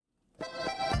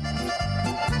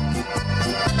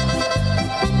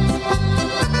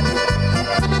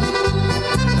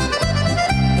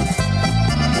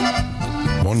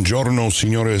Buongiorno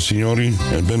signore e signori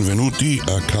e benvenuti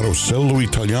a Carosello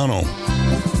Italiano.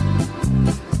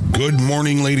 Good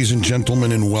morning ladies and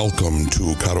gentlemen and welcome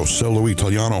to Carosello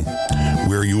Italiano,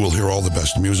 where you will hear all the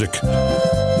best music,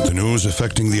 the news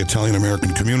affecting the Italian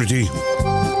American community,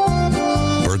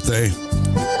 birthday,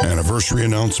 anniversary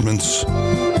announcements,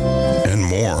 and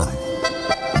more.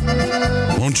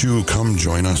 Won't you come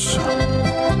join us?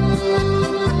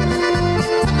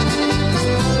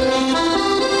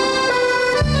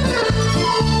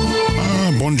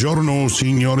 Buongiorno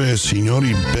signore e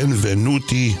signori,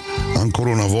 benvenuti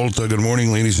ancora una volta. Good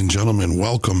morning ladies and gentlemen,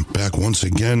 welcome back once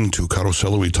again to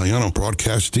Carosello Italiano,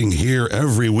 broadcasting here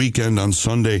every weekend on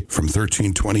Sunday from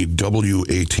 1320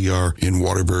 WATR in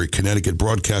Waterbury, Connecticut,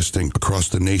 broadcasting across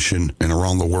the nation and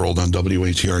around the world on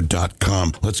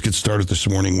WATR.com. Let's get started this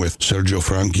morning with Sergio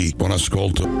Franchi. Buon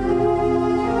ascolto.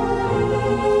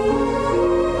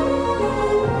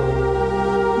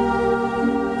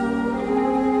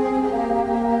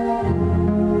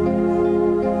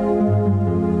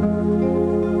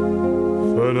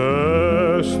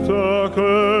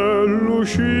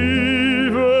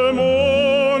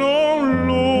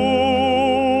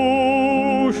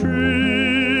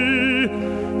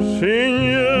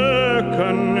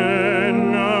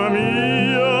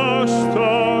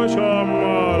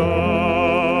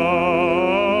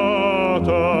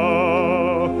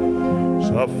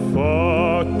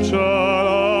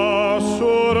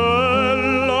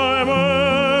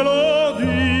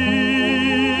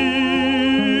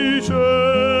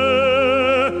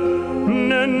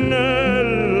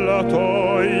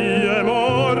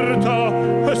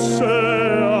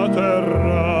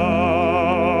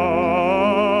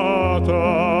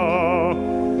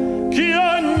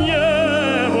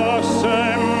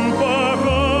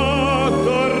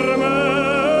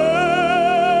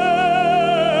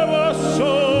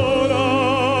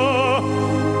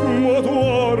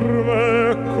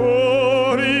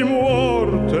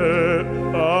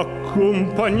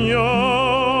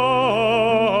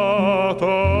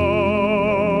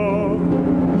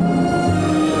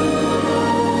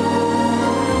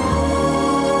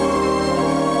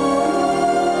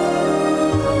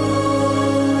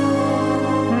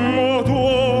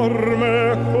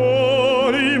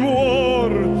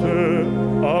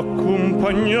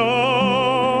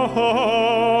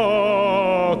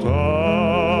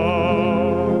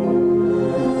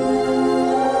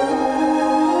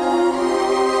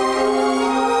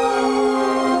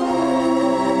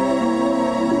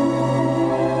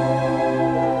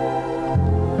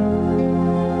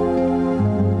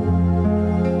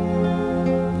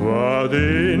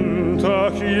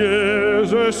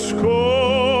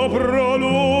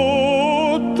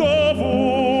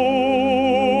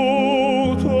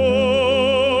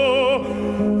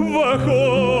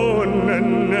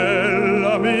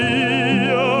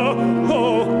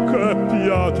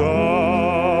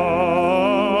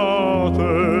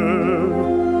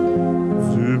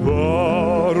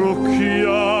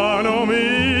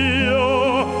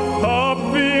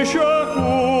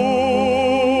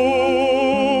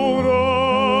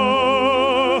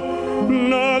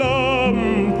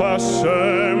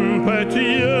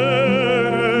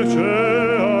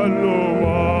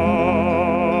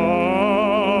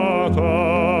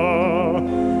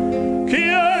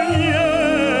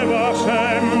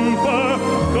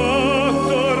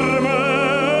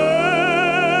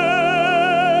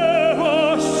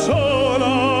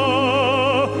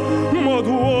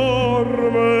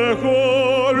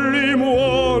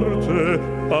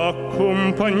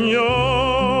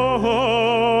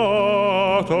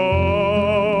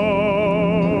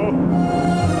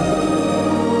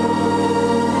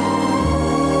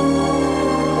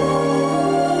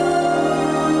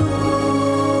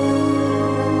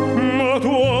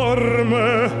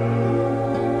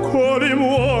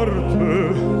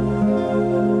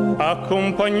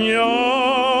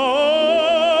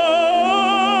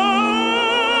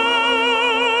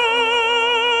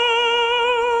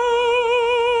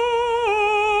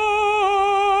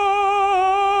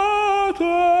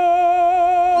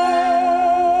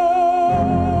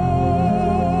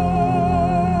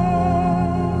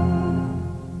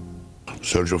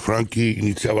 Sergio Franchi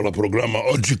iniziava il programma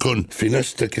oggi con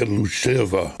Finestra che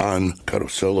luceva on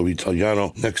Carosello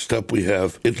Italiano. Next up we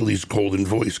have Italy's golden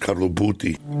voice, Carlo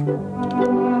Butti.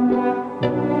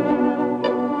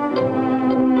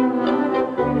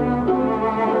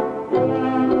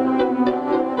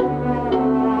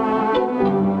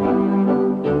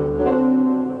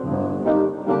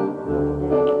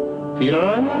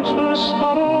 Firenze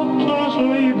sta rotta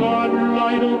sui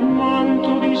balla in un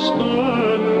manto di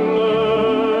stelle.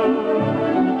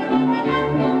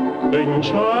 in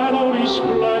cielo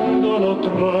risplendono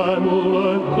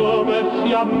tremule come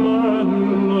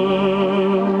fiammelle.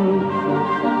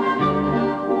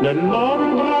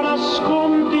 Nell'ombra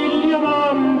nascondi gli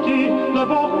amanti, le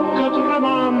bocche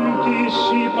tremanti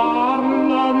si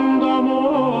parlan d'amore.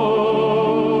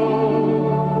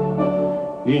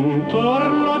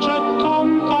 Intorno c'è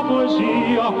tanta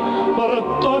poesia, per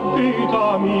te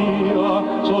vita mia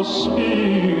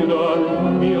sospira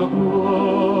il mio cuore.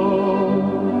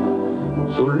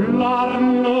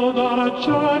 Sull'arno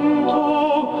d'argento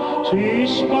si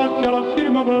spacchia il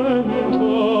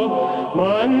firmamento,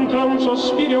 mentre un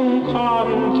sospiro e un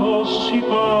canto si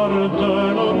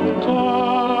perde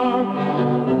lontano.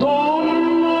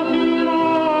 Donna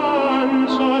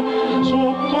Firenze,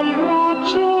 sotto il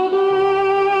raggio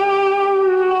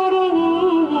della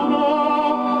luna,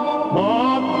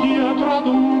 ma dietro ad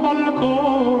un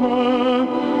balcone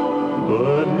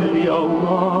veglia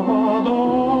una Madonna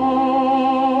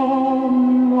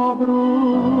bruna.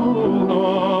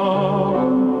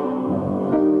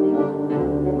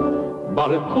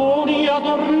 Balconi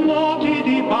adornati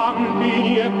di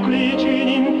bambini e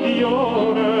glicini in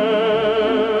fiore,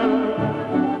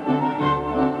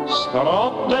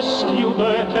 stanotte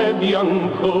schiudetevi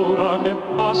ancora che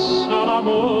passa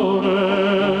l'amore.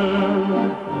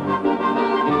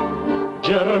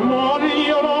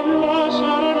 Germogliano le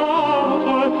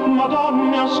serenate,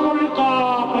 madonne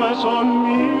ascoltate, son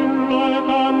mille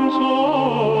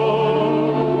canzoni.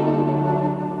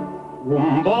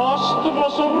 Un vostro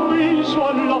sorriso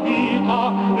è la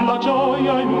vita, la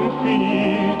gioia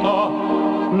infinita,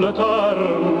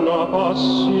 l'eterna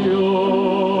passione.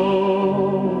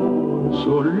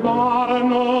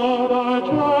 Sull'arno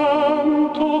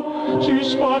d'argento si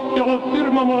spacchia il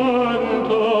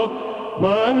firmamento,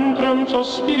 mentre un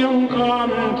sospiro e un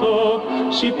canto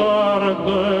si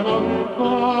perde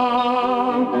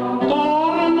lontano.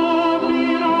 Torna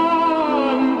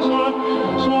Firenze,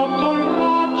 sotto il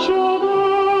raggio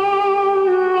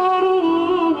della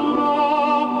luna,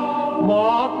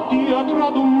 ma dietro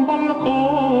ad un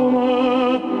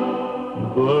balcone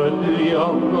veglia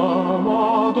una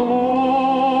Madonna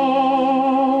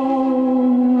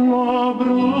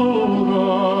bruna.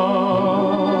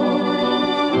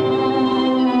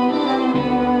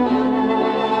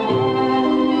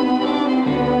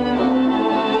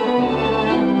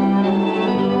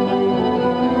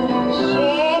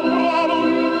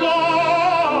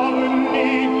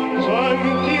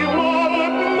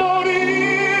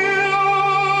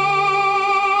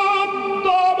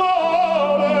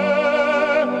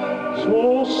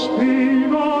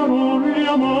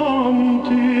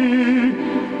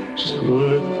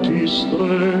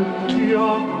 Stretti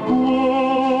a cuore,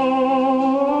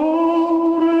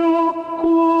 a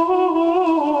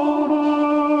cuore.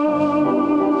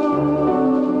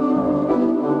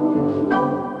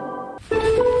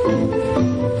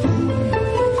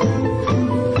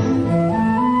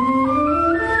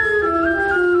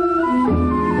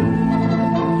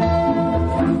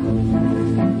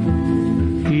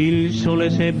 Il sole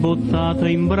s'è buttato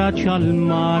in braccio al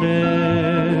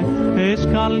mare e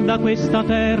scalda questa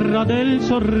terra del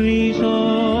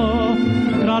sorriso,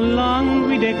 tra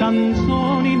languide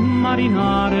canzoni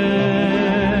marinare,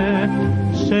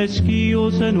 se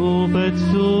schiuse nupe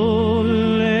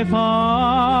sulle paradiso.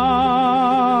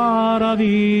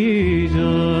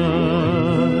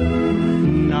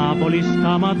 Napoli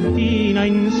stamattina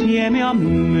insieme a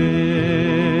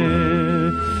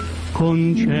me,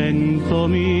 con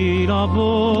 100.000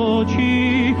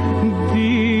 voci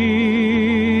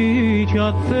dice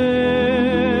a te: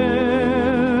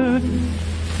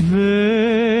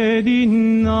 vedi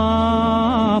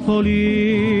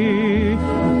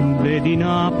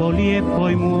Napoli e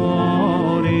poi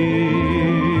muori.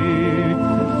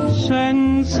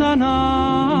 Senza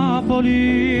Napoli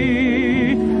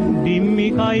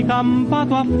dimmi che hai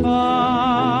campato a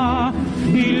fa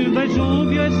il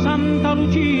Vesuvio e Santa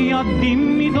Lucia,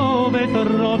 dimmi dove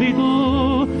trovi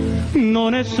tu.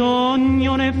 Non è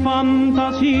sogno né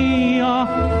fantasia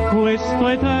questo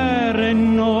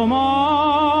eterno mare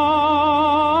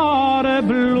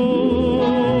blu.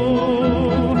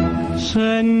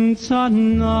 Senza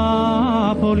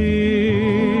Napoli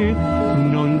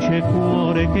non c'è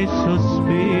cuore che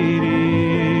sospiri,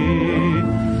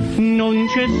 non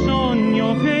c'è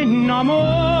sogno che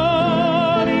innamori.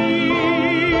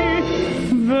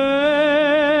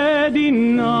 Vedi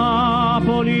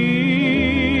Napoli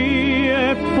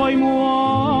e poi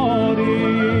muori.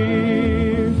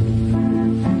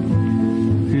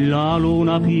 La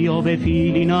luna piove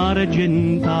fili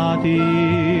inargentati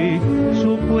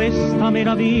su questa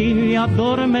meraviglia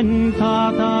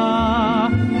addormentata,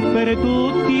 per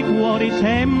tutti i cuori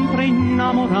sempre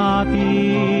innamorati.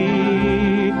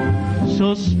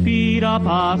 Sospira,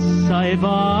 passa e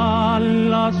va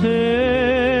la serenata.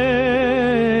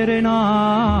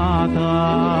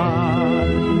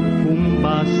 Un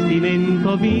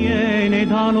bastimento viene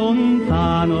da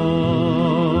lontano,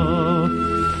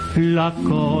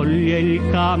 l'accoglie il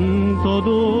canto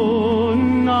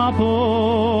d'un napoletano.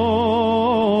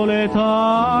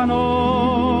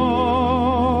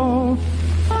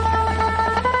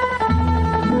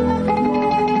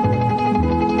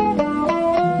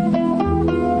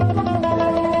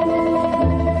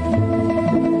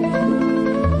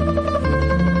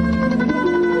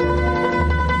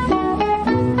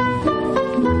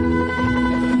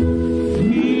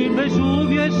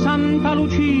 Santa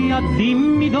Lucia,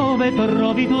 dimmi dove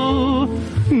trovi tu,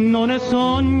 non è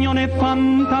sogno né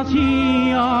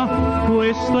fantasia,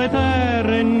 questo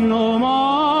eterno mare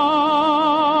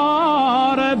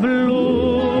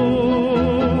blu.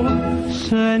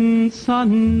 Senza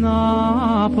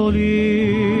Napoli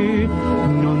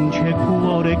non c'è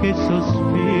cuore che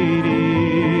sospiri,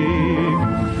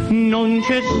 non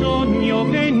c'è sogno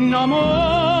che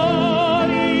innamori.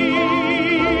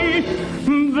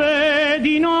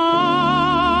 Vedi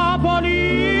Napoli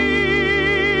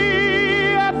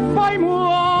e poi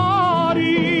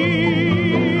muori.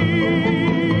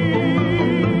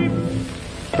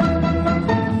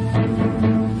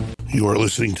 You are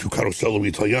listening to Carosello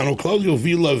Italiano. Claudio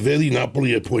Villa, Vedi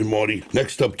Napoli e poi Mori.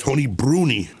 Next up, Tony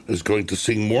Bruni is going to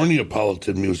sing more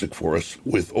Neapolitan music for us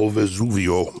with O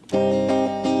Vesuvio.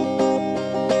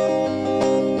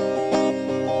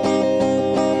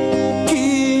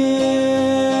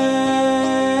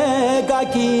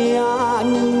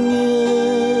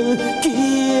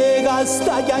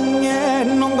 Stagnagne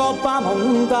non coppa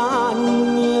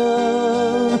montagna,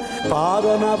 pare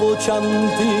una voce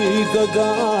antica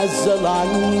casa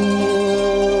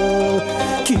lagna,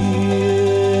 chi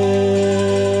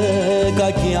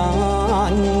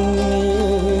cacchiagne.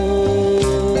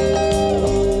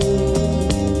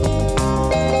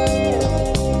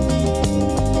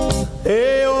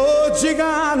 E oggi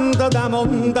canta da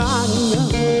montagna,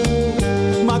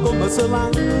 ma come se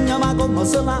lagna, ma come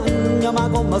se lagna, ma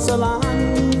come se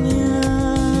lagna.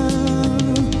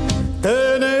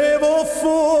 Tenevo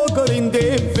fuoco in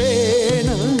te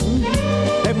vene,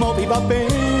 e mo vi va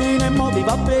bene, mo vi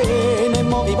va bene,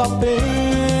 mo vi va bene.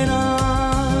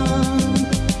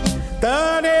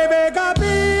 Tenevo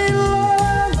capello,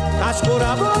 a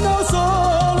scuravano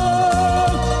solo,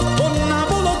 con una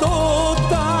volo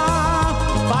tutta,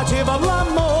 faceva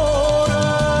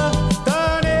l'amore.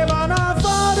 Teneva una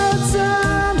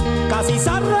forza, che si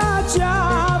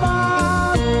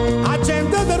s'arrabbiava, la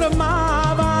gente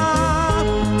tremava,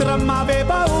 tremava e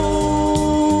paura.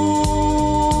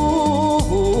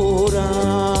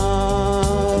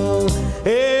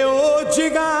 E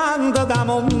oggi canta da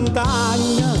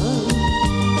montagna,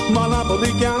 ma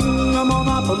Napoli chiama, ma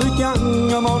Napoli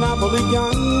chiama, ma Napoli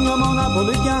chiama, ma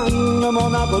Napoli chiama, ma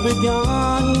Napoli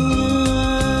chiama.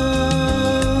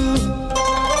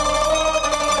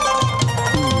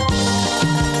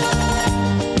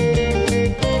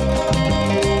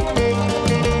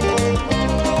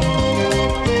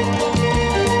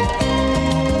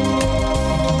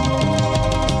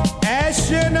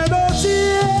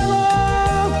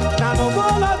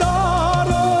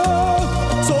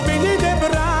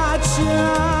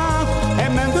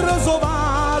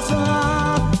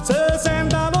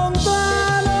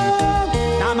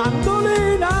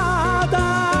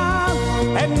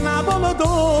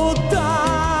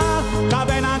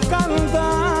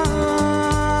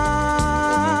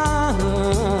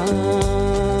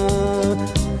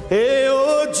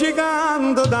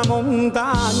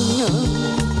 Montagna,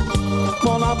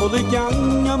 Monapoli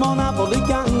chiagna, Monapoli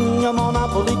chiagna,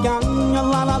 Monapoli chiagna,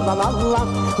 la la la la la,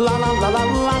 la la la la la,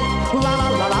 la la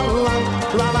la la la,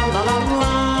 la la la la la.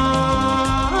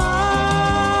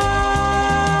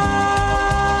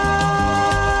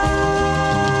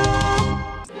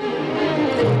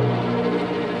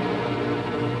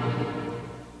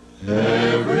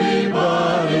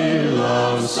 Everybody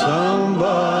loves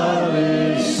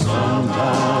somebody sometime.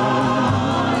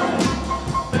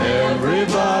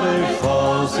 Everybody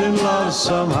falls in love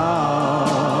somehow.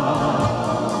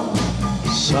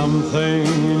 Something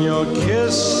in your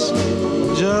kiss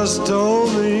just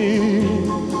told me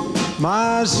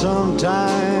my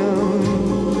sometime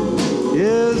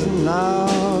is now.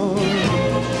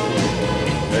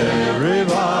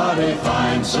 Everybody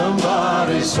finds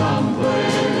somebody someplace.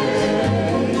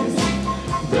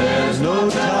 There's no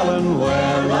telling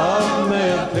where love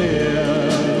may appear.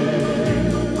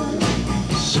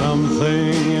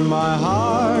 Something in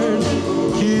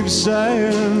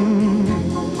saying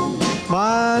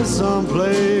my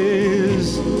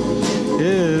someplace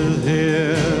is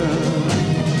here.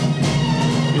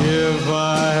 If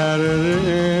I had it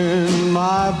in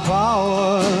my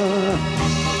power,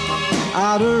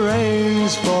 I'd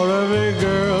arrange for every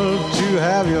girl to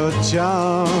have your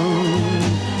charm.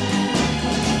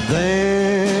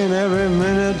 Then every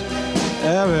minute,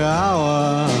 every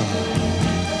hour,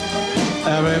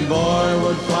 every boy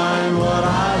would find what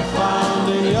I found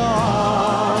in your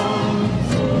arms.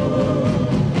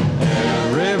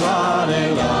 Everybody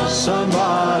loves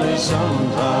somebody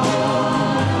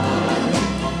sometime.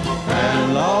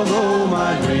 And although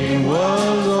my dream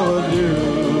was overdue,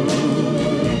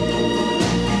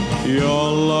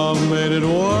 your love made it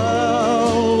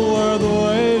well worth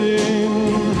waiting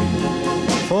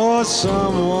for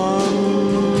someone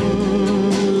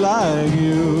like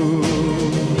you.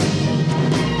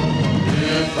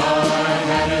 If I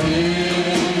had it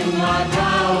in my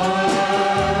power,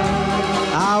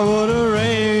 I would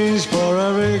arrange for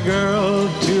every girl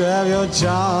to have your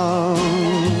charm.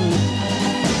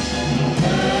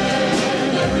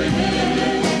 And every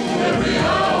minute, every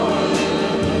hour,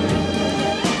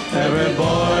 every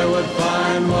boy would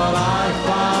find what I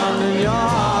found in your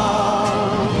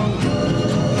arms.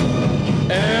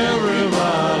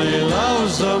 Everybody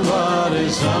loves somebody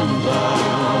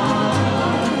sometime.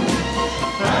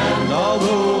 And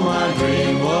although my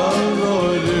dream was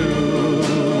overdue,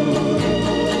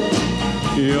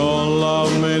 your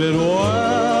love made it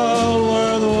well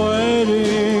worth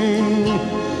waiting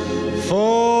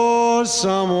for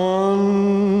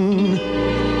someone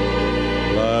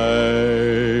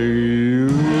like you.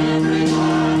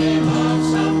 Everybody loves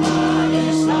somebody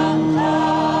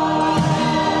sometime.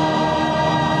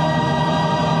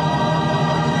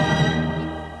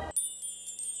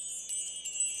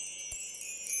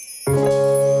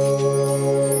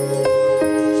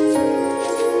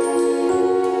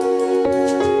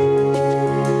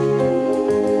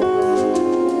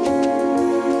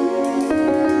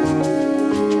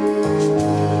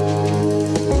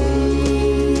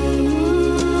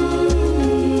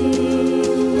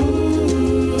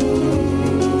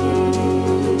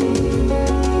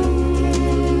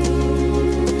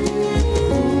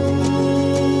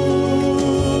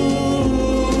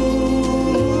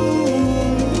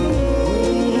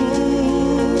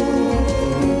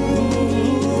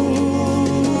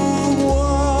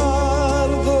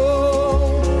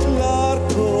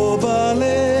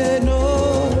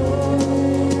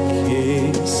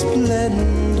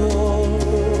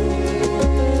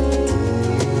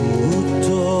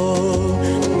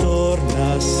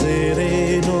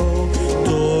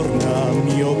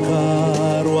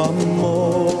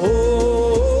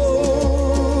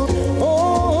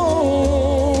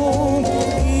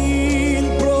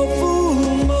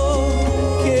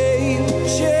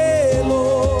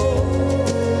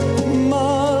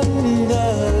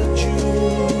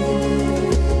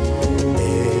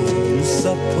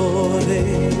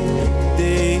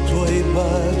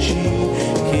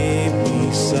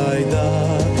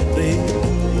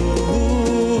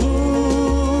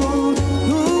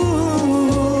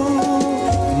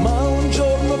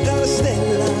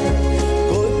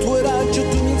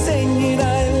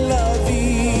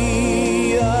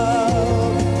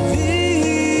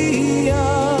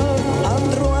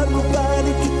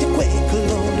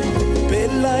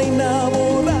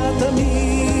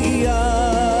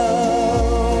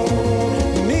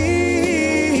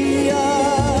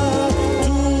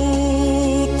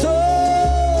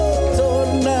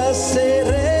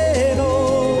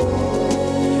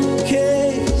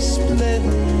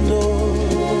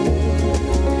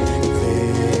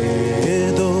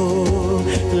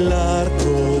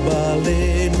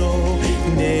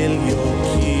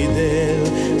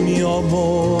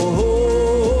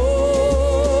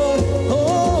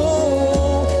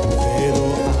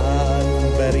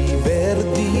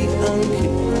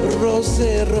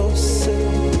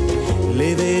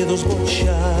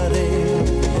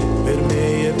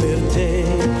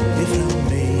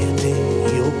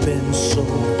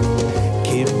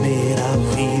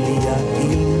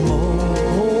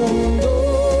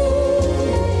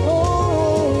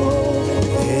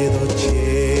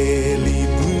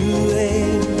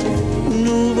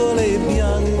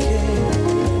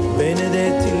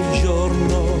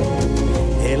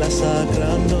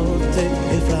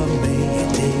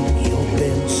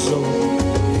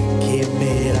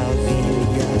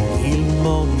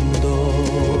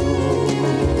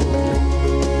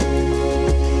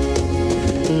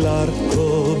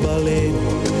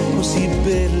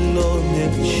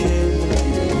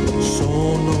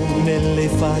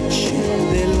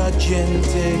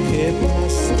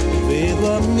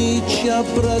 a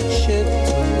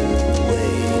braccetto,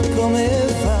 ehi come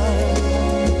va?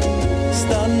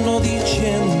 Stanno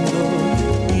dicendo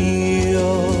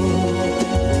io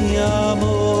ti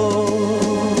amo.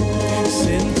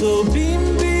 Sento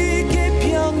bimbi che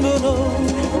piangono,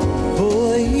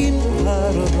 poi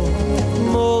imparano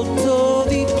molto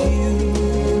di più.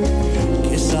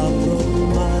 Che saprò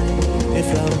mai, e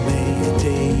fra me e te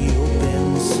io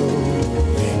penso,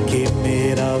 che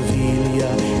meraviglia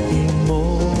il mondo.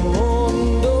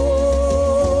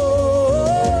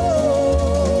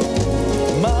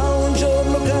 Ma un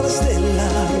giorno, cara stella,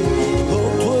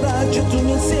 col tuo raggio tu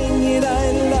mi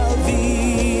insegnerai la via.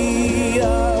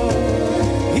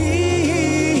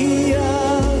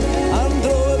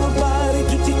 Andrò a rubare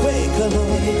tutti quei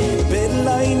colori per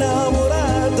la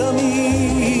innamorata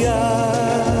mia.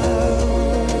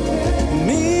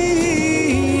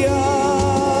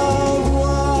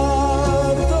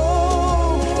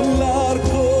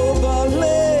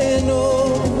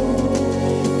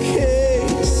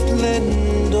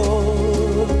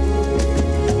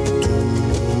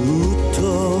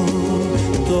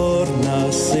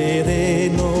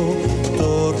 Sereno,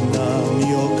 torna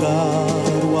mio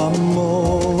caro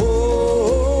amore.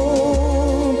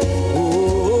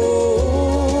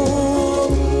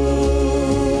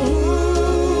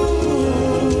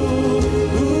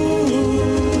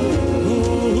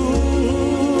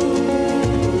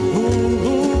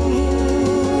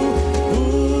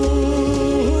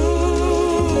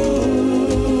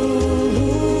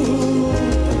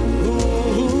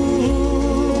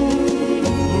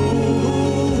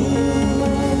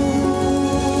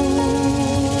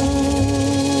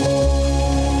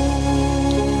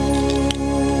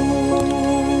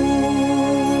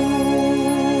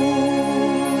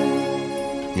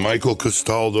 Michael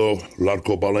Castaldo,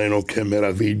 l'arcobaleno, che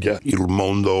meraviglia, il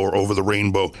mondo, or Over the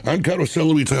Rainbow. On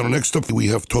Carosello Italiano, next up we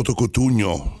have Toto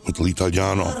Cutugno with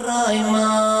l'Italiano. Terra in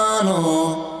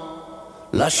mano,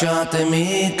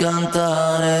 lasciatemi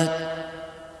cantare,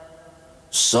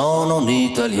 sono un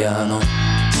italiano.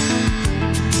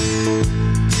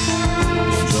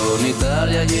 Buongiorno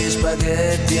Italia, gli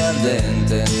spaghetti al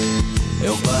dente, e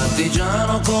un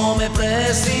partigiano come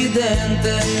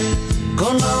presidente.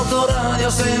 Con l'autoradio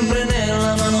sempre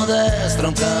nella mano destra,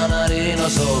 un canarino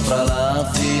sopra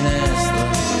la finestra.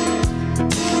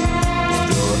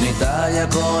 Buongiorno Italia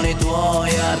con i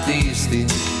tuoi artisti,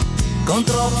 con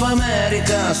troppa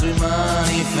America sui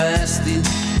manifesti,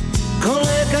 con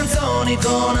le canzoni,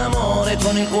 con amore,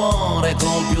 con il cuore,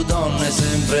 con più donne,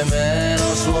 sempre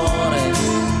meno suore.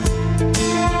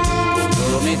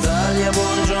 Buongiorno Italia,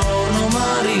 buongiorno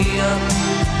Maria,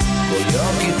 con gli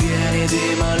occhi pieni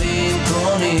di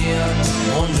malinconia,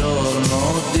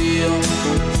 buongiorno Dio,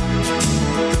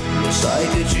 lo sai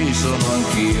che ci sono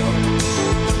anch'io.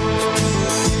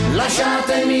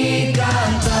 Lasciatemi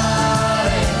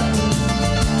cantare,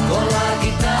 con la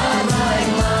chitarra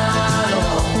in mano,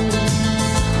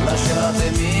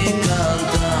 lasciatemi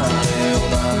cantare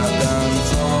una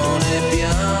canzone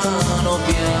piano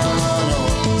piano,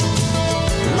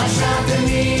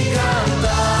 lasciatemi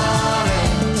cantare,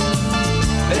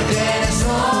 perché ne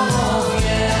sono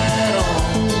fiero,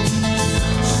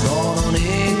 sono un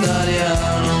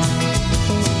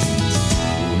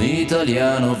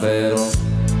italiano vero.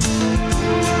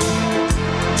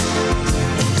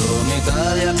 Buongiorno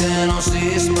Italia che non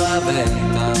si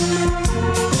spaventa,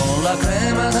 con la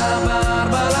crema da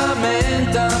barba la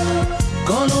menta,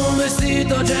 con un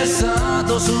vestito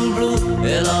gessato sul blu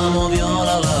e l'amo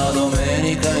viola la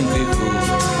domenica in TV.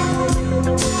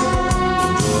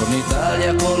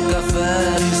 Italia col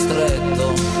caffè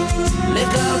ristretto, le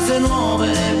calze nuove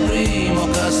nel primo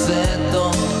cassetto,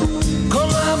 con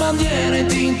la bandiera in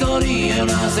tintoria e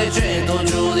una 600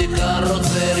 giù di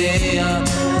carrozzeria.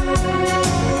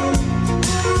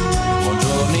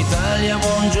 Buongiorno Italia,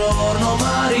 buongiorno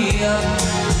Maria,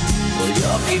 con gli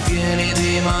occhi pieni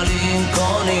di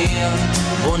malinconia,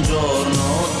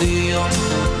 buongiorno Dio,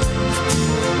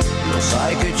 lo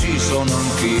sai che ci sono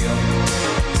anch'io.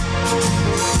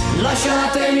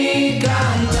 Lasciatemi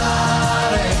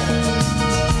cantare,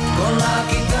 con la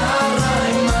chitarra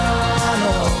in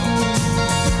mano,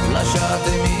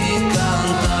 lasciatemi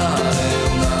cantare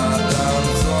una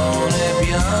canzone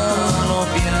piano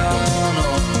piano,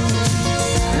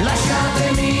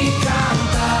 lasciatemi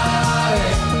cantare,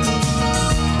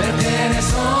 perché ne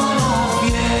sono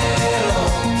fiero,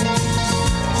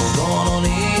 sono un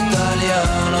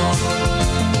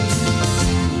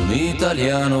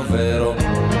italiano vero.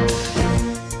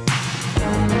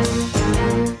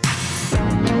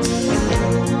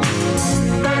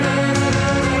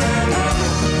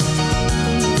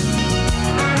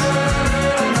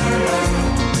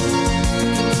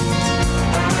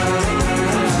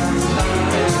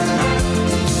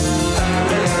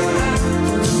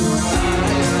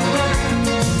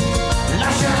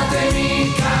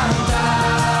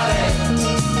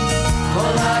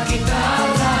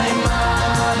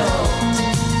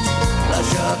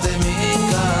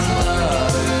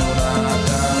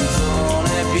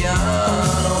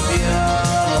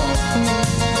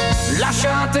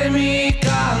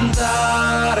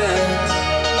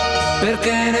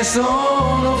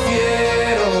 sono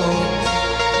fiero,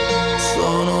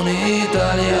 sono un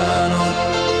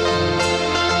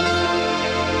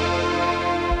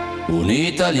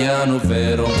italiano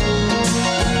vero.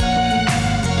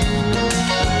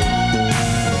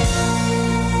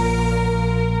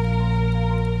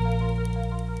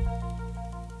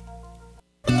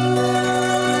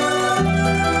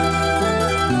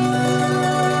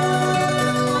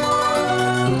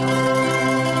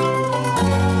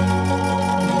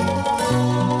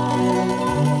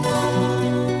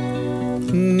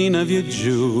 Nina viene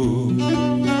giù,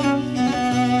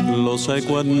 lo sai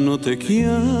quando ti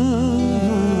chiamo,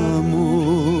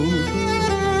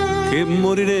 che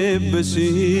morirebbe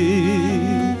se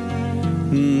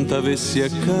t'avessi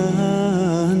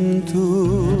accanto.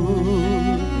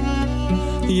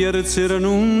 Ieri sera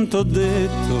non t'ho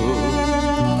detto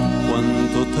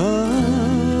quanto t'amo,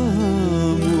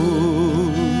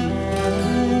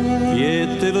 e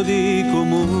te lo dico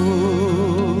mo,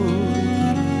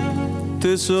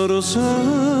 tesoro santo.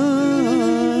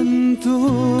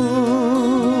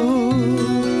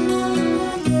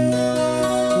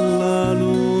 La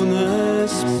luna è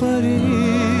sparita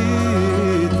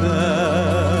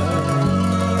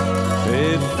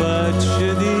e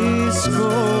facce di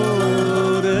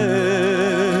score,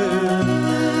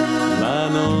 la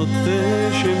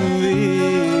notte ci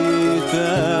invita,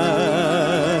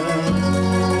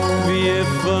 vi è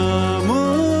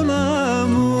famo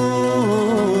l'amore,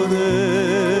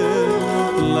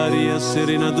 l'aria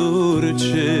serena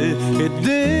dolce e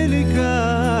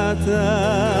delicata,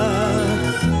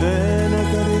 è una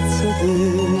carezza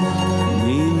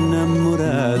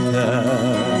dell'innamorata.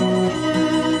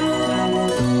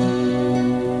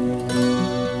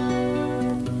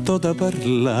 T'ho da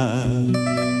parlare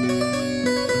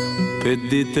per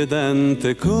dirti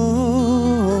tante cose,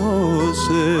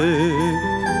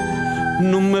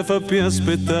 non mi fa più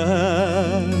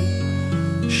aspettare,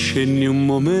 scendi un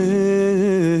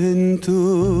momento,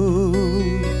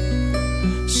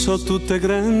 so tutte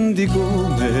grandi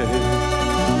come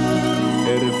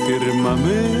il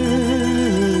firmamento,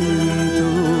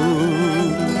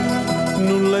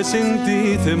 non le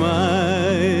sentite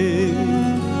mai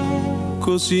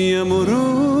così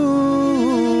amorose.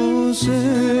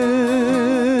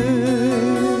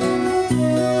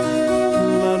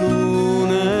 La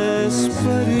luna è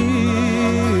sparita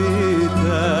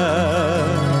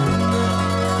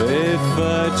e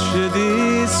facce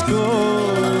di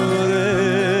score,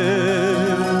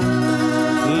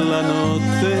 la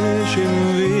notte ci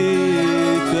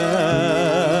invita,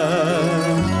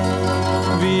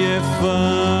 vi è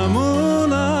famo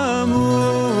l'amore,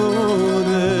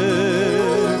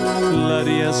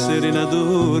 l'aria serena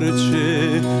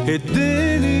dolce e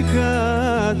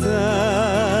delicata,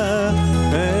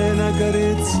 è una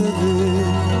carezza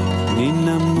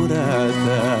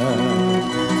dell'innamorata.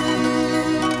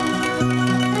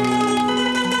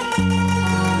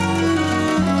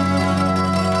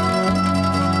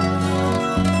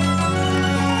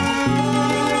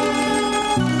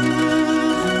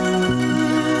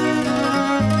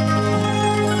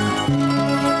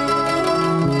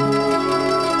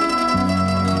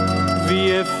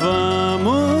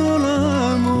 Famo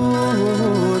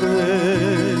l'amore,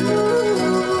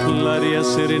 l'aria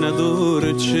serena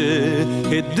dolce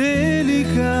e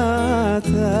delicata,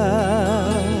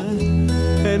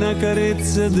 è una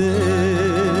carezza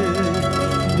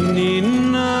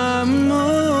dell'innamorata.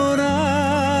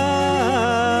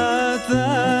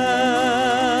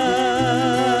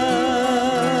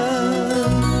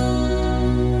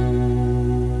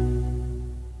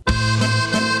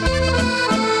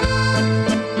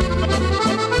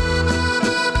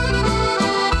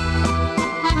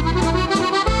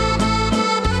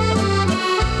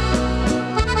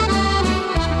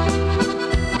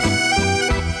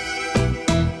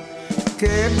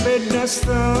 Che bella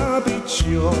sta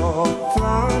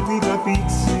picciotta di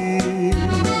capizzi,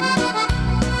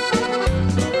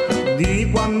 di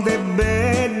quanto è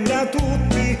bella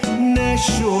tutti ne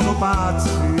sono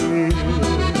pazzi,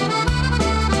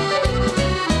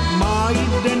 ma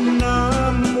io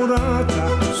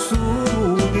innamorata su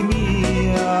di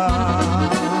mia,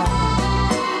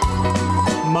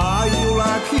 ma io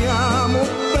la chiamo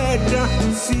bella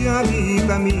sia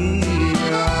vita mia.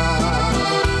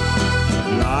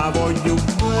 La voglio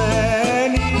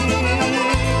bene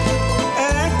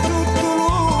e tutto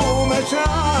lume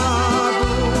ciato,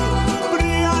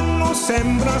 Brianno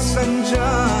sembra San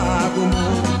Giacomo,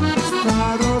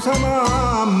 sta rosa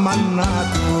m'ha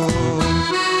mannato.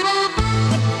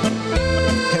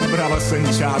 Che brava San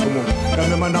Giacomo, che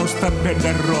mi mandava sta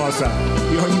bella rosa,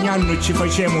 e ogni anno ci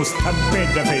facciamo sta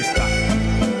bella festa.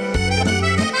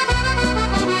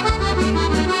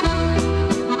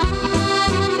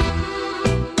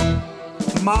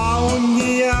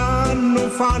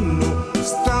 fanno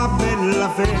sta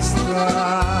bella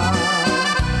festa.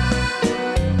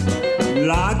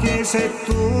 La chiesa è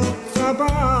tutta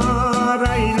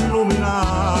para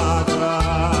illuminata,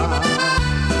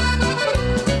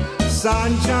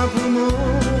 San Giacomo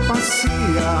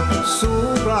passia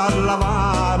sopra la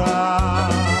vara,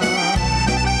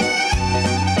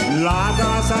 la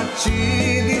casa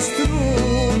ci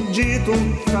distrugge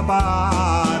tutta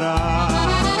para.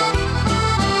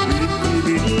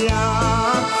 Gli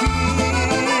occhi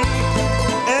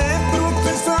e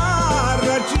brutte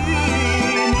sarracini,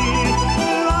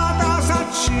 la casa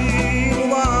ci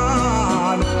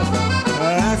rubano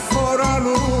e fora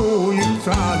lui il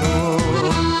trano.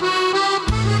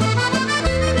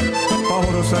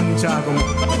 Povero San Giacomo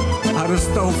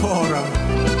arrestò fuori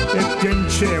e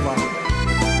piangeva.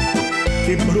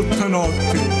 Che brutta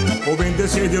notte, o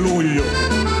 26 di luglio,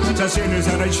 già siano i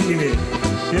saracini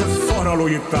e fora lo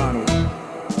Italiano.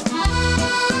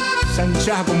 San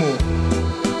Giacomo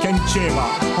piangeva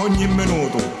ogni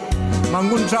minuto, ma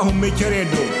incontrava un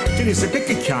vecchieretto che disse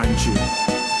che chianci?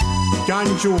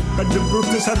 Chiancio che di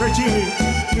brutti saracini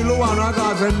mi lo vanno a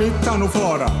casa e mettono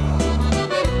fuori.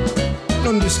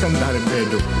 Non ti scandare,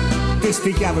 vedo, che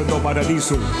sti chiavi do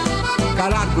paradiso,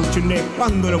 calargo ce n'è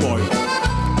quando ne vuoi.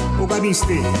 O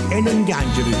capisti e non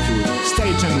piangere più,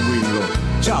 stai tranquillo,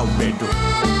 ciao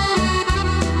Beto.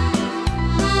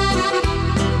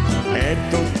 È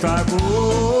tutta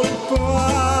colpa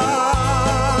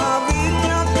degli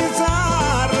altri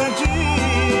sarracini,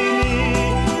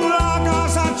 la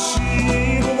casa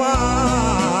ci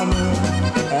rubano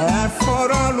e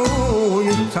fora lui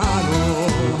il tano.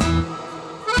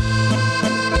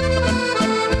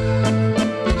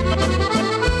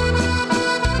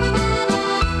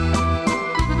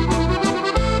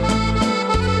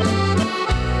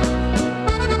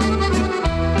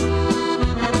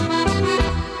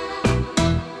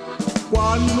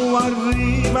 Quando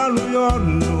arriva il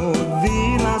giorno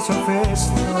della sua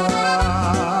festa,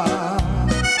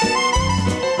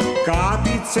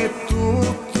 capizza e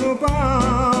tutto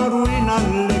paro in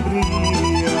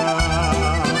allegria.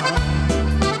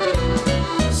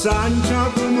 San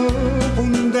Giacomo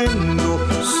puntendo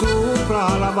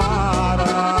sopra la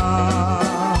vara,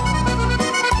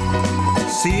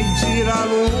 si gira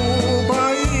lo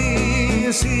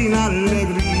paese in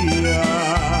allegria.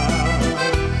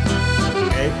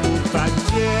 E tutta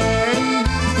gente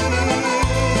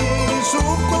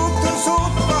sotto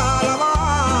la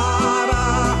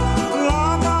vara,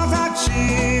 la casa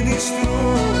ci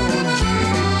distrugge,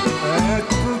 è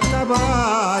tutta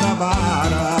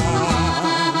para.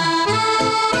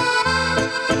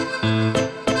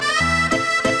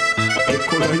 E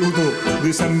con l'aiuto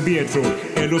di San Pietro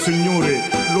e lo Signore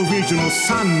lo fece uno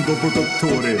santo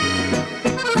protettore.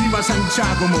 Viva San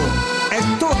Giacomo, è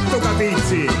tutto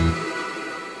capizzi!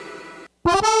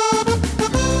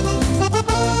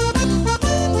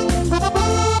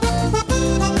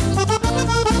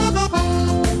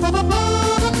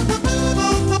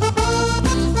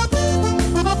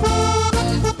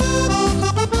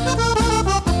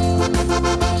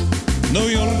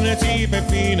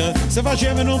 Se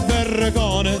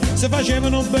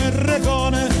facevano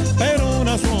berrecone per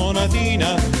una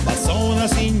suonatina, passò una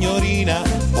signorina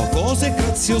pocosa e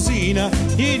graziosina,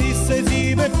 gli disse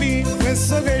sì Peppi,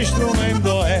 questo che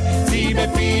strumento è? Sì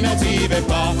Peppino, sì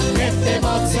Peppa, che te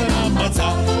possono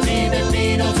ammazzare, sì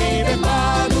Peppino, sì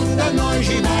Peppa, tutto a noi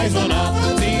ci fai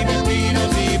suonare, sì Peppino,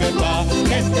 sì Peppa,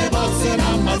 che te possono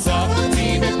ammazzare,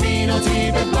 sì Peppino,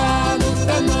 sì Peppa,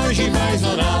 tutto a noi ci fai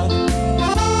suonare.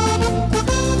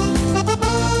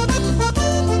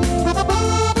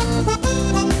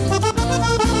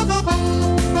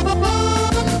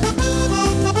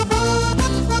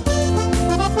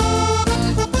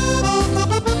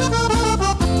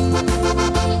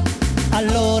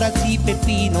 Allora sì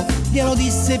Peppino glielo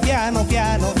disse piano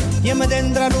piano, io mi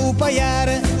dentro a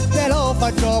rupaiare, te lo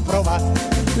faccio provare.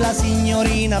 La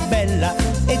signorina bella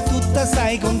è tutta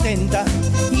stai contenta,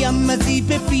 io sì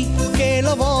Peppi che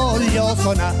lo voglio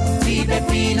suonare. Sì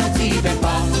Peppino, sì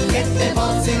Peppa, che te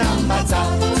possono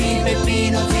ammazzare, sì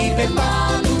Peppino, sì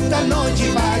Peppa, tutta a noi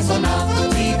ci fai suonare.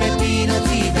 Sì Peppino,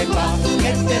 sì Peppa,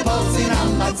 che te possono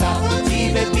ammazzare, sì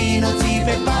Peppino, sì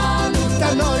Peppa, tutta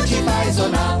a noi ci fai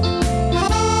suonare.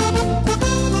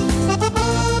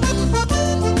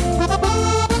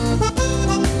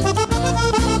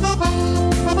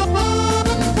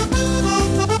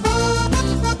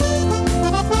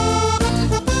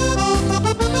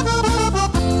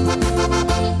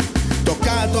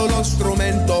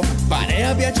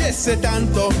 piacesse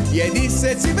tanto, gli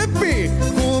disse zi Peppi,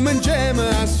 cominciamo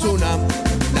a suonare.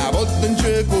 Una volta non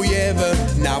ci coglieva,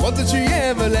 una volta ci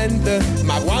ieva lenta,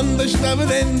 ma quando stava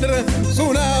dentro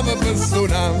suonava per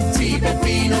suonare. Zi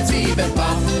Peppino, zi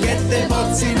Peppa, che te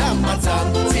pozzi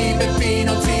ammazzare. Zi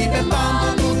Peppino, zi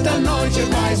Peppa, tutta noi ci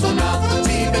fai suonare.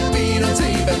 Zi Peppino,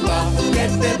 zi Peppa, che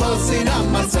te pozzi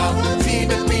ammazzare. Zi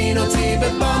Peppino, zi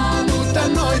Peppa, tutta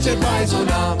noi ci fai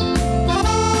suonare.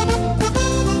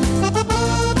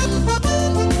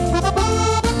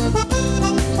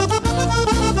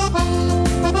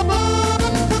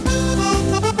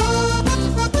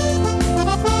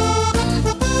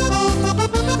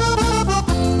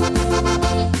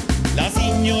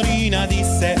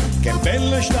 Disse che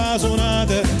bella sta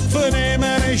suonata, fanemo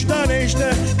resta,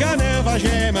 che ne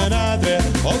facciamo un'altra.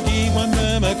 Oggi quando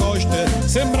mi costa,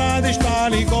 sembrate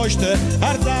stali costa,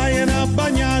 ardaia una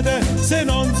bagnata, se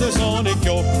non si sono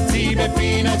più. Zi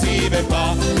Peppino, zi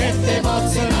Peppa, che te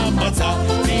possono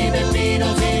ammazzare. Zi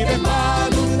Peppino, zi Peppa,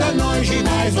 tutta noi ci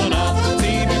fai suonare.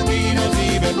 Zi Peppino,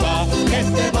 zi Peppa, che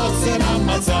te possono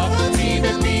ammazzare. Zi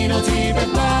Peppino, zi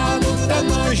Peppa, tutta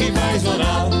noi ci fai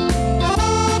suonare.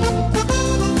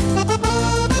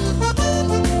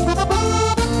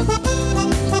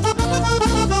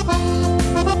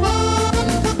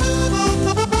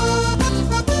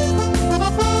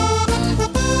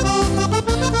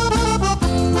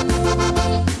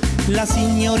 La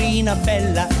signorina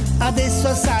bella, adesso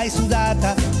assai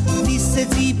sudata, disse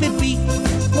zi Peppi,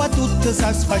 qua tutto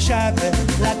s'ha sfasciata.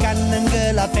 La canna in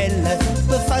la pelle,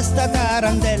 per fa sta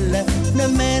tarantella,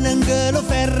 nemmeno in lo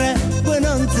ferra, poi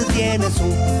non si tiene su.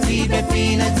 Zi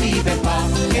Peppino e zi Peppa,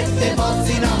 che te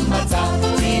pozzi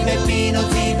ammazzare. Zi Peppino,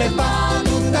 zi Peppa,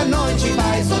 tutta noi ci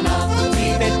fai suonare.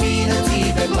 Zi Peppino e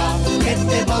zi Peppa, che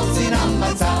te pozzi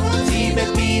ammazzare. Zi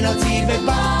Peppino, zi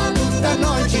Peppa, tutta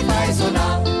noi ci fai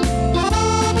suonare.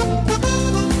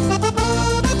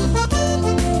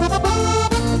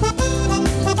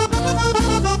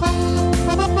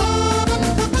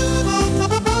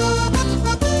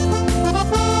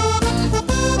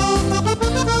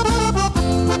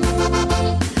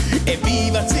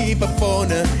 Evviva zi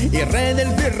Peppone, il re del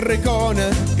birricone,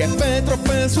 che per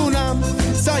troppe suonam,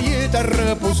 sai da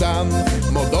riposam.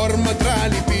 Mo dorme tra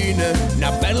le pine,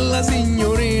 una bella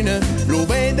signorina, lo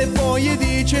vede e poi gli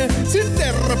dice, si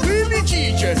terra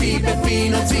felicice. Zi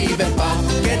Peppino, zi Peppa,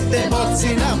 che te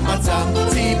pozzi ammazzare.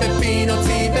 Zi Peppino,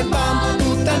 zi Peppa,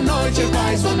 tutta noi ci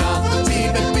fai suonare. Zi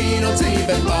Peppino, zi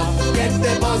Peppa, che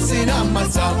te pozzi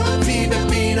ammazzare. Zi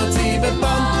Peppino, zi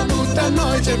Peppa, tutta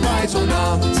noi ci fai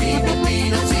suonare. Zi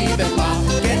Peppino, zi Peppa,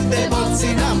 che te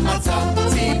pozzi ammazzare.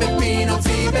 Zi Peppino,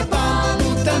 zi Peppa,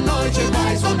 tutta noi ci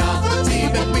fai suonare. Zi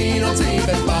Peppino, zi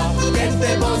Peppa, che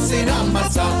te pozzi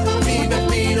ammazzare. Zi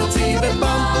Peppino, zi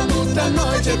Peppa, tutta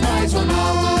noi ci fai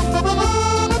suonare.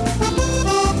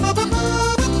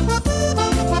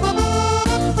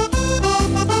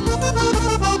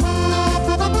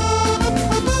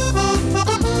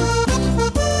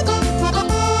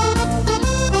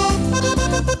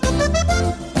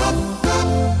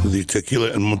 The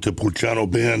Tequila and Montepulciano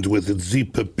Band with Zi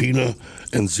Peppina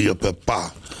and Zia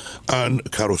Peppa on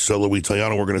Carosello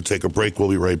Italiano. We're going to take a break. We'll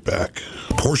be right back.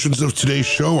 Portions of today's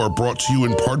show are brought to you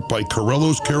in part by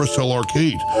Corello's Carousel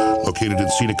Arcade, located in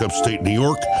scenic upstate New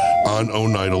York on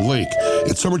Oneida Lake.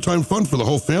 It's summertime fun for the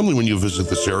whole family when you visit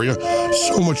this area.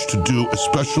 So much to do,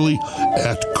 especially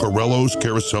at Corello's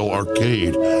Carousel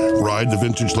Arcade. Ride the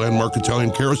vintage landmark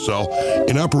Italian carousel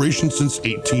in operation since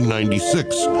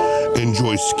 1896.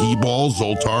 Enjoy skee ball,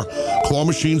 Zoltar, claw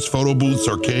machines, photo booths,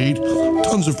 arcade,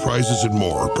 tons of prizes and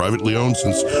more. Privately owned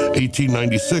since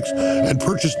 1896 and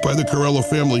purchased by the Carosello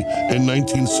family in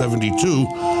 1972.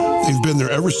 They've been there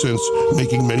ever since,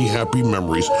 making many happy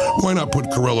memories. Why not put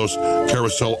Corello's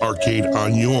Carousel Arcade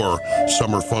on your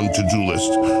summer fun to-do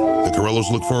list? The Corellos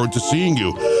look forward to seeing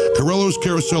you. Corello's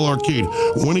Carousel Arcade,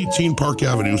 118 Park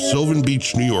Avenue, Sylvan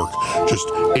Beach, New York. Just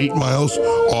 8 miles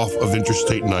off of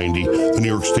Interstate 90, the New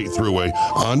York State Thruway,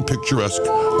 on picturesque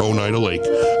Oneida Lake.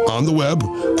 On the web,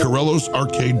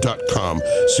 CarellosArcade.com.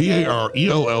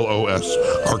 CARELLOS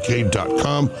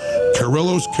Arcade.com.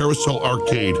 Corello's Carousel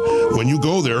Arcade. When you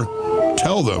go there,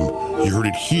 tell them you heard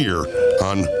it here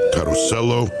on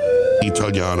Carosello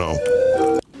Italiano.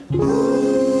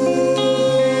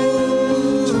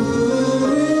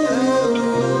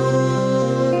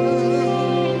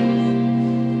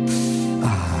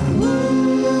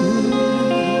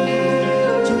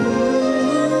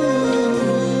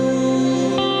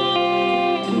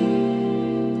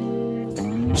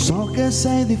 So che che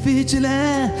sei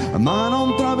difficile, ma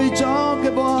non trovi ciò che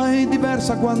vuoi,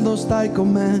 diversa quando stai con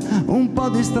me, un po'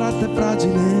 distratta e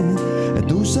fragile, e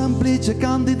tu semplice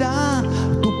candida,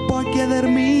 tu puoi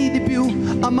chiedermi di più,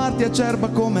 amarti acerba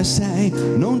come sei,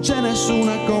 non c'è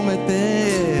nessuna come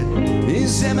te,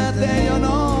 insieme a te io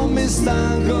non mi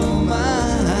stanco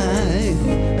mai,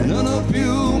 e non ho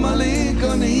più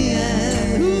malinconie.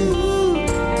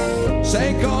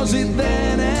 Sei così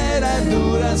tenera e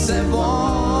dura se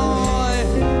vuoi,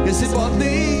 che si può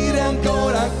dire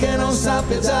ancora che non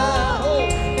sappia già.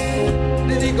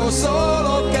 Ti dico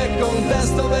solo che con te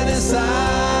sto bene sai.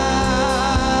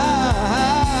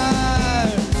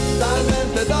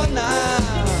 Talmente donna,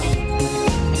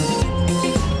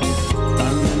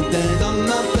 talmente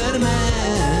donna per me,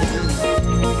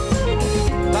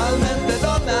 talmente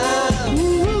donna.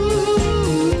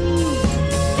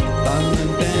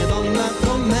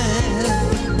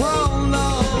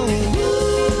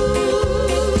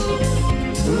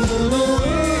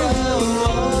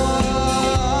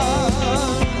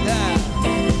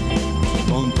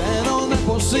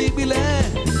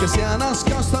 Che sia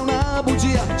nascosta una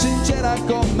bugia, sincera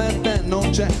come te non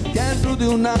c'è, dentro di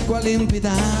un'acqua limpida,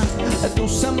 e tu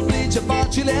semplice e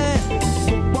facile,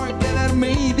 tu puoi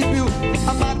tenermi di più,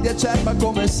 amarti acerba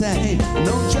come sei,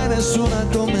 non c'è nessuna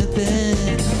come te,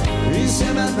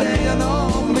 insieme a te io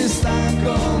non mi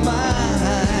stanco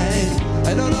mai,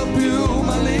 e non ho più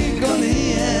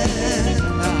malinconie,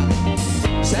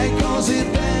 sei così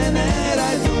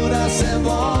tenera e dura se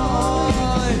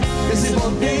vuoi, che si può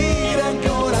dire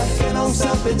ancora che non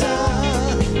sappia già,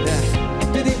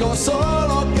 ti dico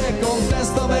solo che con te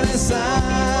sto bene sai,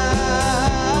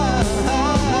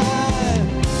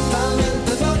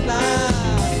 talmente donna,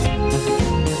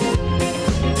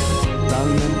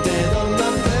 talmente donna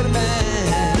per me,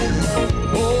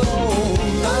 oh,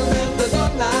 talmente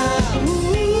donna,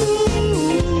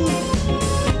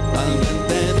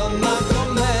 talmente donna con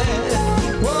me,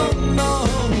 oh no.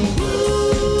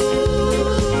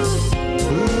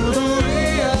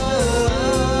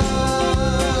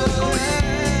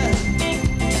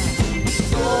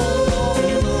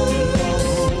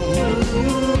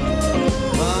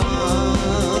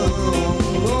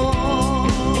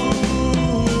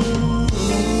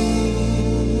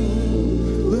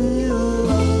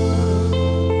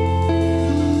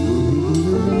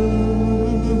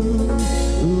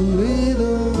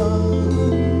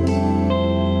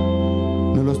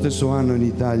 Nello stesso anno in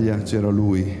Italia c'era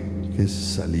lui che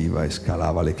saliva e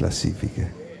scalava le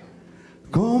classifiche.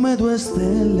 Come due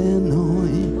stelle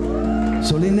noi,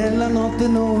 soli nella notte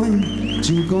noi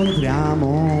ci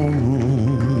incontriamo,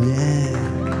 yeah.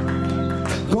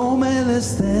 Come le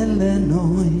stelle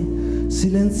noi,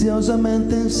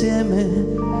 silenziosamente insieme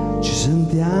ci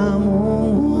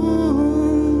sentiamo.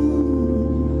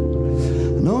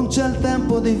 Non c'è il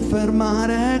tempo di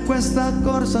fermare questa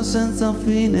corsa senza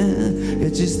fine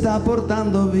che ci sta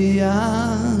portando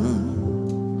via.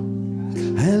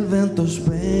 E il vento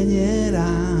spegnerà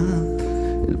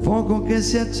il fuoco che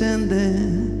si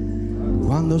accende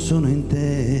quando sono in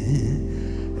te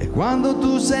e quando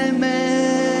tu sei in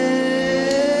me.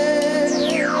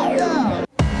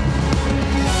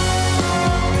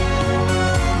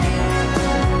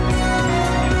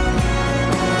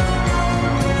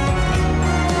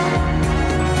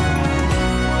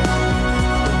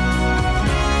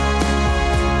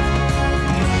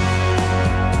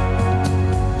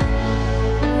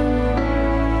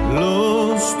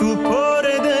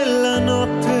 Stupore della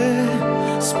notte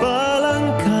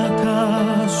spalancata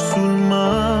sul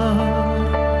mare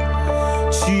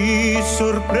ci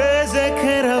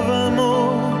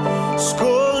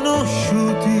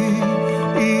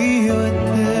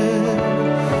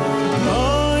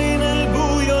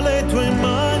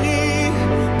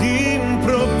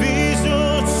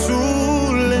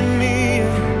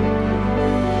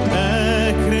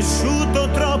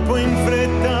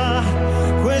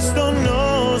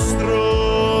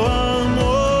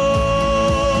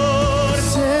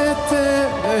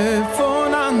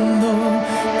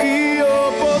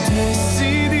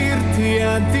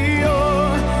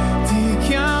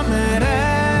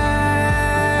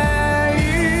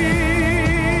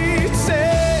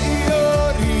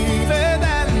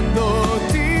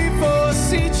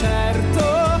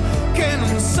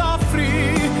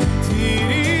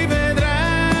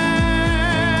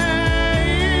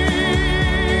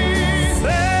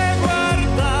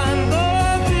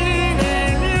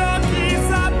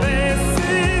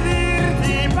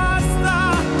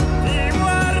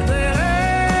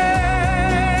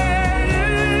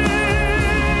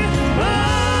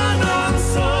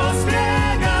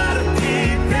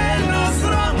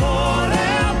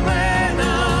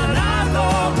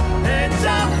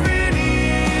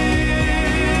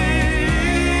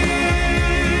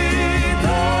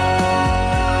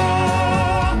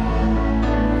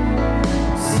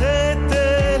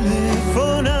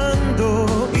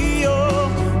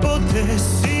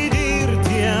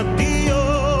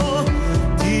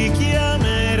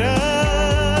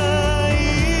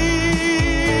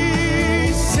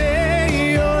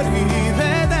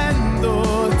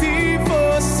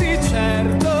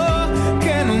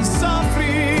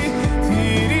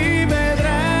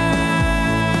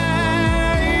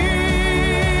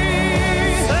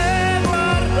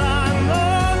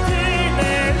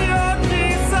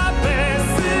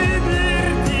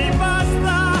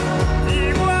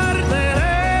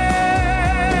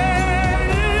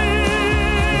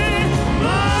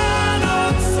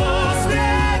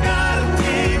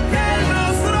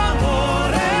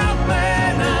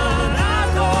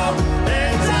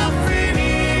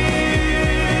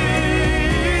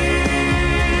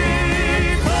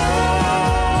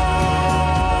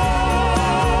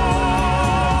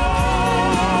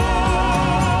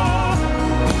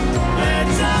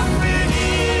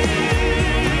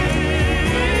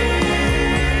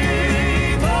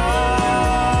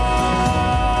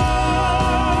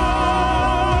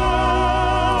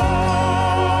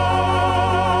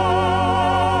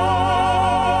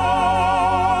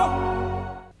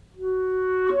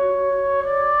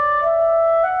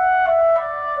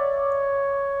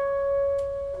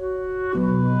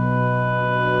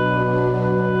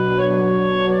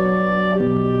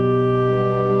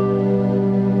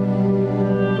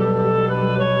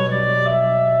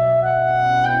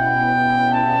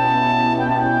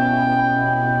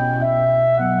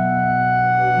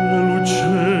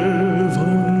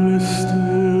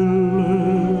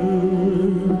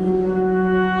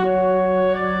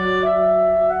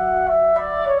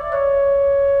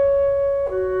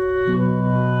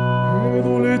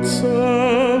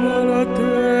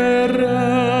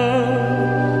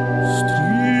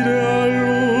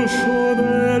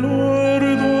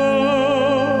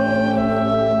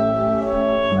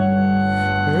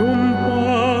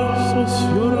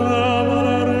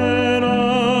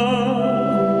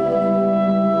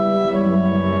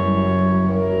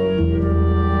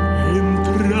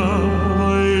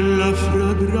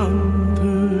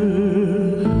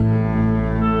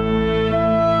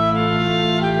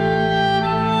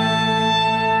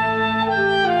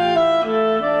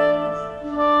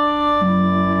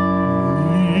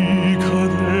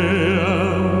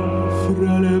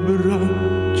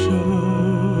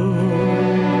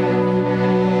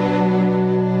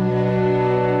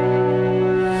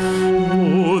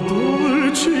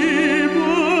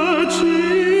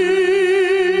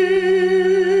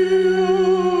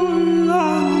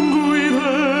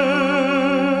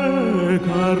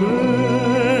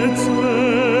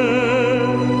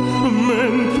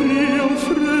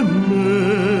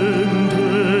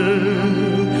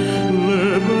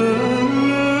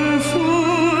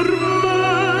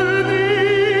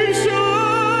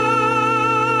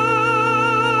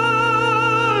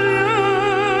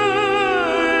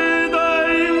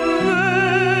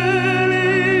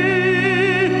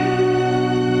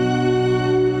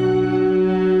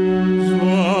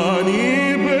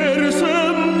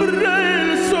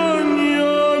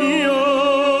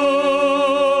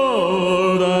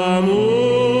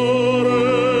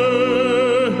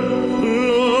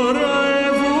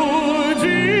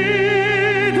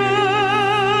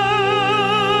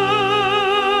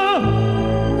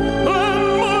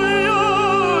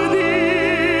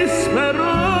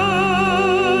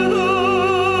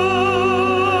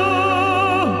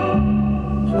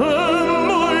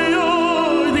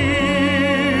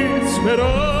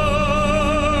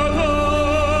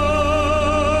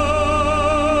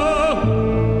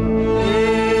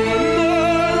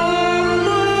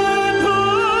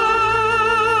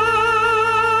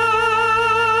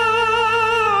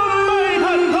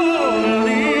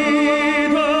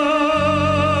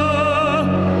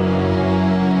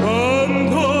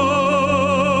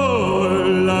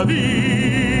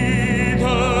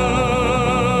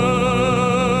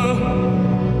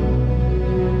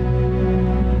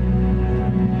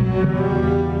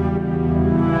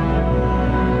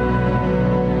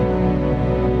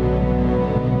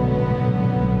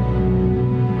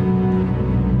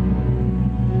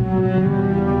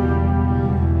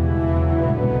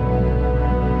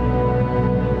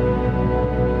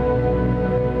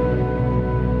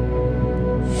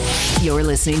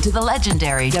listening to the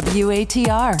legendary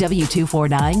WATR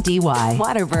W249DY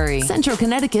Waterbury, Central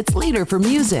Connecticut's leader for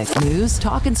music, news,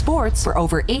 talk, and sports for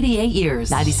over 88 years.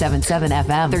 97.7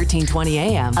 FM, 1320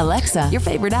 AM. Alexa, your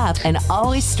favorite app, and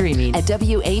always streaming at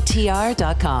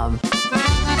WATR.com.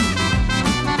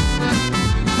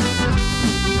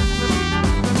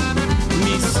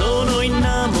 Mi sono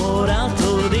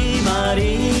innamorato di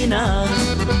Marina,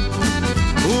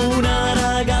 una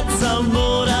ragazza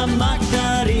mora ma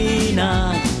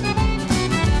carina,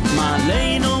 ma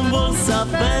lei non vuol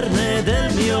saperne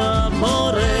del mio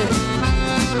amore.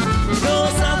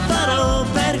 Cosa farò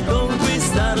per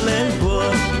conquistarle il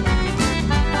cuore?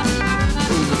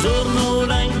 Un giorno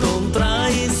la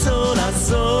incontrai sola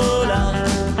sola,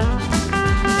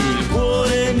 il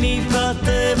cuore mi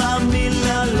batteva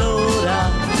 1000 all'ora,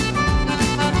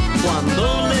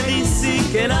 quando le dissi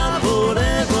che la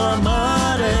volevo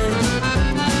amare,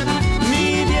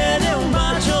 mi diede un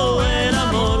bacio e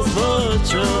l'amor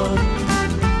sbocciò.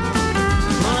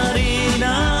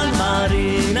 Marina,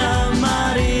 Marina,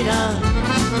 Marina,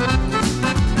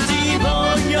 ti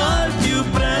voglio al più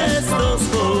presto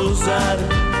sposare.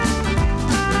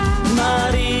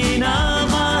 Marina,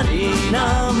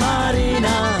 Marina,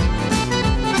 Marina,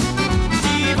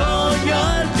 ti voglio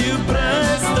al più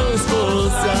presto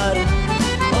sposare.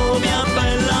 Oh mia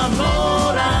bella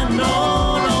mora,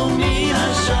 no, non mi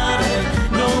lasciare,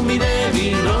 non mi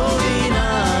devi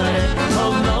rovinare.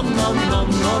 Oh no, no, no,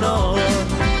 no, no.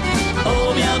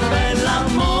 Oh mia bella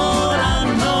mora,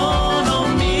 no,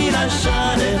 non mi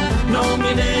lasciare, non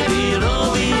mi devi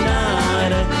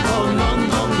rovinare. Oh no,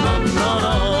 no, no, no,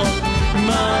 no.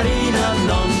 Marina,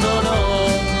 no, no, no.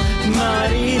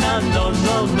 Marina, no,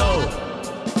 no, no.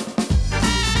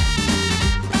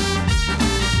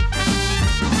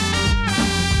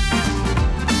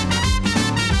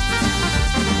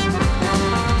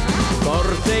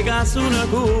 Portega su una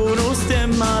cuno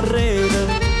stemma a rete,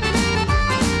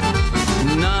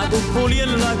 una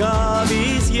cuppoliella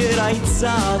che si era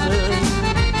izzata,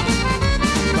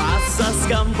 passa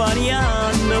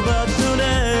scampaniando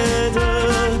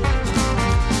pattunete,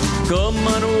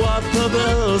 come un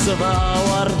guappo si fa a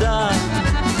guardare.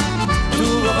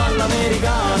 Tu va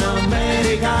all'americano,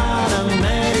 americano,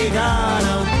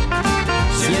 americano,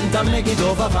 senta a me chi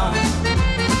tu fa fa.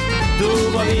 Tu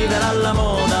puoi vivere alla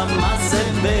moda, ma se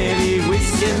bevi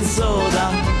whisky e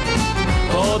soda,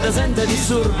 o te senti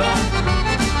disturba.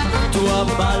 Tu a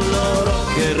ballo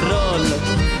rock and roll,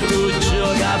 tu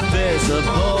giochi a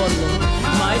baseball,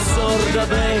 ma è sorda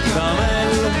per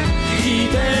camello, chi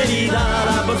te li dà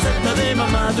la borsetta di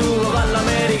mamma. Tu va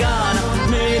all'americano,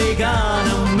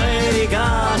 americano,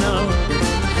 americano,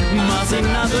 ma sei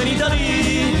nato in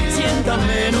Italia, senta a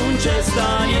me non c'è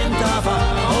sta niente a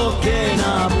fa. Ok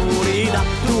Napolita,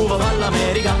 tu va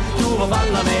all'America, tu va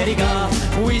all'America,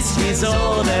 whisky,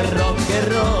 soda e rock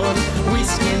and roll,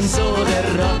 whisky, soda e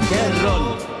rock and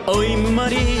roll. Oi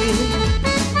Maria,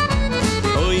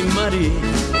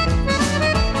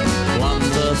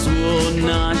 quando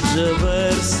suonaggia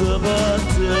verso per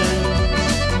te,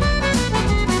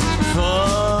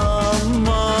 fammi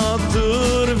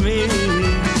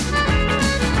dormire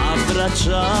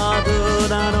abbracciato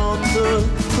una notte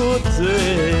con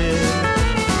te.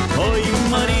 Oi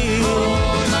Maria,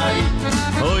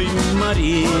 oi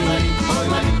Maria,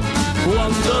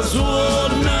 quando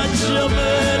suonaggia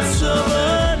verso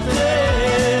per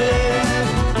te,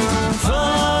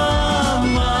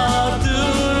 fammi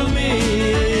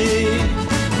dormire.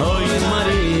 Oi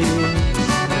Maria,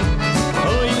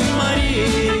 oi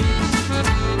Maria.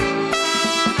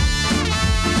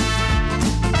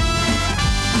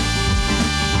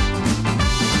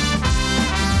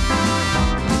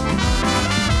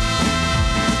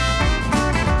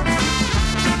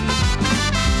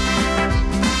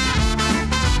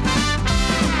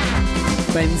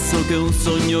 Penso che un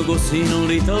sogno così non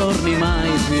ritorni mai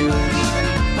più.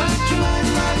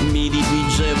 Mi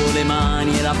dipingevo le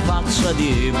mani e la faccia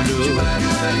di blu,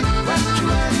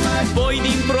 poi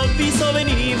d'improvviso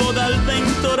venivo dal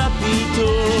vento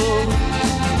rapito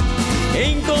e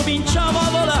incominciavo a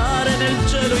volare nel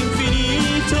cielo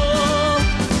infinito.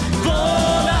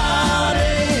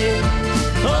 Volare,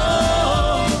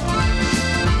 oh,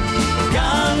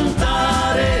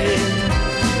 cantare,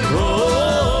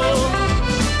 oh,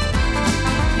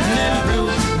 nel blu,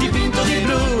 dipinto di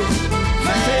blu,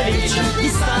 felice di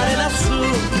stare lassù.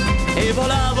 E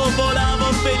volavo, volavo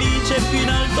felice più in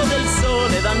alto del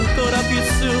sole ed ancora più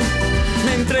su,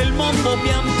 mentre il mondo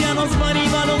pian piano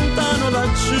svaniva lontano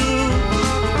laggiù.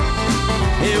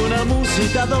 E una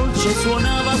musica dolce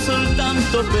suonava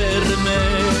soltanto per me.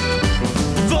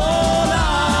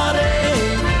 Volare,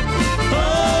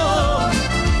 oh,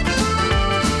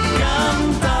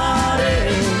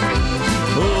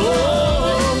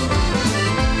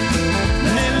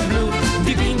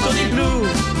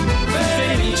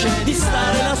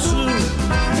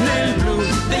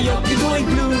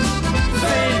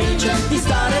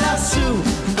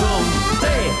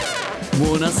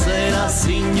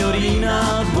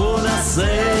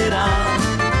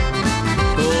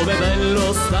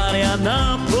 stare a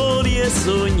Napoli e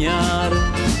sognare,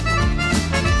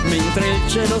 mentre il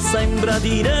cielo sembra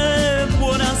dire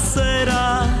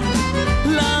buonasera,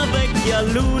 la vecchia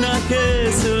luna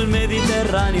che sul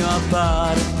Mediterraneo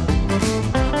appare.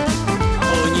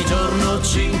 Ogni giorno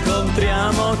ci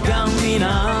incontriamo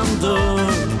camminando,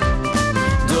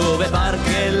 dove par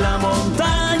che la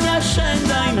montagna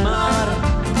scenda in mare.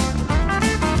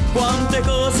 Quante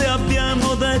cose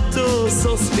abbiamo detto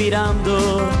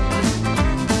sospirando,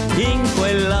 in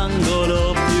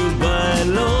quell'angolo più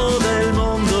bello del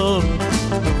mondo.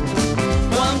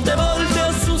 Quante volte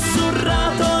ho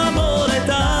sussurrato amore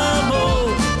t'amo,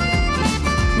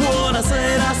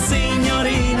 buonasera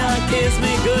signorina, kiss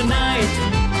me goodnight.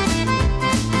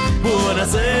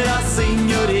 Buonasera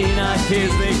signorina,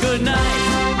 kiss me goodnight.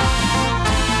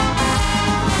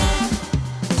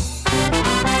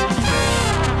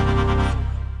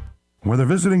 Whether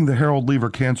visiting the Harold Lever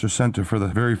Cancer Center for the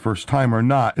very first time or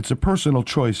not, it's a personal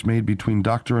choice made between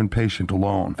doctor and patient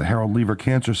alone. The Harold Lever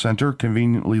Cancer Center,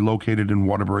 conveniently located in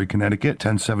Waterbury, Connecticut,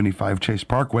 1075 Chase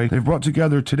Parkway, they've brought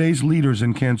together today's leaders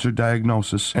in cancer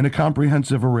diagnosis and a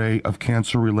comprehensive array of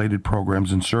cancer-related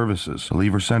programs and services. The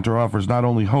Lever Center offers not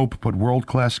only hope, but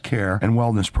world-class care and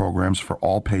wellness programs for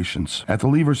all patients. At the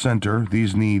Lever Center,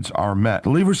 these needs are met. The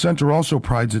Lever Center also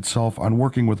prides itself on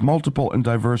working with multiple and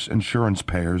diverse insurance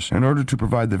payers in order to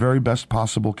provide the very best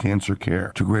possible cancer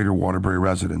care to Greater Waterbury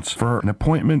residents. For an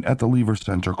appointment at the Lever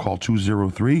Center, call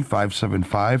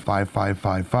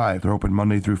 203-575-5555. They're open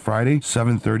Monday through Friday,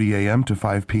 7:30 a.m. to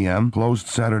 5 p.m., closed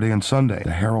Saturday and Sunday.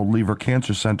 The Harold Lever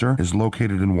Cancer Center is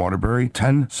located in Waterbury,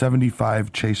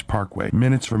 1075 Chase Parkway,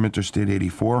 minutes from Interstate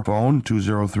 84. Phone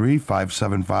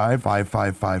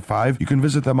 203-575-5555. You can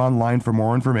visit them online for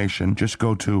more information. Just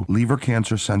go to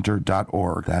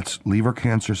levercancercenter.org. That's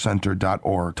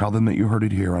levercancercenter.org. Tell them that you heard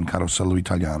it here on Carosello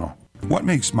Italiano. What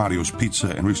makes Mario's Pizza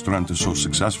and Ristorante so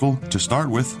successful? To start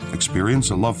with,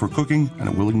 experience, a love for cooking, and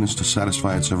a willingness to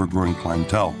satisfy its ever-growing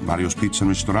clientele. Mario's Pizza and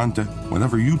Ristorante,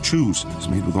 whatever you choose, is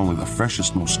made with only the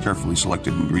freshest, most carefully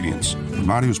selected ingredients. With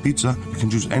Mario's Pizza, you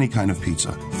can choose any kind of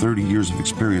pizza. 30 years of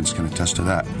experience can attest to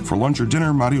that. For lunch or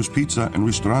dinner, Mario's Pizza and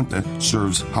Ristorante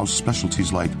serves house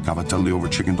specialties like cavatelli over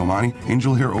chicken domani,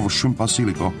 angel hair over shrimp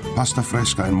basilico, pasta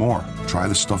fresca, and more. Try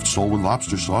the stuffed sole with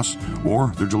lobster sauce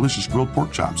or their delicious grilled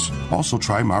pork chops. Also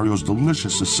try Mario's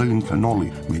delicious Sicilian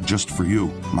cannoli, made just for you.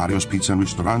 Mario's Pizza and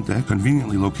Ristorante,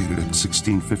 conveniently located at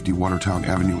 1650 Watertown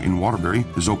Avenue in Waterbury,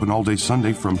 is open all day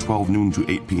Sunday from 12 noon to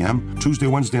 8 p.m., Tuesday,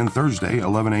 Wednesday, and Thursday,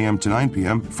 11 a.m. to 9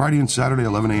 p.m., Friday and Saturday,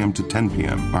 11 a.m. to 10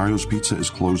 p.m. Mario's Pizza is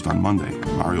closed on Monday.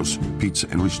 Mario's Pizza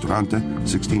and Ristorante,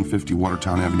 1650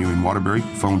 Watertown Avenue in Waterbury,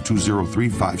 phone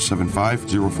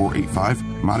 203-575-0485.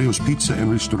 Mario's Pizza and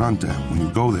Ristorante. When you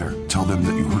go there, tell them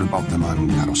that you heard about them on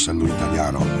Carosello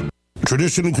Italiano.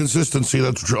 Tradition and consistency,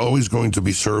 that's always going to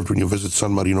be served when you visit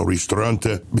San Marino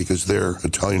Ristorante, because their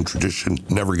Italian tradition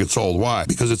never gets old. Why?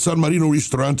 Because it's San Marino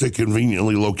Ristorante,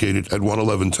 conveniently located at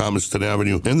 111 Thomaston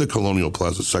Avenue in the Colonial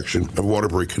Plaza section of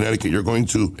Waterbury, Connecticut. You're going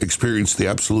to experience the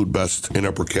absolute best in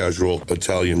upper casual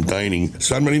Italian dining.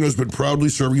 San Marino's been proudly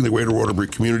serving the Greater Waterbury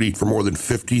community for more than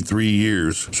 53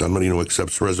 years. San Marino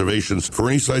accepts reservations for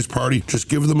any size party. Just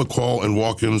give them a call and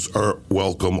walk-ins are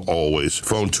welcome always.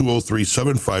 Phone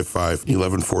 203-755-1148.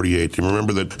 And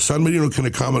remember that San Marino can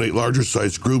accommodate larger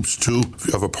size groups too. If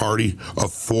you have a party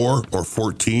of 4 or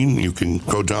 14, you can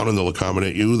go down and they'll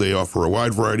accommodate you. They offer a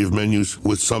wide variety of menus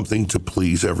with something to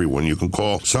please everyone. You can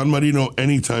call San Marino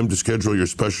anytime to schedule your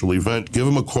special event. Give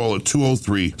them a call at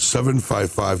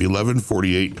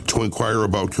 203-755-1148 to inquire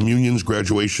about communions,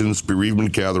 graduations,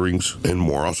 bereavement gatherings, and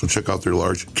more. Also check out their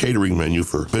large catering menu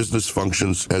for business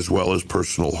functions as well as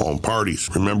personal home parties.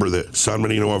 Remember that San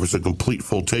Marino offers a complete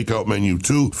full takeout menu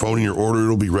too. Phone in your order,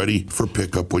 it'll be ready for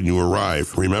pickup when you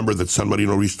arrive. Remember that San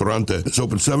Marino Ristorante is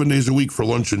open 7 days a week for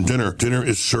lunch and dinner. Dinner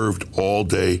is served all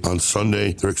day on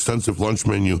Sunday. Their extensive lunch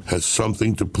menu has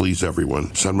something to please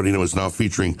everyone. San Marino is now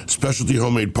featuring specialty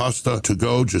homemade pasta to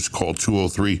go. Just call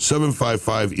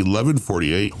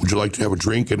 203-755-1148. Would you like to have a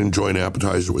drink and enjoy an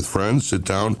appetizer with friends? Sit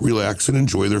down, relax, and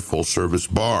enjoy their full-service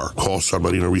bar. Call San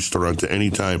Marino Ristorante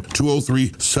anytime.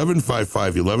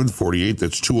 203-755-1148.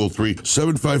 That's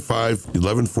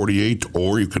 203-755-1148,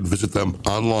 or you can visit them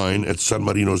online at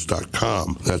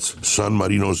sanmarinos.com. That's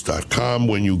sanmarinos.com.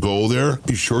 When you go there,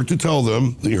 be sure to tell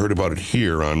them that you heard about it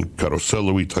here on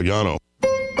Carosello Italiano.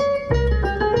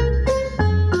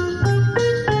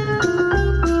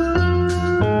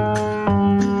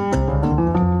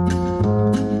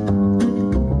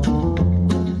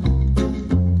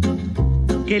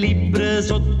 Che libra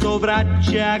sotto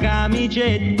braccia,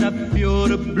 camicetta,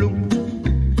 fiore blu.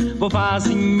 può fa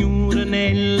signore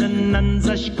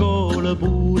nell'annanza scuola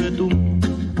pure tu.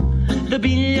 Ti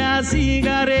piglia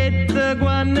sigaretta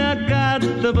quando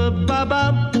accatta per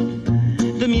papà,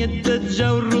 ti mette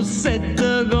già un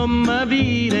rossetto come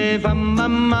vire fa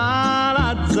mamma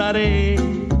Lazzare.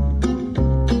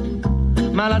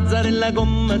 Ma Lazzarella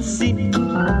come sì,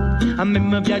 a me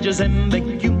mi piace sempre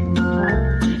più,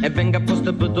 e venga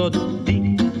apposta per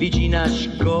tutti vicino a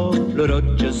scuola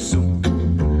roggia su.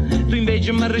 Tu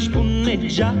invece mi rispondi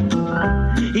già,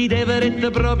 i deveretti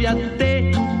proprio a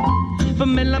te. Per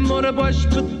me l'amore può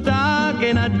aspettare,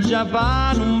 che na già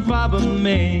fa non fa per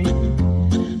me.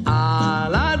 A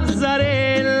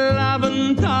Lazzarella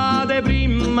ventate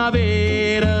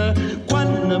primavera,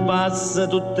 quando passa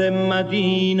tutte le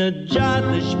mattine già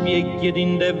ti specchia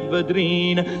in te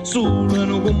vetrine, solo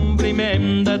un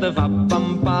complimento ti fa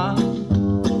pampà.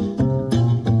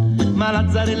 Ma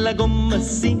Lazzarella come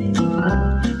sì,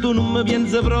 tu non mi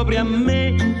pensi proprio a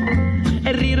me,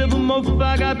 e ridere per mi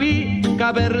fa capire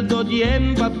che perdo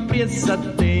tempo appresso a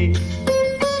te.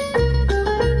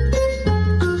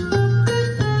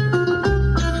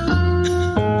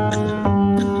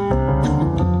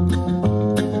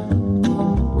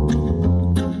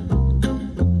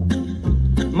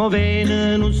 Mo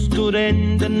viene uno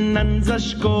studente innanzi a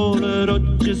scuola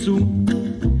rogge su,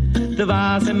 ti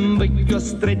va sempre più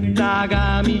stretta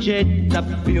camicetta a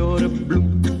fiore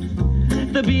blu,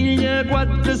 ti piglia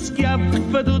quattro schiaffi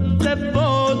tutte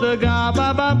foto che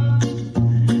papà,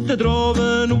 ti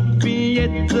trova un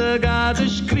biglietto che ti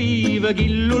scrive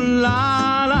chi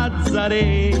là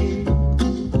Lazzare.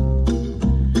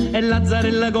 E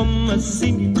Lazzarella come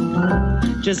sì,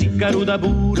 ci si caruta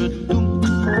pure tu.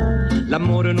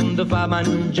 L'amore non ti fa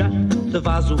mangiare, ti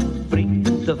fa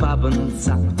soffrire, ti fa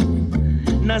pensare.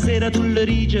 Una sera tu le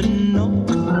dici no,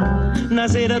 una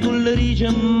sera tu le dici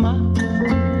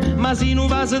ma se non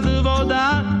va se ti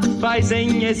vota, fai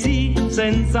segni sì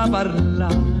senza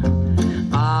parlare.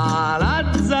 A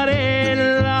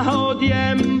Lazzarella o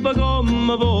tempo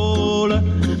come vola,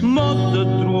 mo ti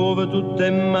trova tutte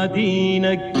le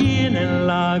mattine, chi nelle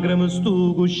lacrime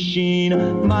stu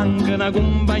cuscino, manca una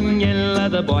compagnella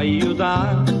ti può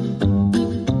aiutare.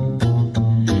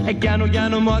 E piano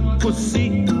piano mo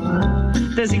così,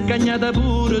 ti sei cagnata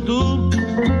pure tu,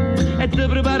 e ti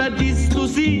prepara a disto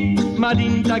sì, ma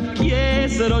tinta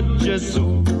chiesero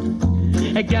Gesù.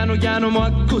 E piano piano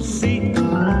mo così,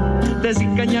 ti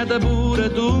sei cagnata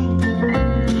pure tu,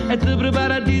 e ti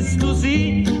prepara a disto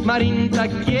sì, ma tinta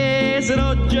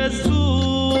chiesero Gesù.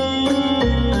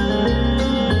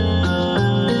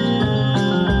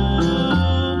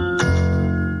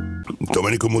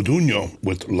 Domenico Modugno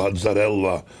with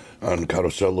Lazzarella on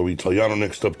Carosello Italiano.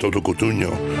 Next up, Toto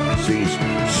Cotugno sings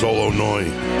Solo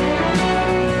Noi.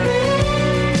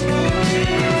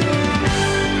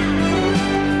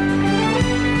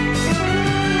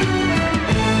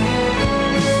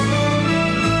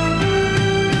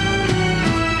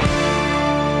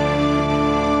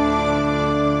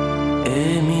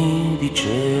 E mi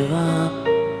diceva,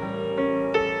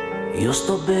 io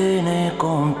sto bene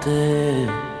con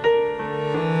te.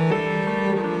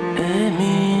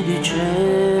 Mi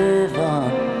diceva,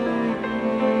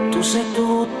 tu sei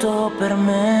tutto per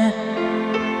me,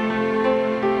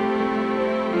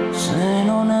 se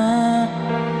non è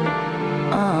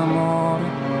amore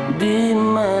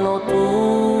dimmelo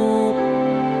tu.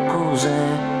 Cos'è?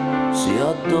 Si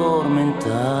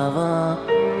addormentava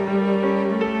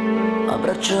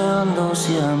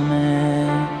abbracciandosi a me,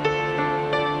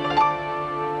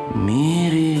 mi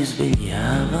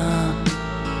risvegliava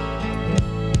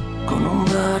con un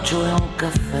bacio e un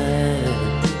caffè,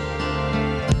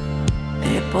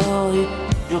 e poi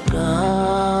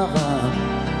giocava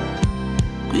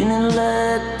qui nel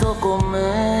letto con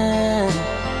me.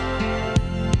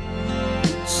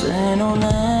 Se non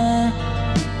è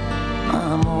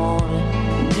amore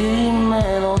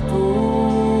dimmelo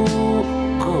tu.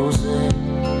 Cos'è?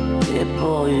 E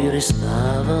poi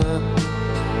restava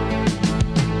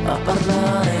a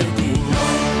parlare di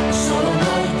noi, solo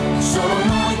noi, solo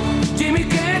noi. Dimmi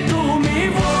che tu mi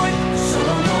vuoi,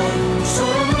 solo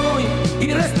noi,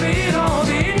 il respiro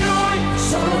di noi,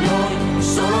 solo noi,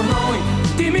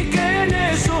 dimmi che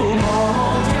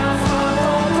nessuno ti ha fatto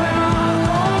tremare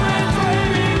come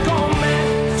tremi con me,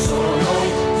 solo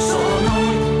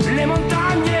noi, le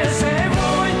montagne se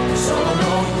vuoi, solo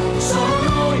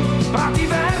noi, prati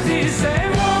verdi se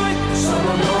vuoi,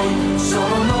 solo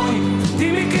noi,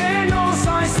 dimmi che non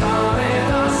sai stare.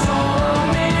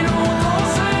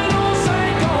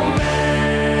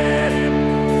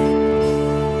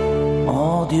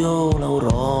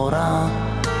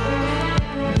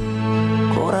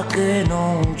 che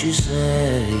non ci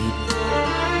sei.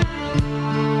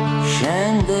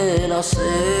 Scende la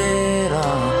sera,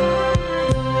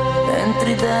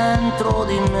 entri dentro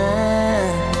di me.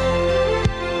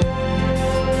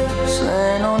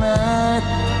 Se non è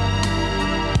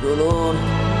dolore,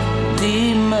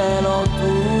 dimmelo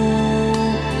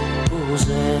tu,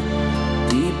 cos'è,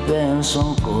 ti penso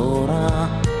ancora,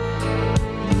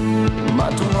 ma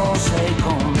tu non sei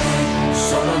con me.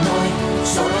 Solo noi,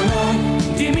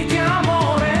 dimmi che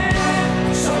amore,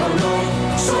 solo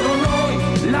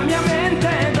noi, la mia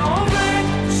mente dov'è?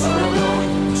 Solo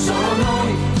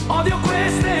noi, odio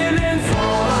queste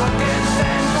lenzuola che il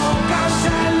tempo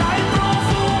cancella il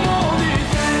profumo di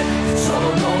te. Solo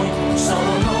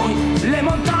noi, le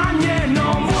montagne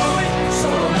non vuoi,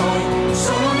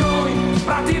 solo noi,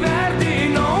 prati verdi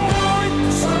non vuoi,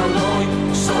 solo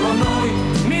noi,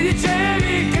 mi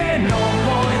dicevi che non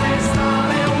vuoi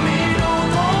restare un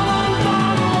minuto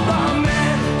lontano da me.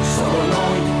 Solo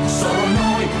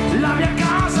noi, la mia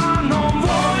casa non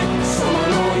vuoi,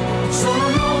 solo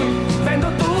noi, vendo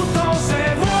tutto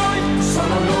se vuoi,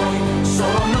 solo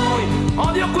noi,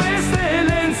 odio queste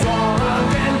lenzuola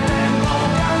che il tempo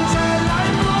cancella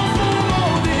il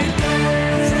profumo di te.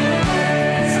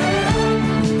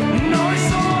 Noi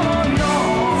solo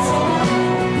noi, noi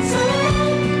solo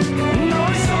noi,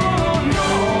 noi solo noi,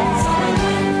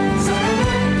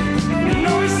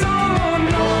 noi solo noi, noi solo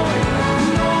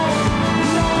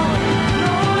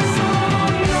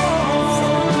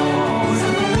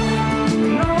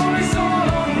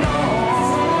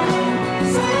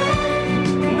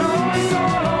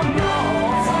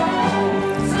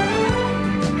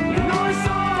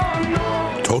noi.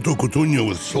 Toto Cutugno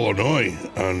with Solo Noi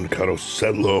on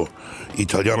Carosello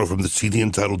Italiano from the CD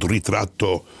entitled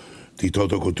Ritratto di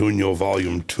Toto Cutugno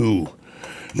Volume 2.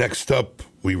 Next up,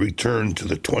 we return to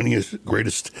the 20th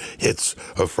greatest hits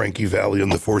of Frankie Valli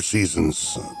and the Four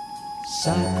Seasons.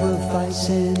 Sacrifice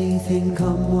anything,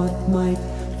 come what might,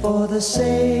 for the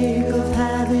sake of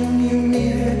having you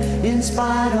near, in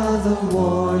spite of the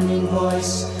warning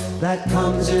voice that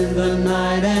comes in the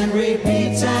night and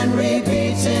repeats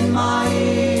in my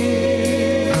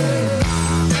ear.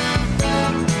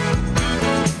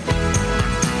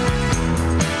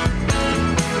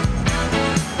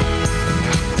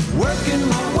 Working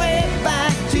my way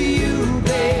back to you,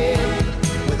 babe,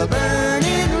 with a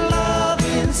burning love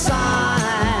inside.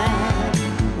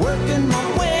 Working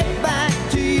my way back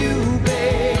to you,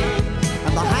 babe,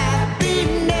 and the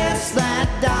happiness that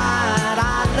died,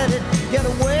 I let it get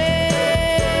away.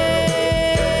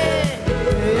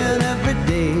 And every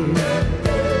day,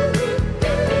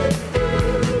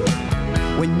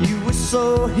 when you were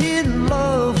so in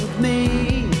love with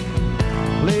me,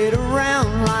 played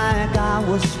around like I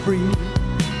was free.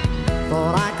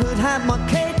 Thought I could have my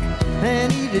cake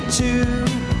and eat it too,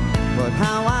 but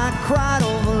how I cried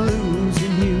over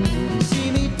losing you. You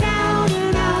see me down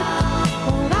and out,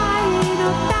 but I ain't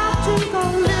about to go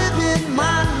living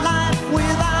my life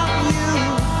without you.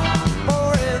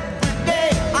 For every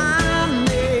day I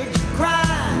made you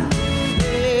cry,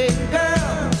 hey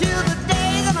girl, till the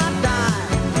day that I die.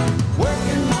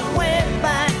 Working my way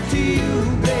back to you,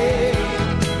 babe,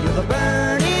 with a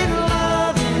burning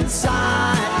love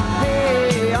inside.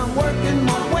 Hey, I'm working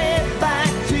my way back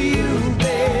to you,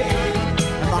 babe,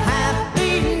 and the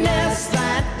happiness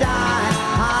that died,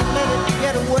 I let it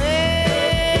get away.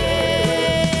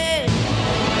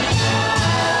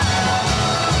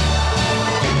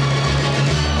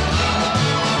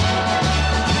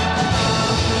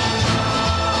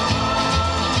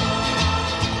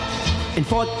 In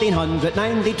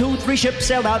 1492, 3 ships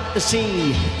sailed out to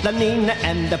sea, the Nina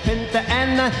and the Pinta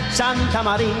and the Santa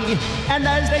Maria. And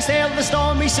as they sailed the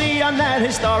stormy sea on that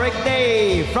historic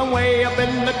day, from way up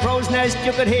in the crow's nest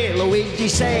you could hear Luigi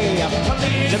say,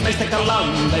 "Please, Mr.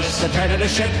 Columbus, turn the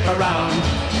ship around.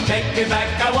 Take me back,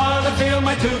 I want to feel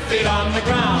my 2 feet on the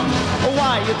ground.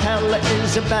 Why, you tell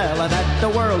Isabella that the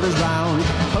world is round.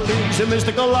 Please,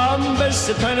 Mr. Columbus,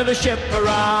 turn the ship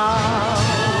around."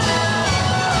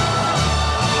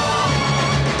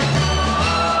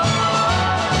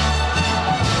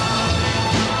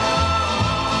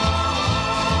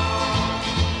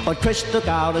 But Chris took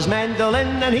out his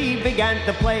mandolin and he began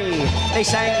to play. They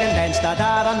sang and danced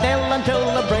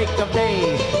until the break of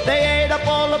day. They ate up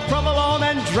all the provolone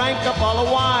and drank up all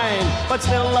the wine. But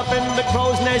still up in the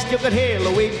crow's nest you could hear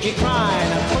Luigi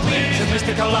crying, "Please,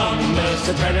 Mr. Columbus,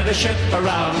 turn the ship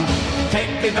around.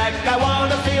 Take me back, I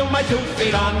want to feel my 2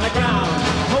 feet on the ground.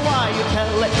 Why, you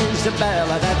tell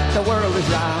Isabella that the world is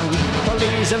round.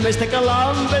 Please, Mr.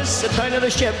 Columbus, turn the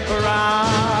ship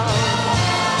around."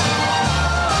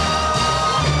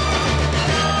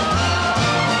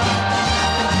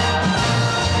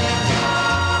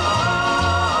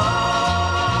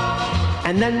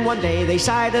 then one day they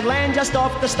sighted land just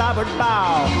off the starboard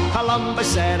bow. Columbus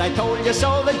said, I told you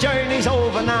so, the journey's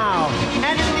over now.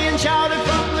 An Indian shouted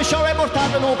from the shore,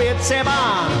 portate un pezzo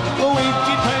ban.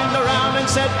 Luigi turned around and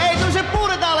said, hey, tu sei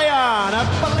pure Italiano.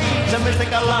 Please, Mr.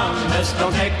 Columbus,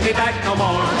 don't take me back no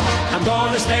more. I'm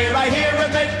gonna stay right here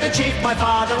and make the chief my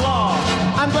father-in-law.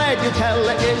 I'm glad you tell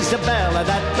Isabella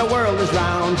that the world is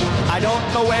round. I don't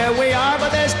know where we are,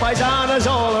 but there's paisanos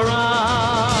all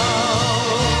around.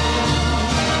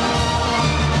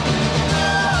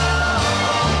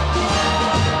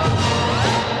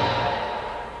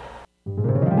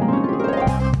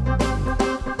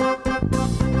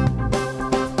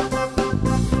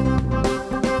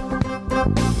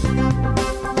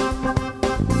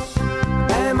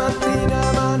 È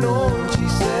mattina ma non ci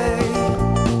sei,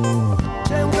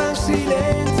 c'è un gran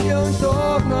silenzio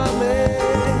intorno a me.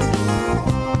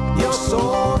 Io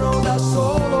sono da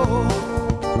solo,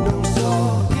 non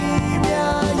so chi mi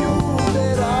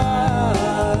aiuterà.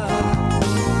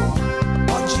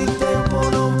 Oggi il tempo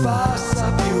non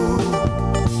passa più,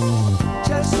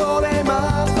 c'è il sole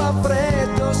ma fa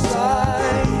freddo,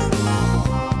 sai.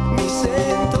 Mi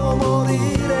sento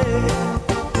morire,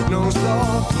 non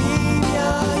so chi mi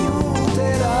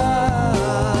aiuterà.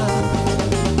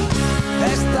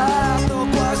 È stato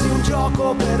quasi un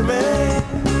gioco per me,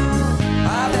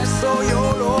 adesso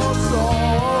io lo so.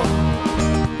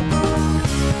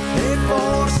 E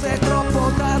forse è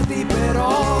troppo tardi,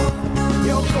 però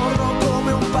io corro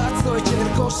come un pazzo e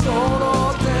cerco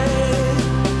solo te.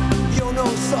 Io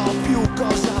non so più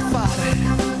cosa fare,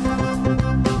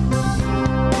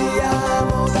 ti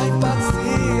amo da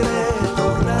impazzire,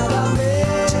 torna da me.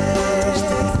 C'è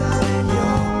tristezza negli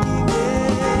occhi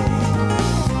miei,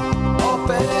 ho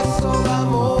perso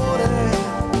l'amore,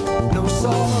 non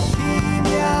so chi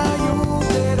mi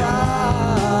aiuterà.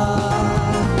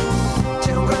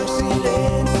 C'è un gran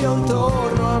silenzio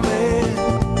intorno a me,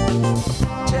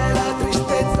 c'è la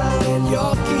tristezza negli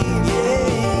occhi miei.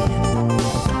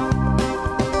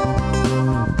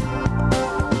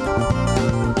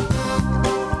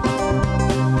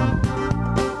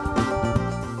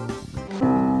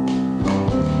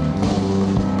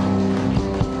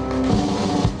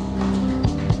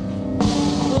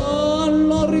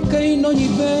 Allorché in ogni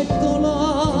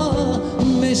bettola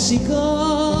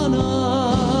messicana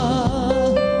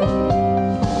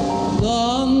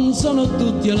danzano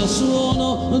tutti al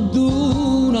suono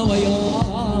d'una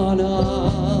vaiana.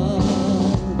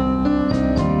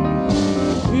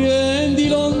 Vien di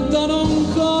lontano un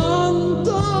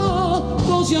canto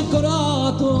così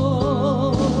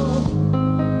accorato,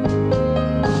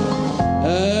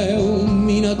 è un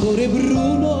minatore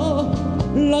bruno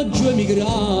laggiù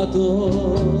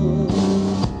emigrato.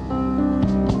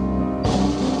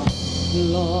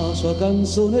 La sua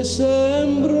canzone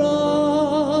sembra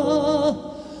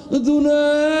d'un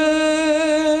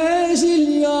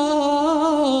esiliato.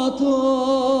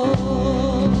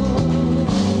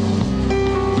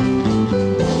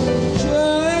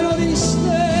 Cielo di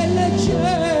stelle,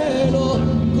 cielo,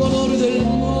 colore del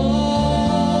mare,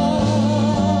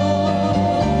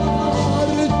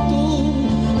 tu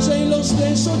sei lo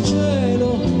stesso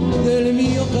cielo del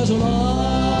mio casolare.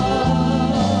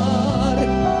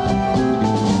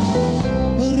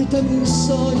 Portami un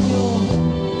sogno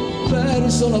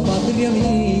verso la patria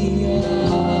mia,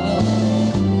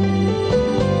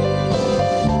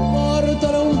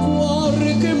 portare un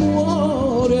cuore che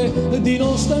muore di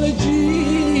nostalgia.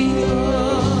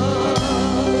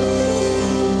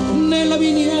 Nella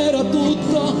miniera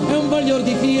tutto è un baglior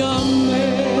di fiamme,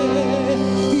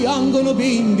 piangono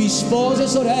bimbi, spose,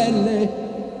 sorelle,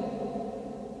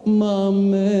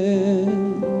 mamme.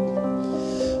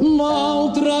 Ma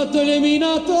un tratto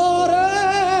eliminatore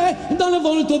dal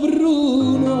volto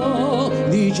bruno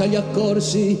dice agli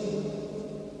accorsi: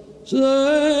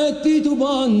 se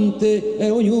titubante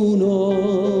è ognuno,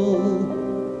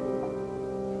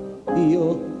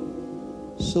 io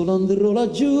solo andrò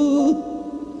laggiù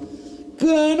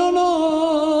che non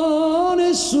ho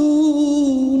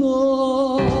nessuno.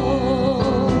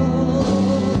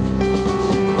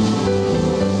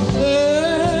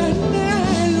 E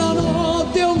nella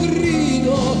notte un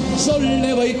grido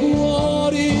solleva i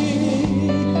cuori,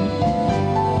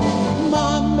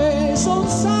 mamme son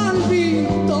salvi,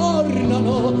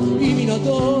 tornano i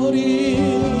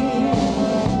minatori.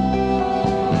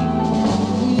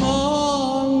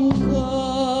 Manca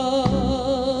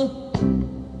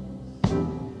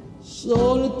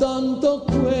soltanto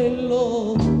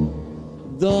quello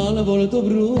dal volto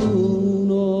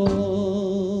bruno,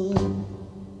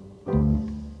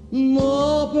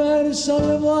 ma per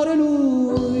salvare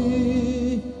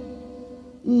lui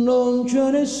non c'è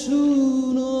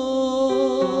nessuno.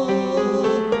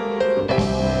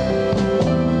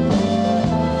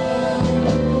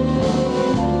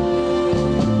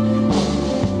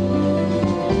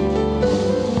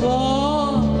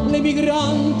 Va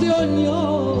l'emigrante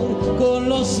ognor con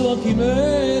la sua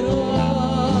chimera,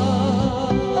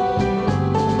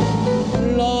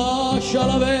 lascia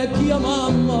la vecchia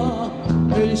mamma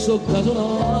e il suo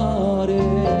casonare,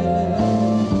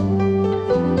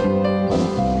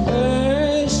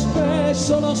 e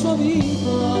spesso la sua vita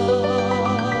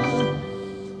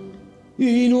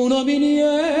in una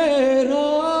miniera.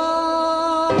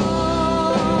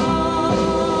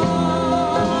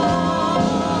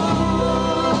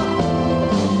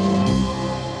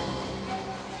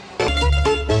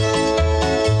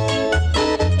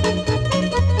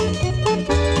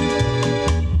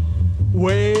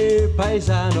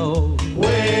 Paesano,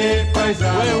 uè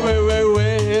paesano,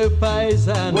 uè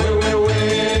paesano,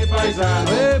 uè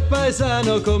paesano, uè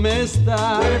paesano come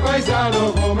sta? Uè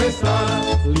paesano come sta?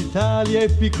 L'Italia è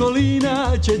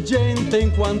piccolina, c'è gente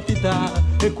in quantità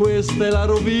e questa è la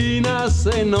rovina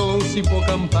se non si può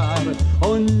campare.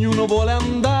 Ognuno vuole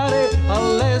andare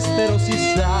all'estero, si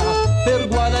sa, per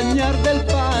guadagnar del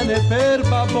pane, per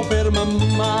babbo, per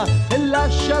mamma, e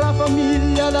lascia la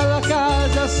famiglia dalla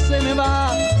casa, se ne va.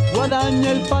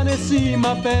 Guadagna il pane sì,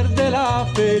 ma perde la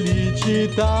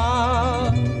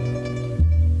felicità.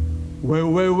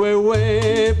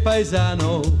 Uè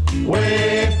paesano,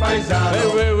 uè paesano,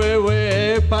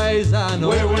 uè paesano,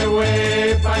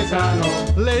 uè paesano.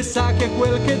 Lei sa che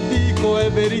quel che dico è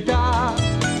verità.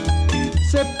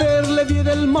 Se per le vie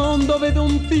del mondo vedo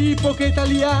un tipo che è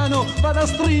italiano, vado a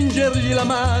stringergli la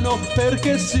mano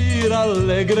perché si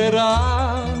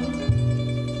rallegrerà.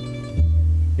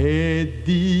 E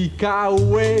dica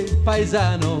uè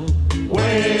paesano,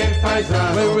 uè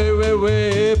paesano,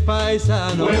 uè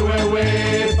paesano,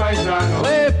 uè paesano,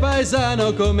 uè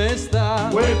paesano come sta?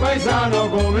 Uè paesano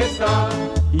come sta?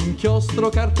 Inchiostro,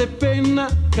 carta e penna,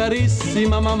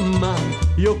 carissima mamma,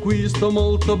 io qui sto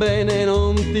molto bene,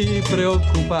 non ti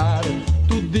preoccupare.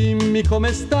 Tu dimmi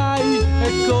come stai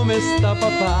e come sta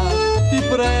papà. Ti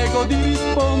prego di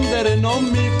rispondere, non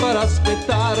mi farà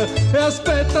aspettare. E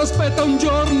aspetta un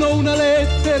giorno una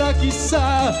lettera,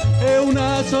 chissà, e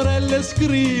una sorella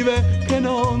scrive che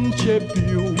non c'è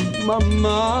più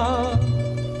mamma.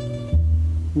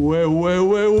 Uè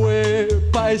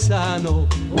paesano,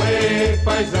 uè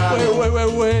paesano,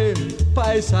 uè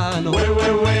paesano,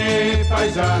 uè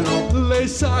paesano. Lei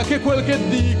sa che quel che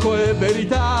dico è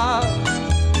verità.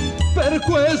 Per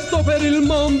questo, per il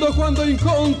mondo, quando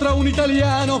incontra un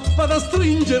italiano, vado a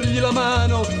stringergli la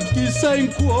mano, chissà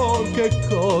in cuor che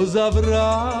cosa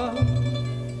avrà.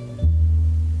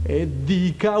 E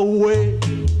dica uè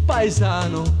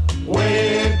paesano,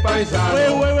 uè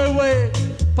paesano, uè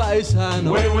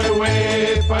paesano,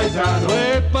 uè paesano,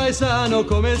 uè paesano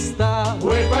come sta?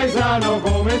 Uè paesano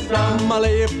come sta? Ma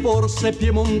lei è forse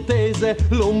piemontese,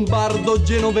 lombardo,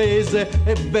 genovese,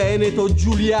 e veneto,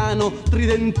 giuliano,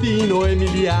 tridentino,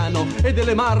 emiliano, e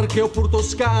delle Marche oppure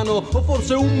toscano, o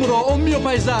forse umbro o mio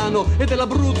paesano, e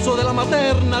dell'Abruzzo, della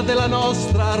materna, della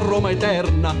nostra Roma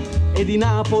eterna, e di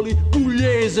Napoli,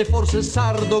 pugliese, forse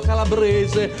sardo,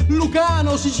 calabrese,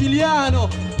 lucano,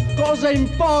 siciliano. Cosa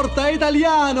importa, è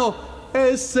italiano,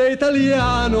 e se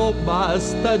italiano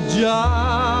basta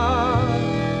già.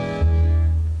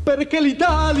 Perché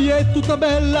l'Italia è tutta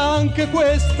bella, anche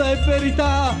questa è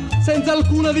verità, senza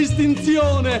alcuna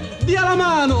distinzione, dia la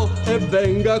mano e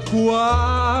venga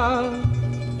qua.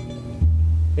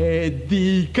 E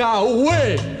dica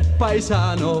uè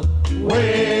paesano,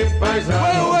 uè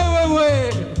paesano,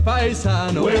 uè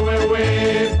paesano,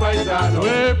 uè paesano,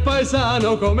 uè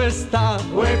paesano come sta?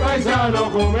 Uè paesano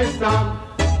come sta?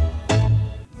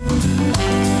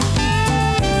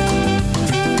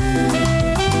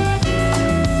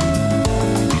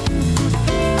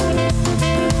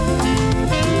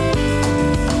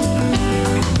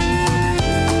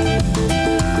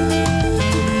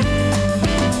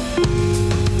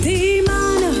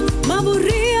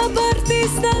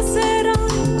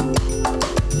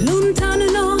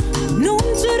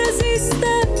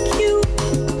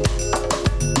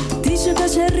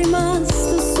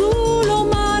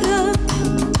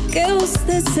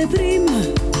 Prima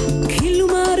che il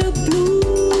mare blu,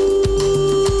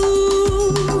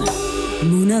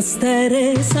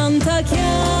 monastere Santa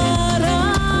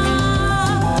Chiara,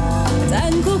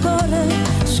 tengo cuore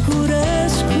scure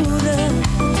scure,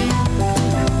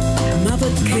 ma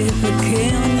perché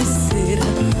ogni sera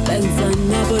penso a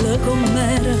Napoli con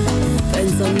me,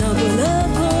 penso a Napoli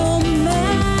con me,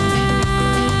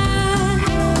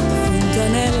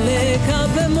 fontanelle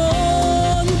Capemone.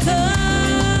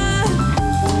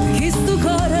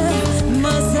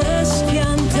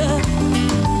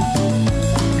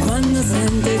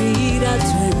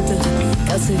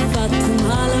 fatto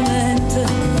malamente,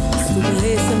 sto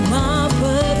paese, ma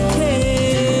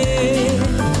perché?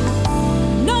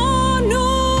 No,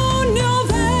 non è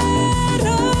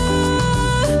vero,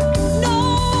 no,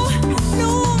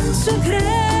 non ci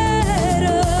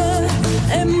credo.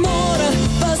 E mora,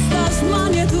 basta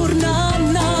smania, torna a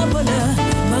Napoli,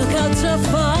 ma che già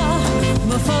fa,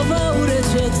 mi fa paura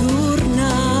già torna.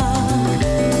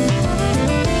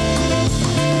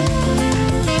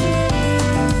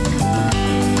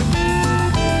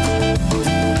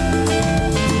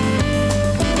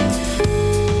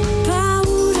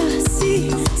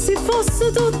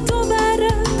 Tutto vero,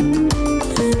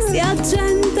 se la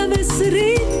gente avesse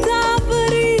rita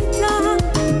verita,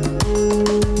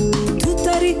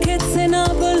 tutta ricchezza in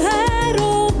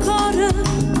Napolero cuore,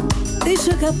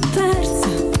 dice che ha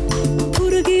perso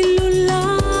pure chi lo là.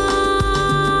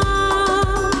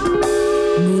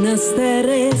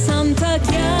 Monastero Santa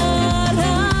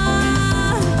Chiara,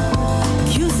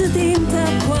 chiuso dentro a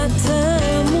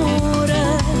quattro mura,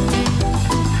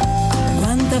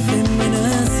 quanta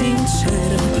femmina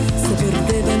sincera, si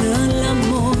perdevano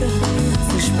l'amore,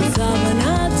 si sposavano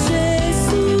a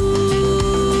Gesù.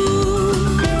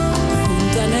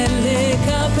 Fontanelle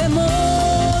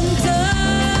Capemonte,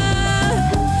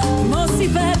 mo si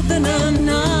perdono un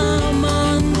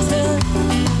amante,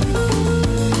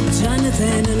 già ne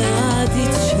tenono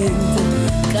dicente,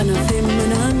 che una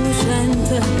femmina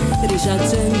innocente, dice a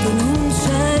gente non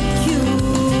c'è più.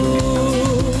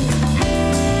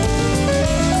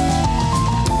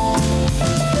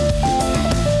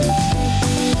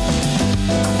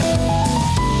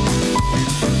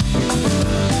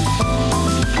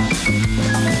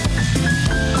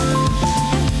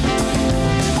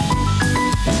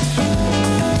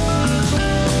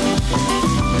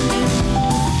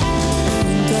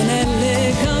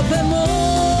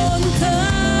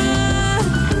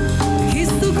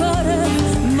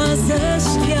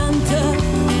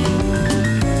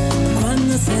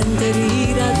 Sente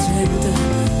ridere la gente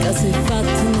che si è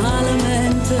fatto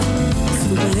malamente,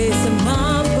 sto paese,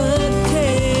 ma perché?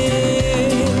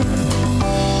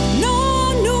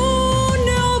 No, non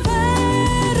è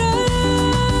vero,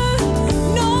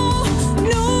 no,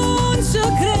 non ci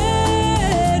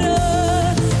credo.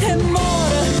 E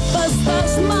mora, basta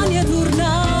smania, torna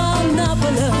a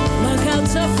Napoli, ma che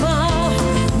già fa,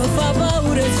 mi fa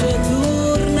paura già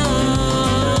torna.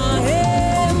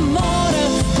 E mora,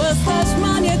 basta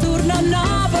smania, torna a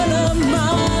Napoli, ma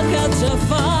che già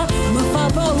fa, mi fa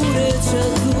paura già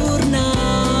torna.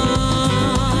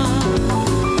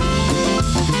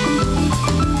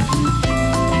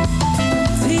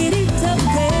 Tirita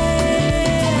te,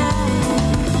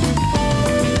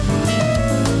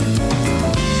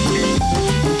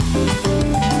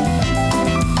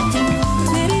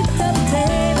 tirita te,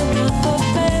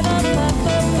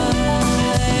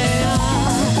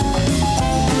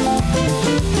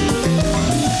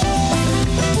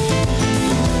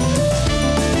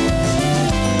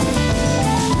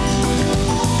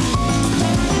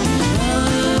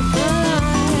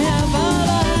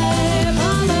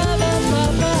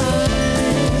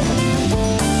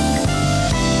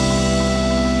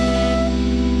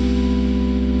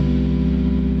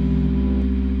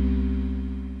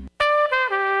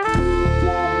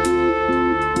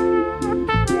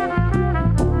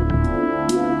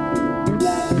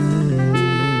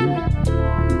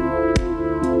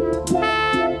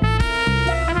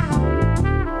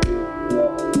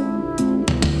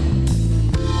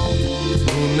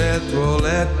 nel tuo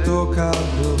letto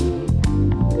caldo,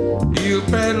 io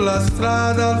per la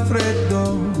strada al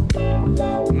freddo,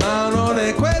 ma non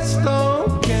è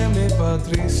questo che mi fa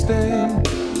triste.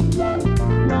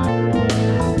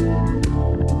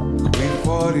 Qui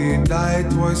fuori dai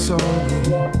tuoi sogni,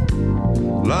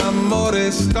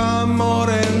 l'amore sta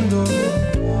morendo,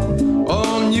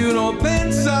 ognuno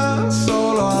pensa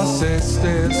solo a se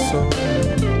stesso.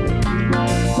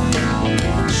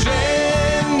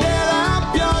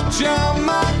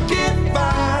 Ma che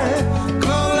fai?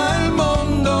 Crolla il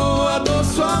mondo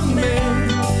addosso a me,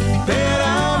 per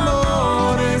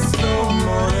amore sto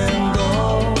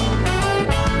morendo.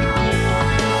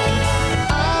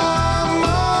 Amo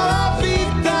la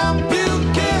vita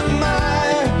più che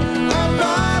mai,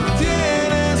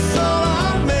 appartiene solo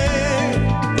a me,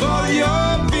 voglio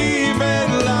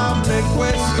viverla per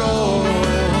questo.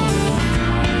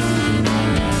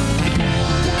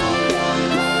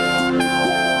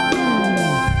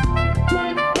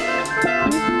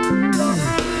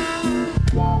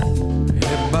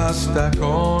 Basta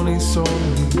con i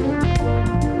sogni,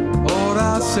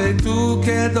 ora sei tu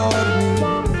che dormi,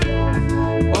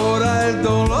 ora il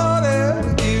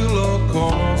dolore io lo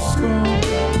conosco.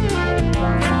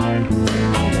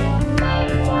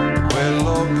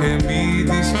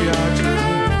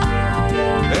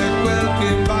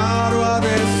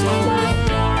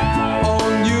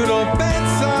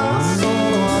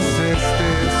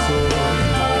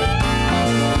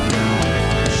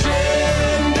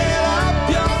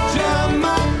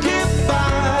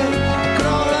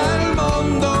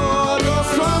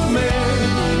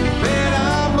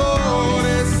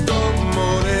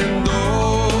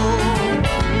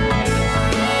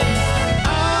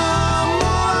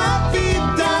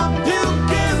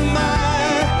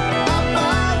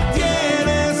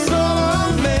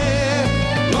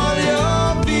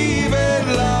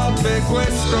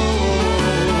 questo.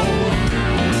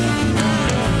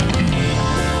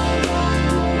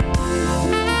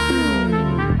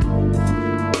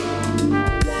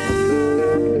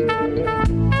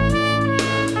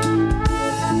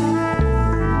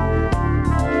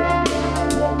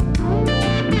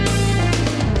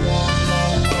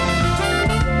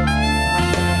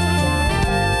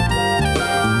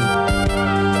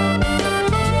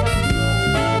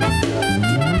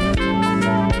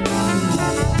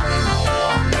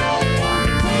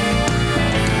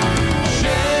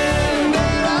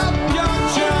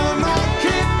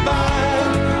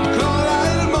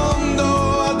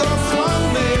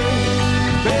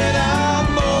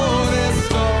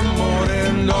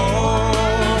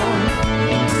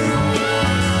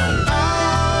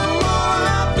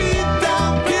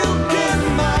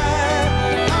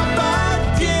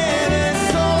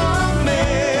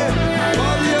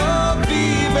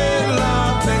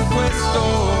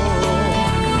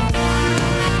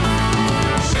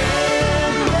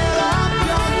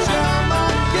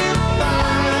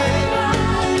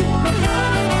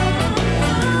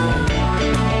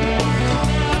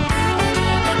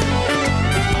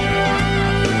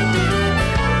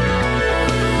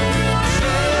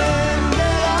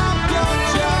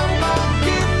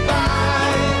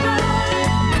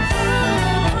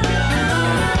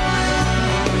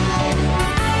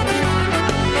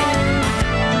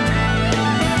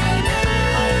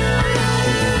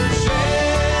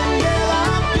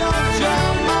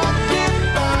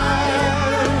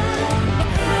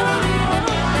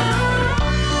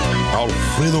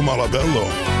 Malabello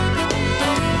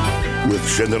with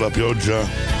Scende la Pioggia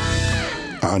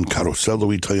on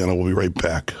Carosello Italiano. We'll be right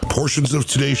back. Portions of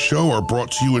today's show are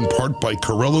brought to you in part by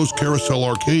Corello's Carousel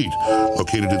Arcade,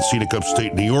 located in scenic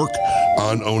upstate New York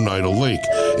on Oneida Lake.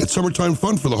 It's summertime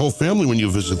fun for the whole family when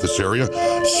you visit this area.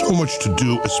 So much to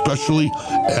do, especially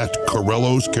at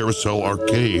Corello's Carousel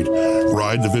Arcade.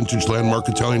 Ride the vintage landmark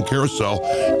Italian carousel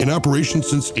in operation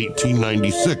since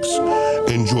 1896.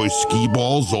 Enjoy skee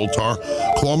ball, Zoltar,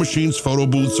 claw machines, photo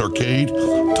booths, arcade,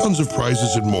 tons of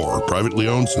prizes and more. Privately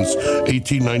owned since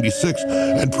 1896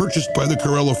 and purchased by the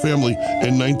Carosello family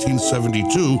in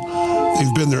 1972.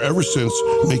 They've been there ever since,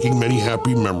 making many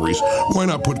happy memories. Why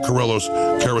not put Corello's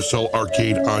Carousel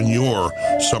Arcade on your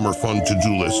summer fun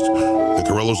to-do list? The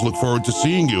Corellos look forward to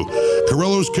seeing you.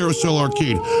 Corello's Carousel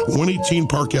Arcade, 118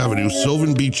 Park Avenue,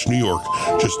 Sylvan Beach, New York,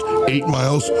 just 8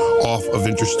 miles off of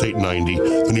Interstate 90,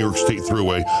 the New York State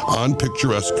Thruway, on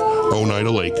picturesque Oneida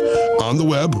Lake. On the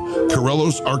web,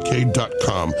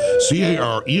 CarellosArcade.com,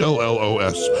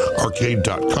 CARELLOS,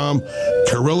 arcade.com,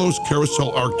 Corello's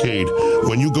Carousel Arcade.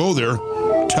 When you go there,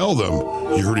 tell them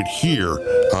you heard it here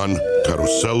on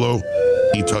Carosello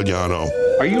Italiano.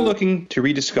 Are you looking to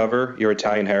rediscover your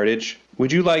Italian heritage?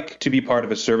 Would you like to be part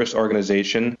of a service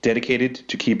organization dedicated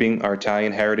to keeping our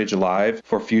Italian heritage alive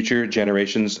for future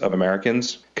generations of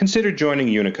Americans? Consider joining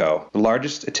UNICO, the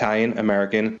largest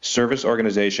Italian-American service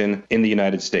organization in the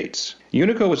United States.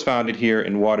 UNICO was founded here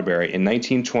in Waterbury in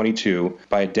 1922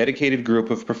 by a dedicated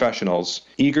group of professionals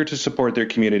eager to support their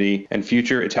community and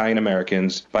future Italian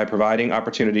Americans by providing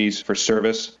opportunities for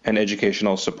service and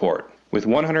educational support. With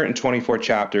 124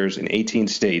 chapters in 18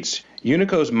 states,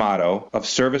 UNICO's motto of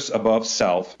service above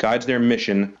self guides their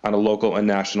mission on a local and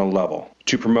national level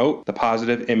to promote the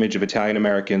positive image of Italian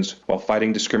Americans while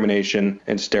fighting discrimination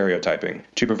and stereotyping,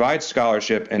 to provide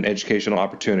scholarship and educational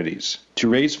opportunities, to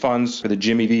raise funds for the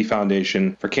Jimmy V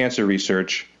Foundation for cancer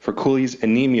research, for Cooley's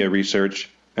anemia research,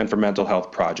 and for mental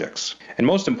health projects. And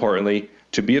most importantly,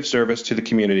 to be of service to the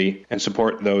community and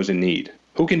support those in need.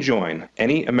 Who can join?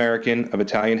 Any American of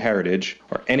Italian heritage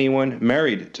or anyone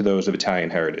married to those of Italian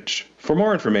heritage. For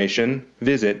more information,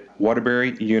 visit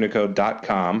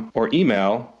waterburyunico.com or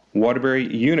email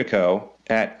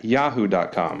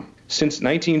waterburyunico@yahoo.com. Since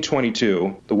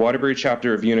 1922, the Waterbury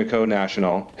chapter of UNICO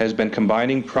National has been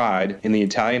combining pride in the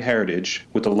Italian heritage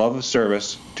with the love of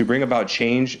service to bring about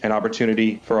change and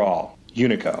opportunity for all.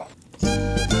 UNICO.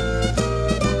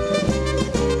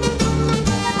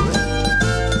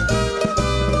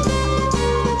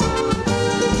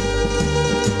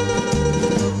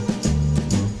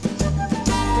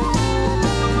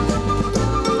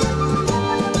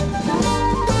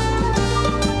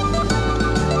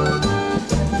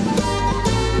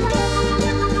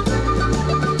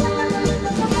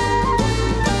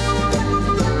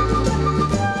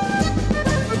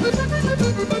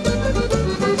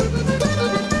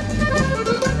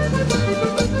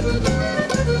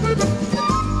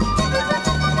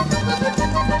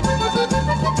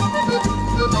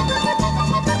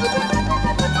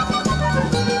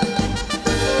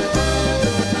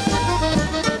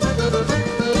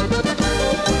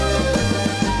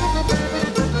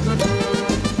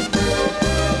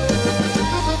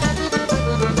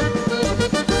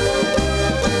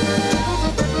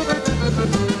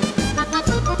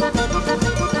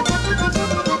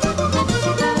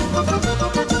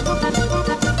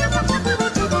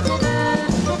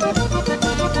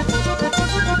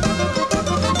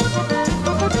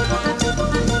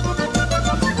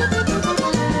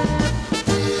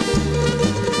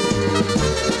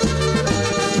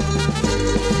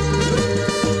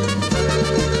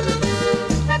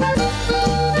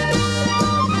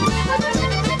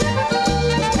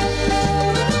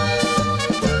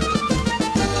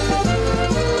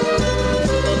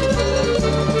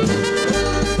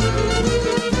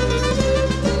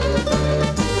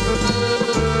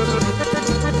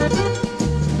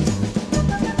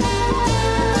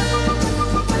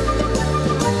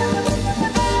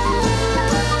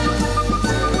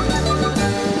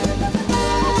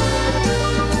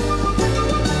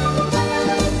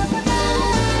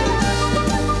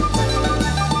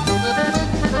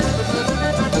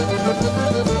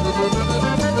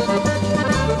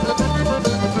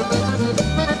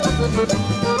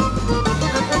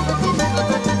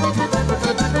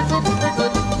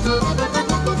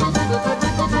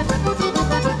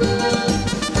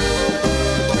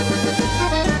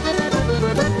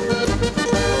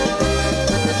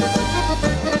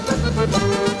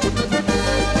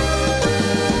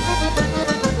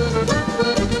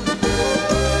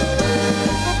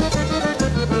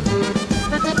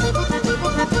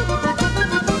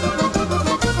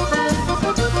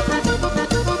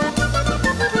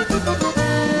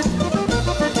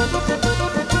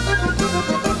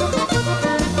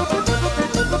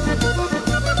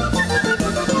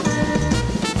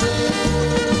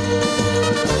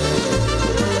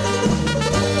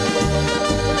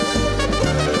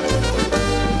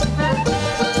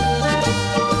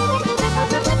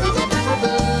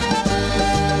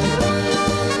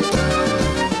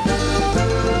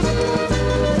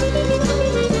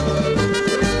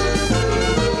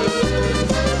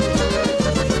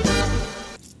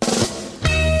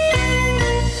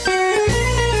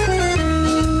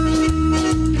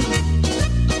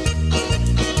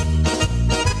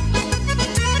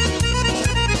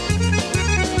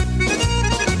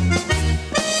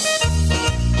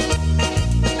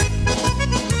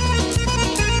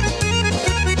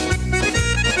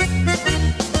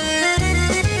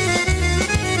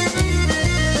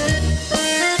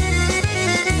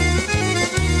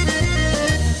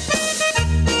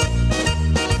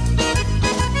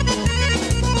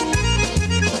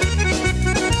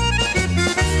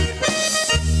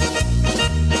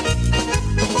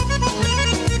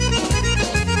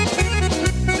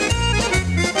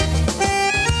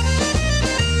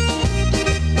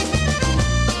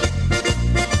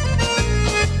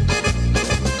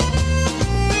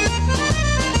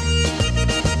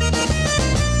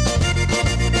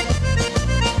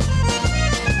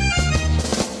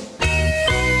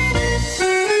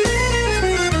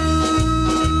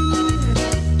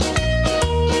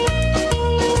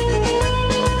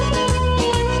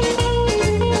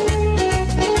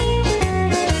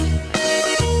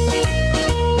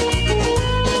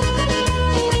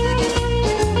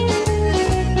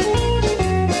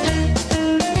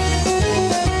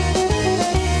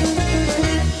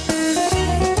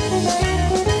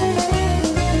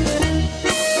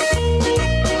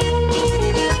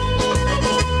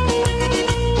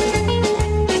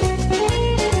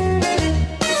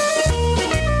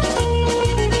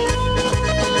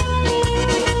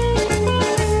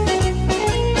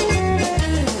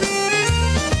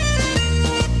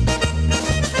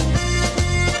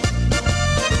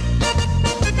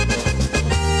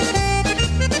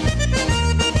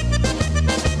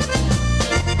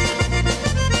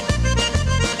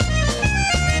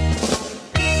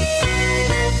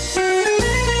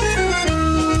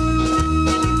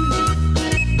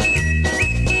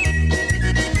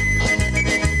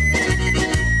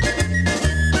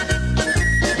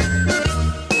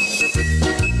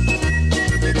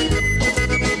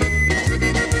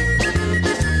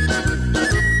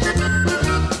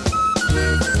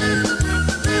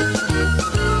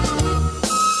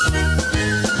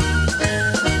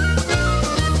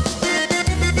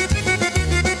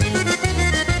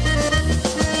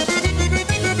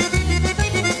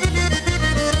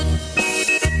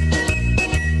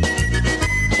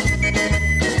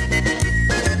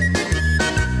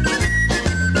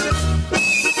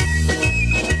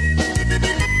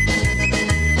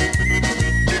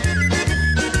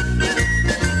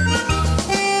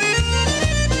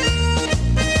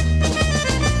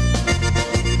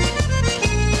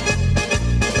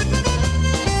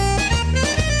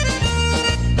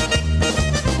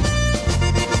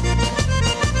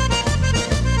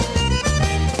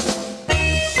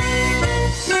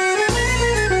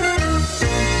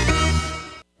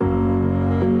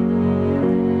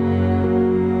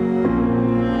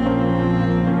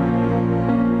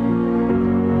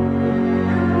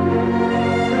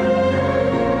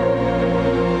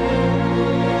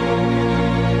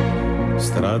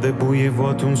 buio e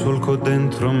vuoto un solco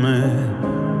dentro me.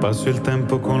 Passo il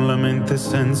tempo con la mente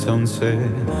senza un sé.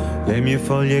 Le mie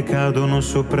foglie cadono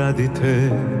sopra di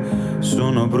te.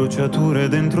 Sono bruciature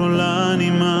dentro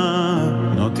l'anima.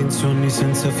 Notti insonni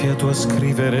senza fiato a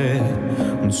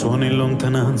scrivere. Un suono in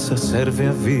lontananza serve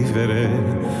a vivere.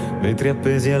 Vetri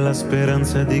appesi alla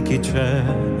speranza di chi c'è.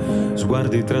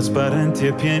 Sguardi trasparenti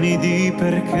e pieni di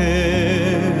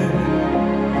perché.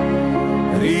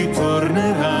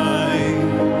 Ritornerai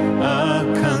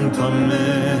accanto a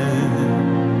me.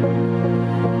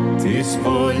 Ti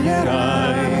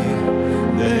spoglierai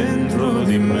dentro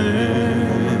di me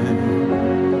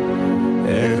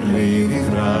e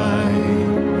rivivrai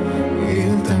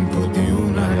il tempo di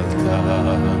una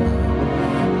realtà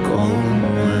con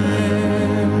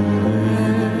me.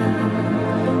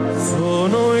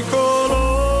 Sono i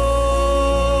colori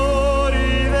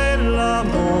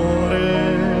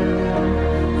dell'amore,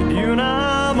 di un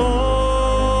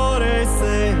amore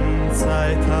senza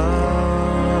età,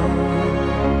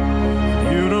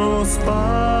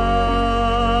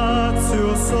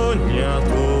 spazio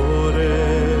sognatore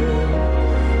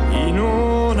in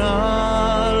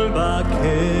un'alba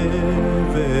che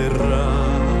verrà.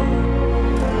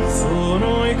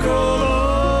 Sono i colori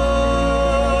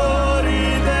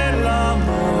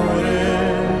dell'amore,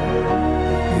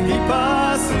 di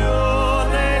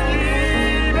passione e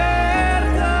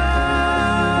libertà,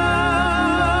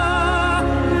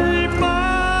 in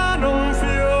mano un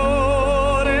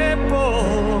fiore e poi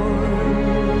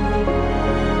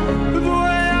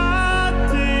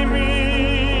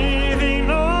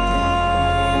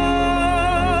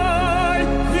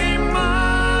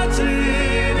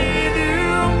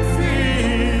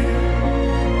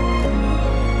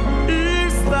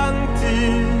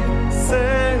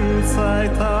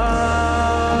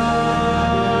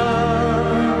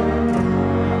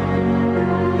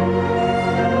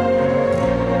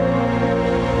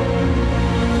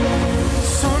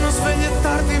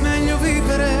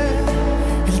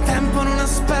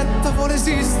vuole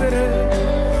esistere.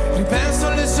 Ripenso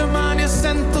alle sue mani e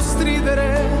sento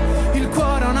stridere. Il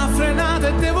cuore ha una frenata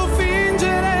e devo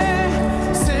fingere.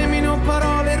 Semino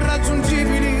parole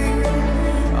irraggiungibili,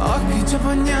 occhi già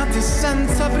bagnati e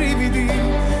senza brividi,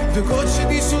 2 gocce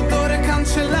di sudore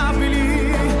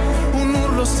cancellabili, un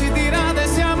urlo si dirada e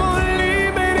siamo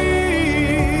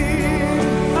liberi.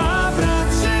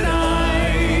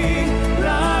 Abbraccerai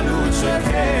la luce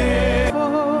che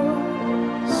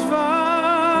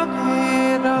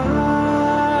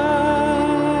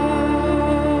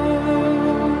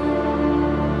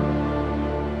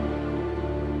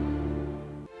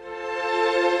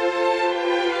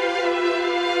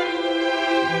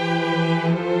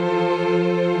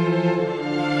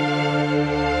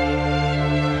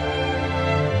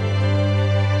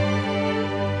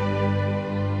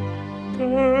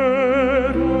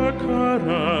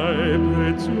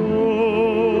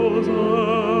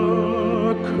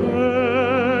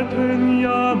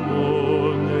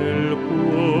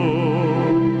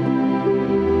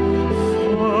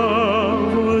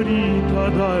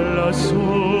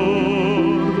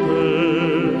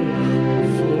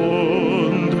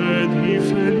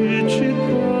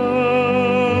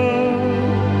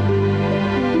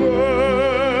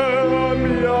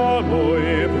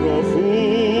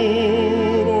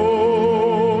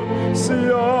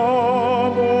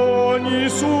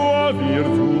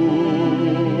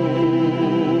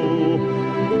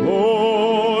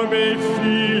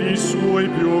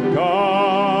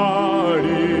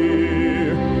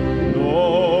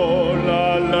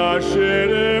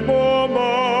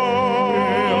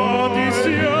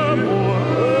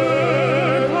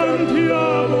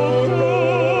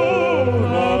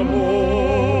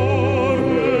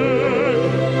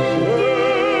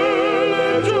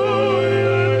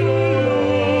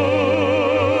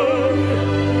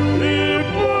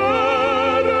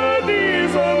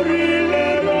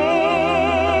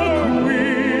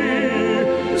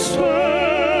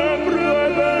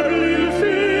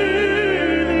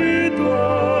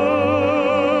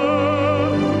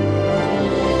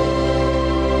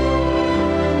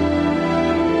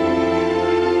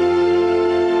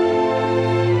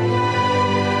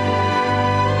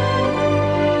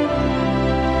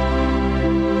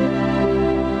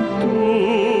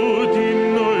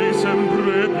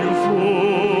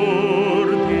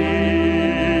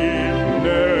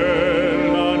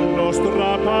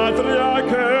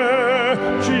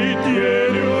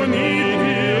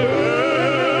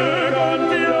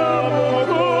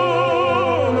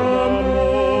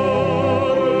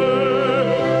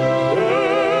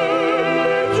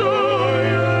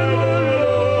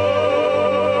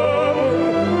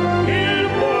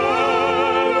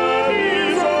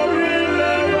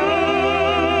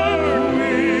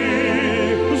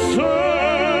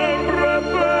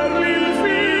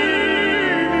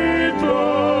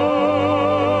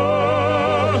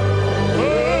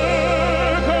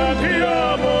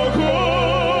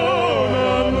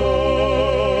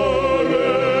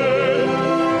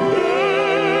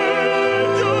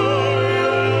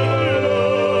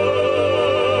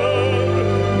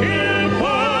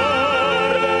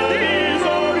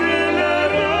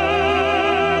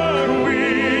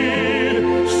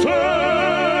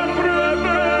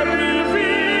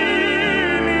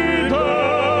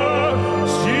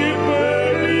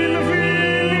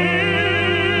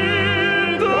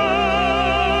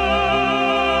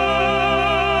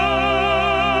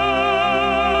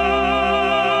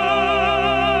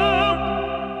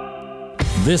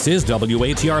This is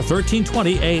WATR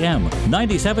 1320 AM,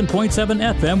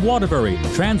 97.7 FM Waterbury,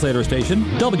 translator station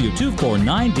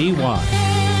W249DY.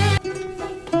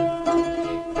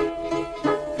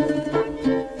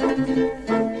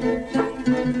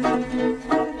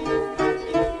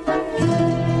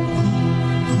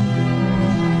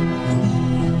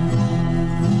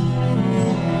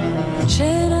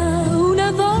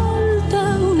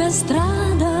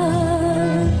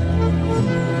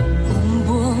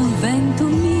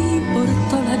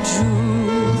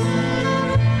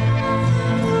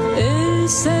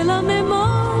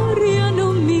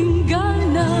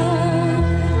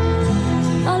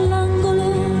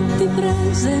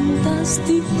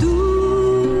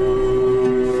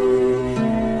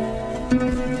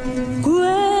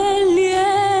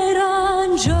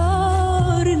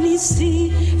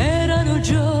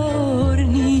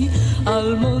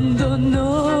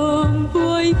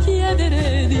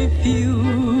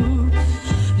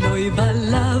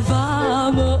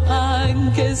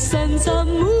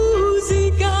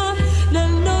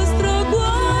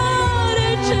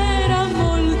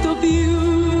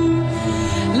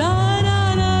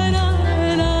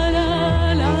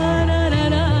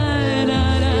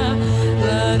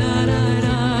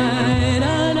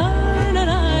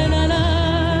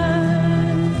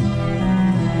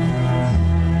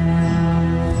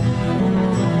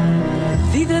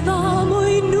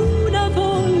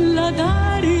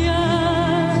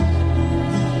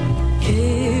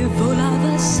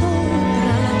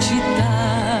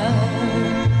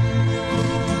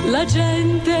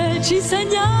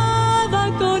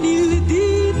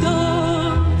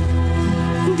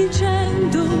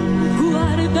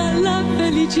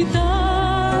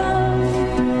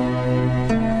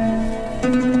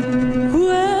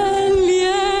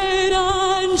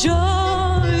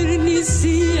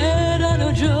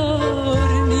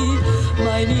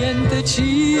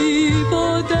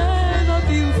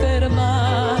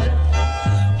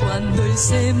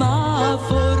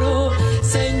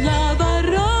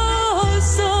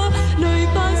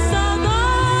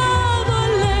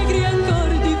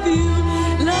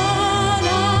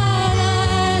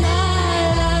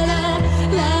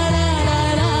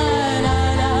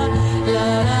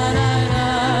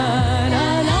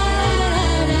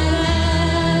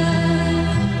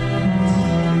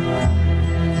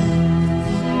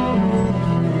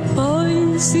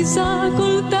 Si sa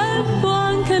col tempo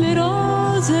anche le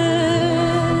rose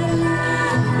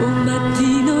un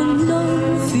mattino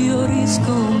non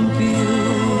fioriscono più,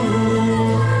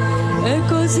 e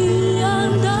così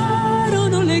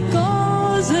andarono le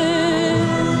cose,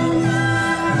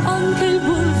 anche il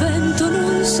buon vento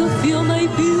non soffiò mai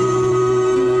più.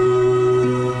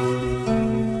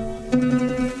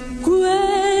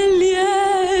 Quelli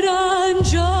eran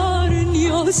giorni,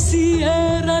 oh sì,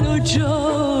 erano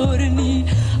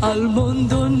giorni, al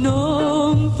mondo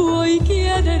non puoi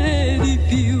chiedere di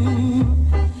più,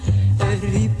 e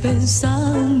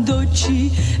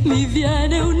ripensandoci mi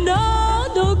viene un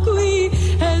nodo qui,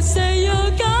 e se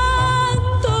io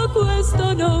canto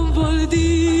questo non vuol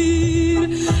dire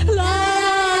la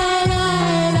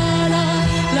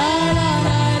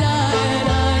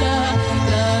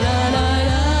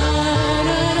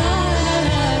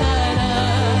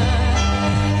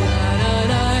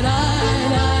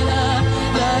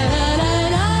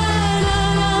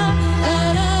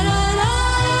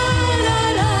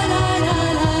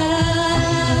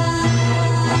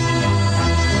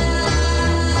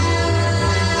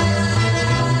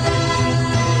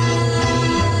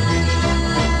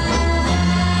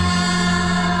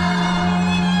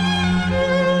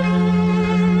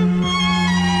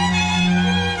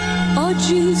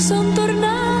Oggi son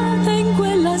tornata in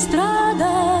quella strada,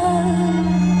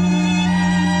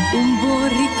 un buon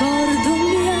ricordo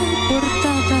mi ha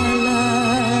portata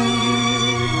là.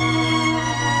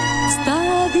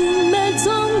 Stavi in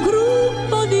mezzo a un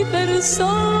gruppo di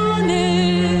persone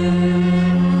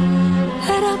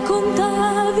e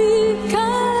raccontavi,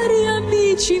 cari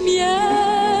amici miei,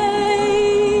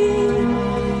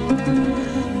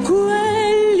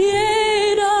 quelli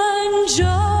eran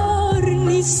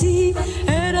giorni, sì,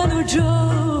 erano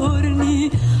giorni,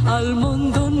 al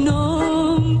mondo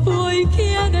non puoi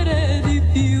chiedere di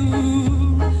più.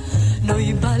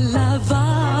 Noi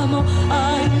ballavamo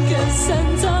anche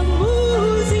senza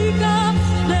musica,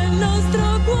 nel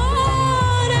nostro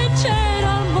cuore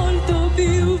c'era molto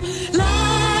più. La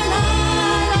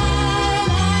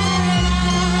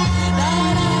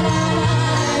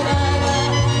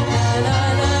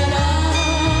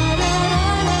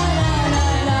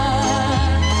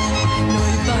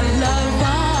noi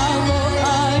ballavamo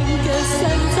anche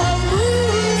senza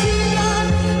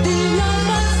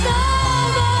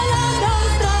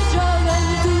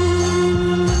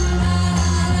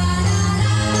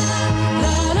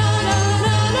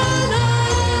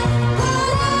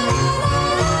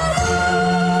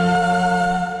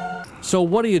So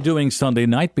what are you doing Sunday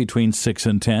night between 6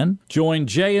 and 10? Join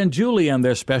Jay and Julie and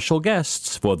their special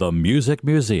guests for the Music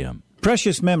Museum.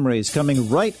 Precious memories coming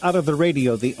right out of the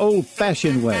radio the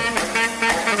old-fashioned way.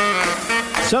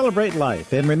 Celebrate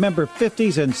life and remember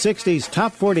 50s and 60s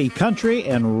top 40 country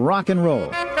and rock and roll.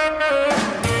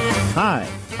 Hi,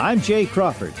 I'm Jay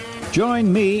Crawford.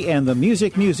 Join me and the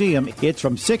Music Museum. It's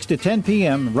from 6 to 10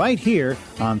 p.m. right here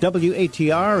on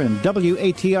WATR and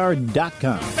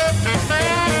WATR.com.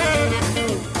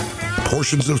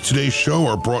 Portions of today's show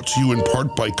are brought to you in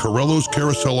part by Corello's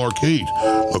Carousel Arcade,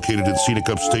 located in scenic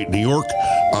upstate New York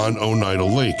on Oneida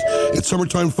Lake. It's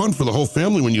summertime fun for the whole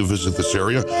family when you visit this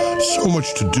area. So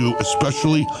much to do,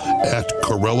 especially at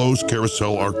Corello's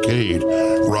Carousel Arcade.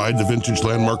 Ride the vintage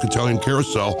landmark Italian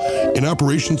carousel in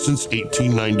operation since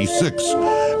 1896.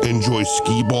 Enjoy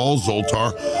skee ball,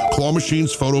 Zoltar, claw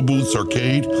machines, photo booths,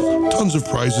 arcade, tons of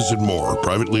prizes and more.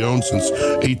 Privately owned since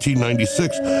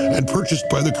 1896 and purchased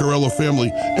by the Corello family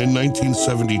in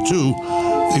 1972.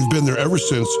 They've been there ever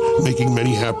since, making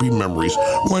many happy memories.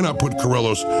 Why not put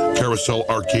Corello's Carousel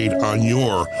Arcade on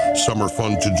your summer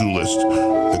fun to-do list?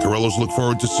 The Corellos look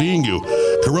forward to seeing you.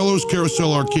 Corello's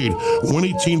Carousel Arcade,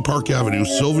 118 Park Avenue,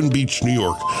 Sylvan Beach, New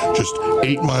York. Just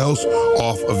 8 miles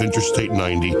off of Interstate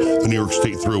 90, the New York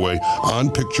State Thruway, on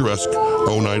picturesque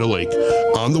Oneida Lake.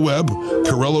 On the web,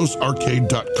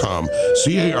 CarellosArcade.com,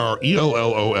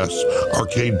 CARELLOS,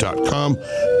 arcade.com,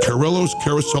 Corello's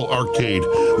Carousel Arcade.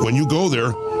 When you go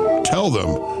there, tell them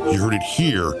you heard it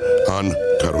here on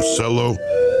Carosello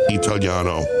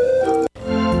Italiano.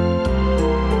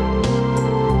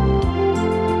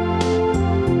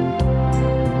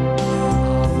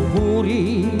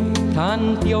 Auguri,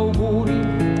 tanti auguri,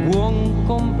 buon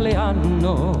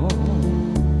compleanno.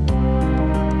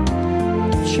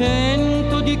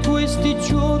 100 di questi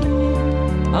giorni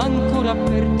ancora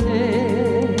per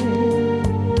te.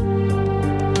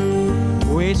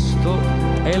 Questo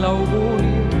è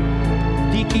l'augurio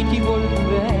di chi ti vuol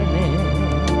bene,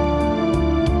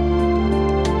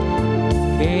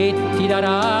 che ti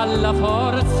darà la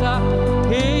forza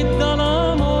che dà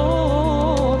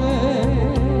l'amore.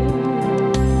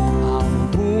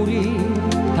 Auguri,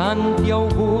 tanti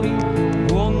auguri,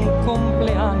 buon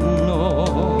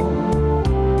compleanno.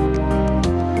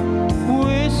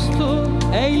 Questo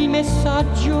è il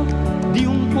messaggio di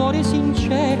un cuore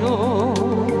sincero,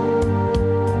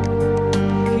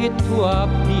 che tu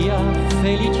abbia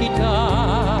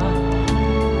felicità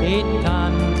e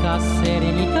tanta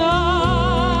serenità.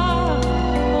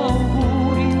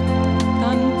 Auguri,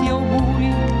 tanti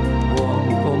auguri,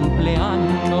 buon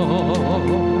compleanno.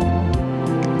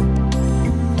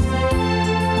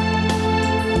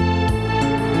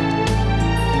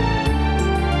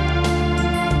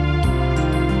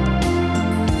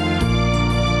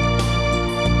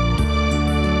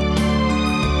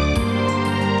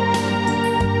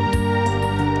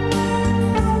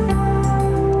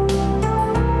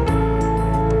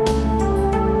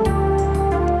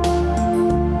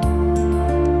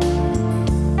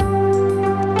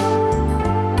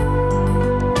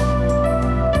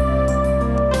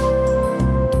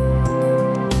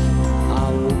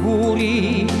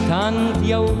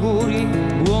 Tanti auguri,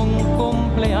 buon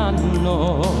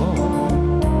compleanno.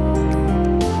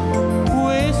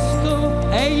 Questo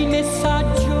è il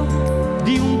messaggio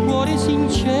di un cuore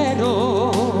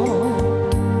sincero,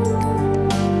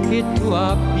 che tu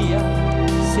abbia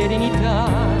serenità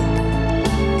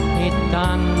e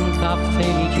tanta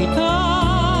felicità.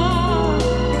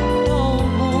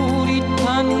 Auguri,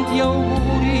 tanti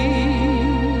auguri,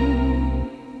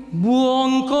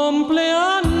 buon compleanno.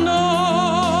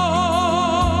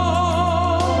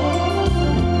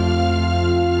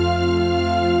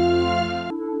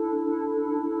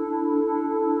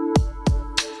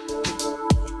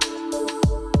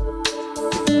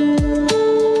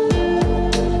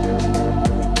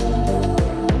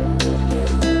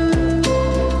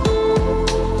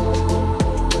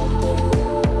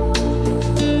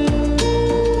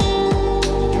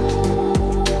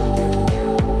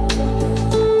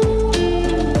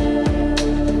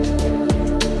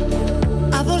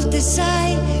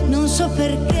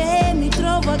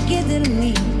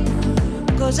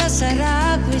 Cosa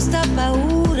sarà questa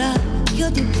paura che ho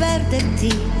di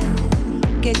perderti?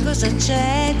 Che cosa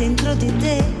c'è dentro di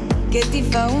te che ti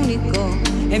fa unico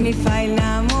e mi fa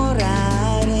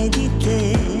innamorare di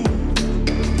te?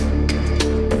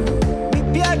 Mi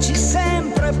piaci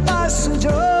sempre, passo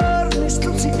giorni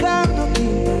stuzzicandoti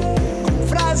con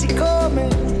frasi come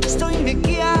sto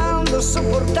invecchiando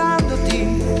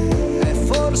sopportandoti. È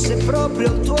forse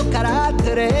proprio il tuo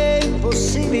carattere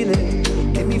impossibile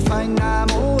che mi fa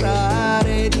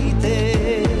innamorare di te.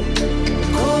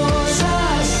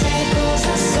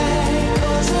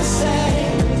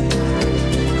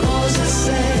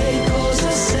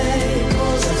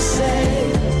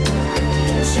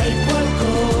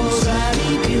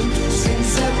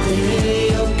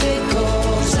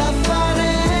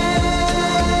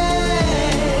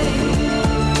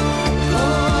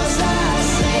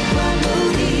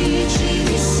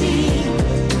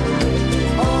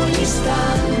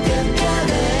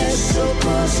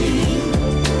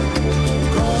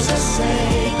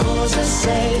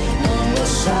 sei, non lo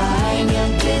sai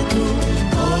neanche tu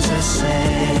cosa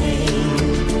sei.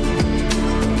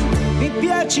 Mi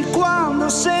piaci quando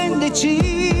sei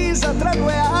indecisa tra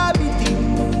due abiti,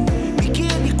 mi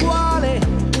chiedi quale,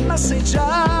 ma sai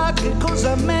già che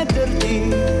cosa metterti.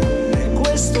 È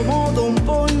questo modo un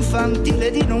po'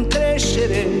 infantile di non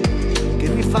crescere che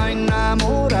mi fa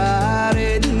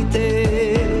innamorare di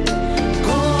te.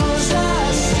 Cosa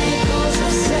sei, cosa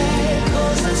sei,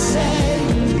 cosa sei,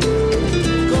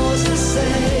 cosa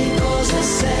sei, cosa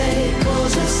sei,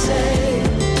 cosa sei.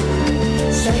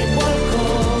 Sei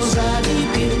qualcosa di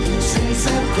più, senza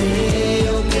te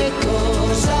io che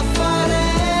cosa farei?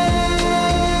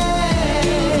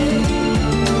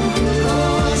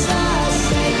 Cosa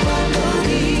sei quando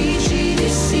dici di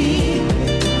sì,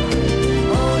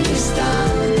 ogni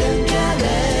istante anche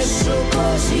adesso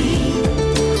così.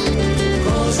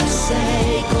 Cosa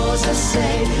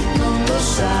sei, non lo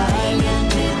sai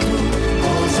neanche tu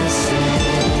cosa sei.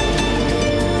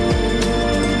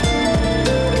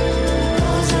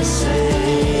 Cosa sei?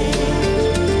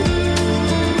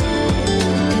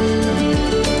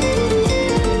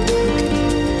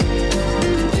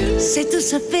 Se tu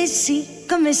sapessi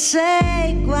come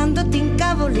sei quando ti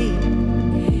incavoli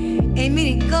e mi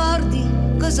ricordi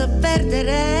cosa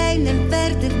perderei nel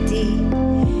perderti,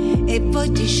 e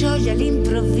poi ti sciogli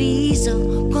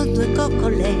all'improvviso con due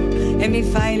coccole e mi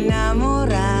fai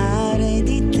innamorare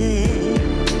di te.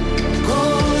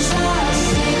 Cosa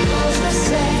sei, cosa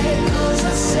sei, cosa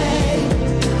sei,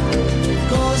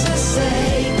 cosa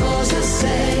sei, cosa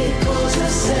sei, cosa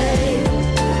sei.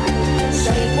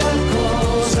 Sei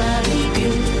qualcosa di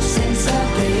più, senza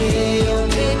te io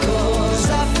che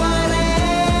cosa farei?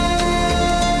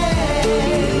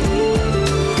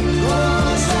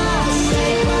 Cosa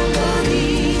sei quando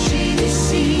dici di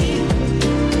sì,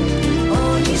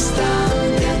 ogni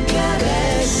istante anche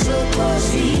adesso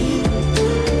così.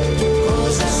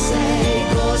 Cosa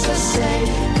sei,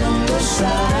 non lo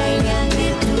sai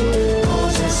neanche tu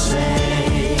cosa sei.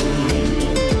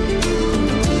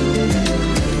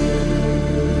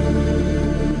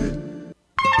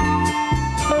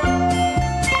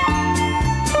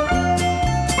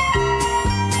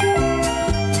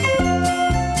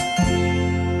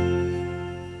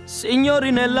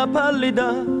 Signorinella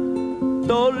pallida,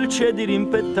 dolce di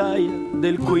rimpettaia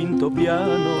del quinto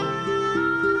piano,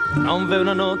 non v'è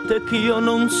una notte che io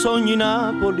non sogni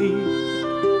Napoli,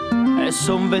 e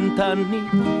son 20 anni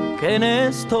che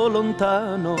ne sto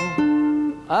lontano.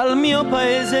 Al mio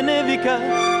paese nevica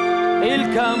il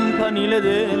campanile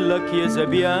della chiesa è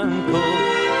bianco,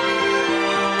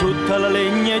 tutta la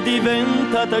legna è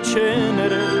diventata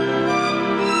cenere.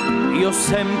 Io ho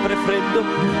sempre freddo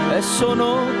e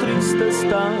sono triste e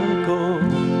stanco.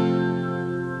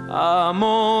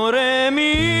 Amore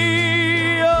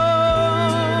mio,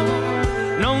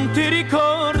 non ti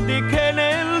ricordi che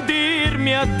nel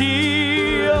dirmi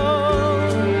addio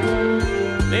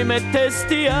mi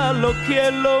mettesti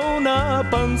all'occhiello una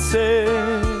pansè,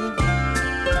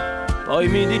 poi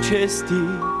mi dicesti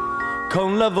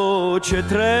con la voce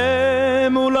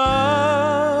tremula: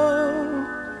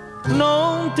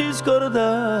 non ti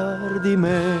scordar di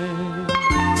me.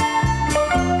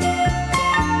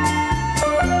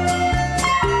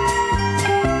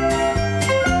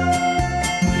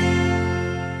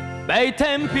 Bei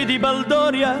tempi di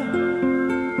baldoria,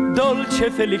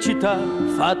 dolce felicità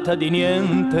fatta di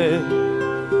niente,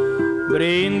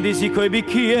 brindisi coi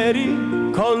bicchieri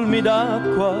colmi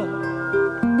d'acqua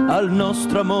al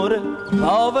nostro amore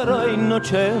povero e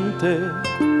innocente.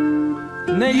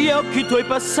 Negli occhi tuoi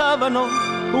passavano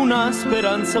una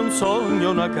speranza, un sogno,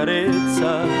 una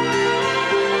carezza.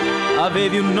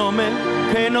 Avevi un nome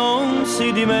che non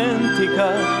si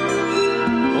dimentica,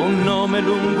 un nome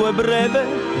lungo e breve,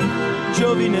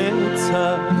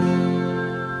 giovinezza.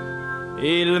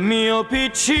 Il mio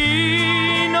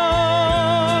piccino,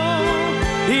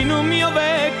 in un mio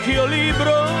vecchio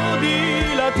libro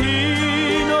di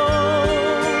latino,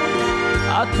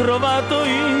 ha trovato,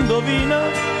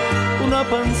 indovina, una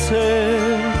pansè,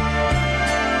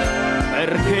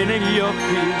 perché negli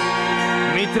occhi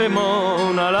mi tremò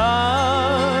una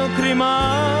lacrima,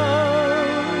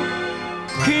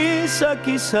 chissà,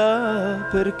 chissà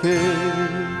perché.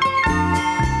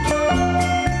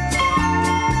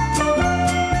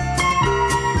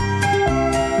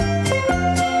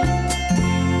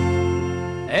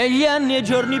 E gli anni e i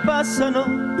giorni passano,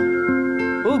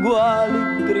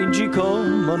 uguali, grigi con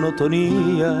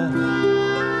monotonia.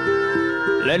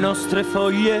 Le nostre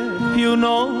foglie più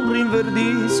non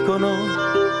rinverdiscono,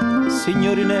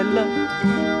 signorinella,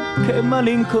 che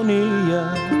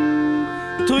malinconia.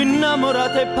 Tu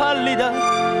innamorata e pallida,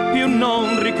 più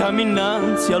non ricami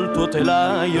innanzi al tuo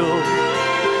telaio.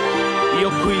 Io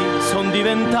qui son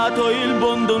diventato il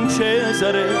buon Don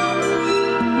Cesare,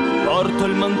 porto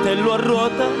il mantello a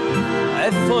ruota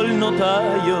e fo il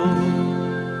notaio.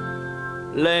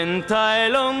 Lenta e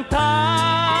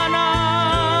lontana,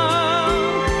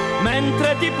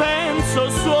 mentre ti penso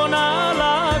suona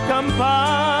la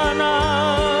campana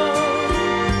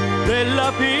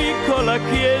della piccola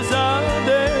chiesa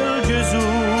del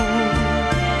Gesù.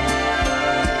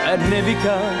 E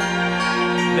nevica,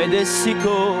 vedessi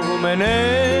come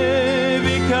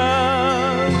nevica,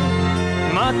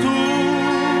 ma tu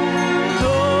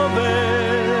dove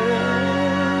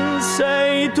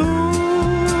sei tu?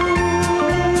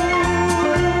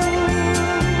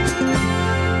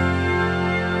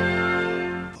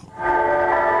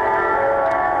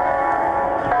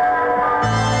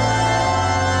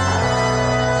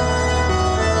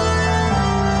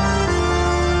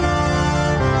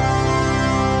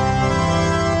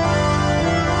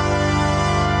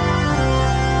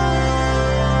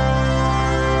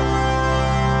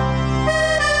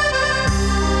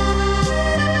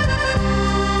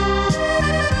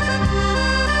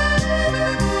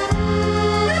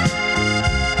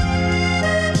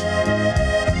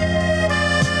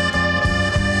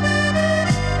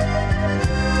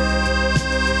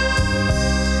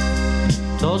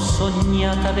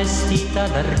 Sognata vestita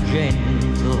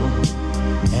d'argento,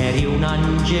 eri un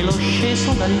angelo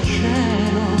sceso dal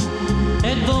cielo,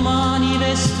 e domani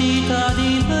vestita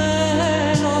di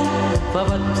velo,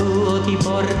 papà tuo ti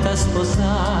porta a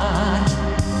sposare.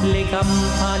 Le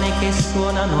campane che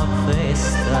suonano a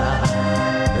festa,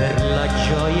 per la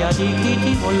gioia di chi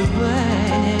ti vuol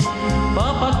bene,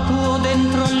 papà tuo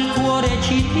dentro il cuore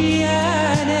ci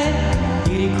tiene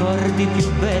i ricordi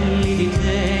più belli di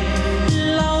te.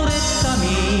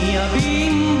 Mia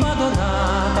bimba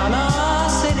dorata, la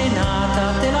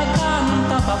serenata te la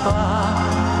canta papà,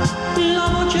 la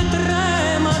voce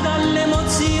trema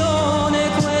dall'emozione,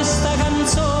 questa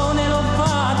canzone l'ho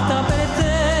fatta per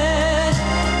te.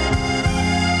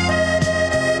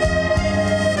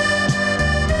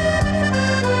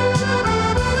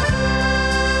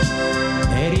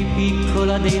 Eri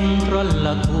piccola dentro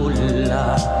alla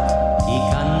culla, ti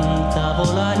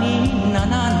cantavo la ninna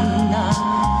nanna,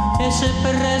 e se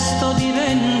presto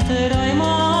diventerai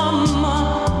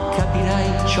mamma,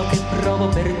 capirai ciò che provo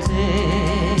per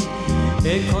te.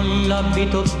 E con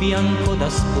l'abito bianco da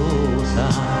sposa,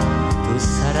 tu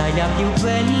sarai la più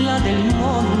bella del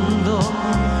mondo.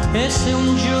 E se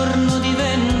un giorno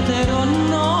diventerò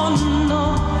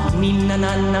nonno, ninna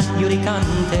nanna io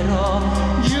ricanterò.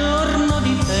 Giorno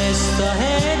di festa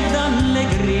e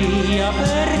d'allegria,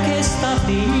 perché sta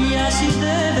figlia si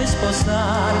deve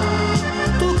sposare.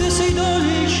 Tu che sei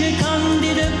dolce,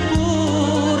 candida e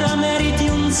pura, meriti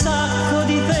un sacco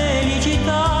di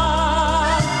felicità.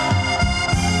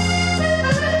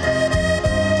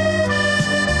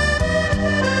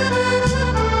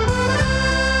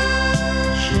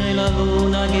 C'è la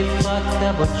luna che fa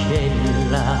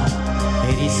capocella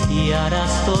e rischiara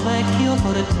sto vecchio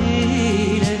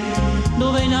cortile,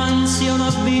 dove in ansia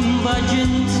una bimba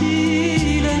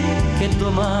gentile che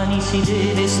domani si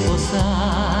deve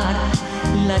sposare.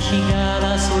 La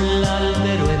cicala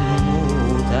sull'albero è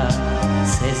muta,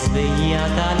 s'è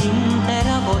svegliata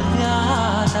l'intera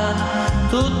borgata,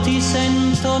 tutti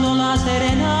sentono la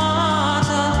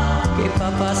serenata che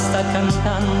papà sta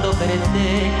cantando per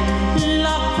te.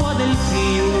 L'acqua del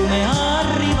fiume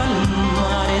arriva al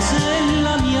mare, se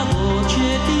la mia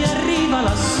voce ti arriva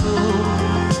lassù.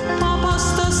 Papà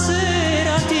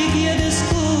stasera ti chiede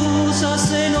scusa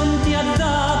se non ti ha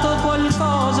dato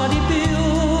qualcosa di più.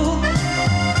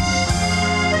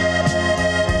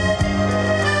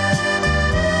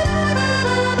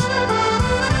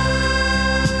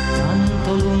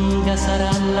 Lunga sarà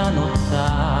la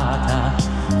nottata,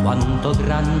 quanto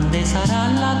grande sarà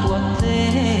la tua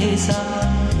attesa,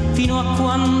 fino a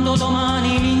quando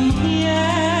domani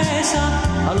l'intesa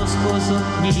allo sposo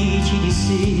gli dici di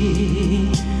sì,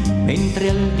 mentre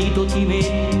al dito ti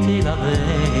mette la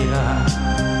vera.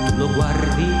 Tu lo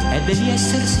guardi e devi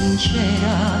essere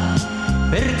sincera,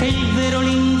 perché il vero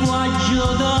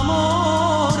linguaggio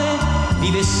d'amore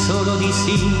vive solo di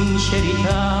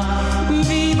sincerità.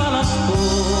 Viva la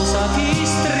sposa, ti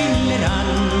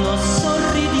strilleranno,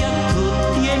 sorridi a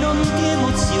tutti e non ti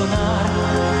emozionar.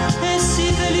 E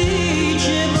sii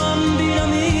felice, bambina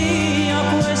mia,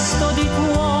 questo di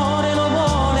cuore lo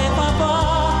vuole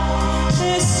papà.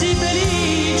 E sii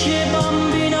felice,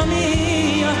 bambina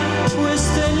mia,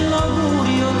 questo è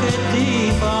l'augurio che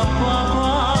ti fa papà.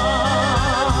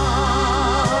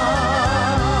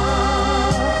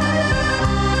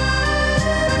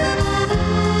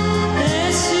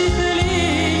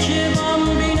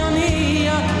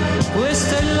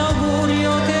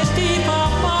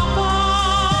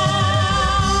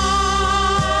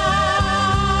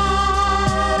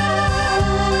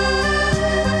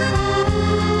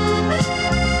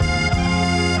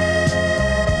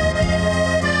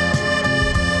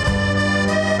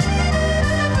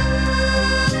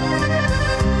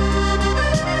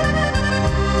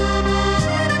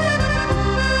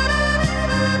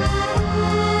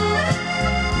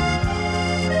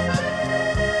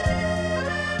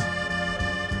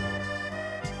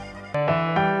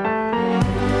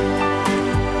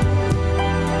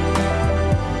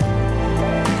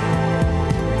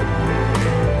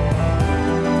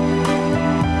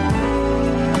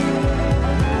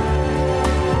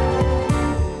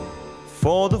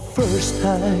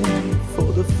 time,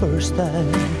 for the first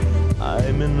time,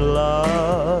 I'm in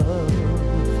love.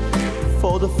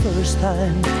 For the first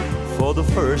time,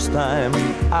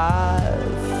 I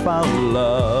found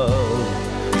love.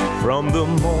 From the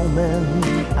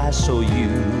moment I saw you,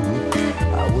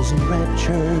 I was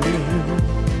enraptured.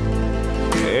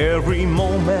 Every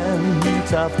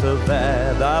moment after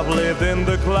that, I've lived in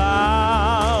the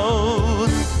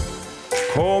clouds.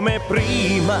 Come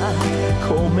prima,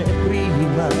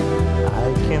 I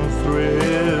can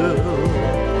thrill.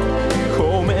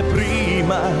 Come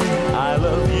prima, I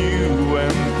love you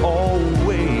and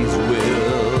always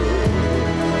will.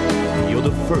 You're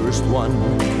the first one,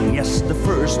 yes, the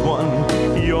first one.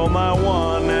 You're my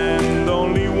one and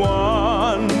only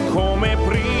one. Come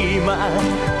prima,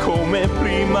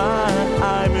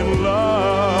 I'm in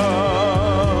love.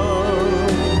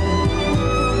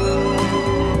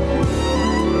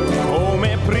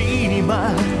 Come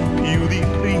prima, più di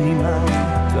prima,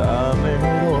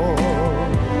 t'amerò.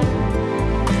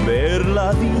 Per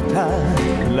la vita,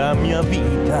 la mia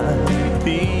vita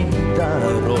ti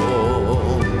darò.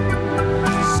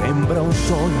 Sembra un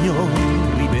sogno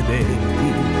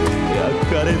rivederti e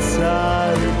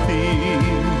accarezzarti.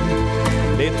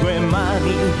 Le tue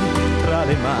mani tra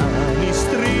le mani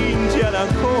stringi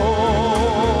ancora.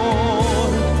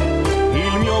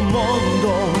 Il mio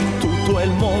mondo, tutto è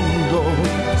il mondo,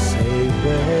 sei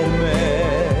per me.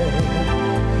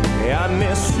 E a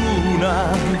nessuna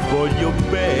voglio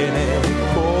bene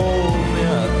come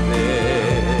a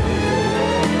te.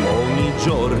 Ogni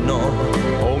giorno,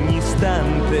 ogni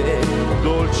istante,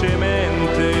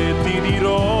 dolcemente ti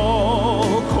dirò.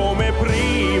 Come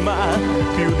prima,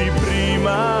 più di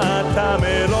prima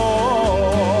t'amerò.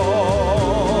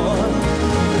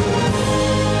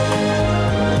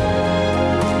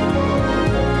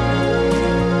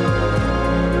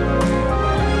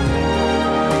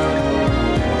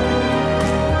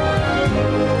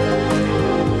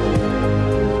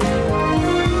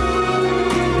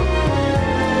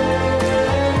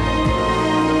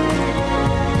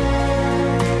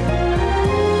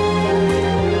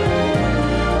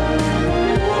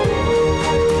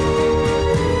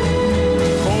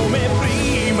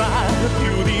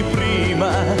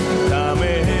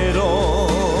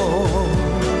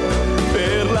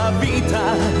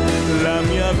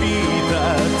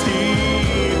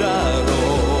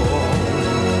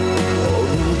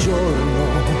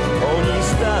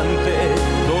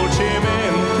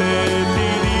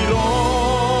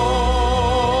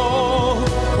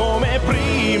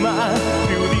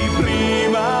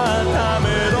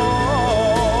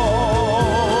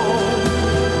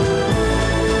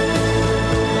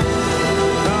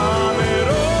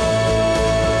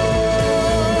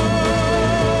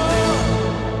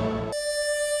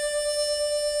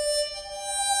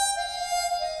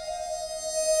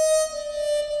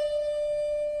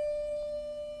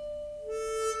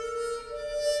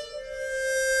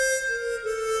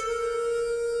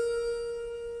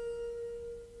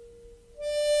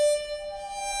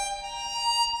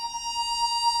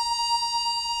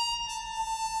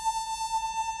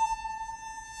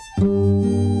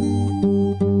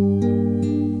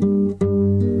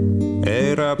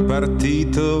 Era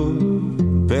partito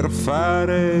per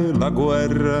fare la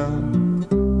guerra,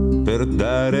 per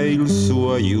dare il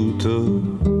suo aiuto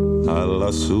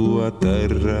alla sua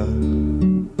terra.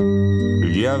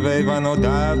 Gli avevano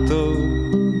dato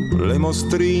le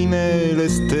mostrine, le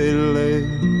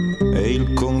stelle e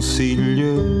il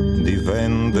consiglio di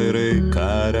vendere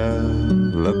cara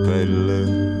la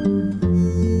pelle.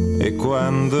 E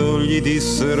quando gli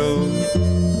dissero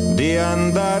di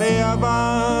andare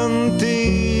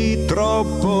avanti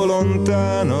troppo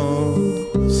lontano,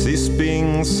 si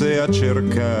spinse a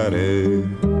cercare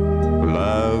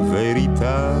la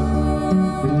verità.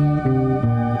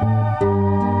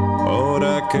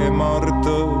 Ora che è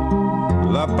morto,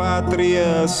 la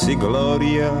patria si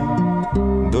gloria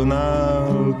d'un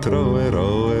altro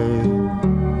eroe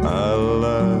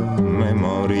alla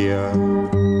memoria.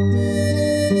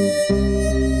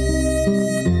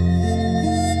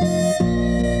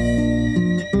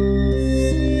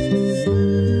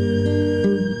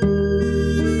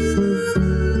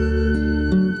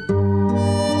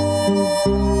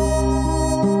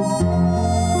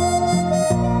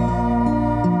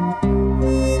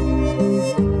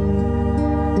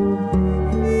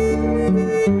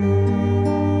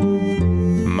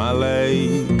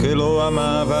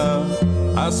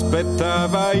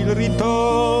 Aspettava il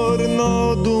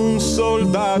ritorno d'un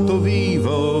soldato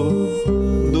vivo,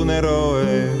 d'un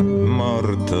eroe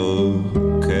morto,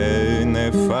 che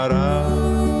ne farà?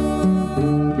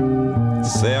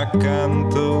 Se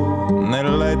accanto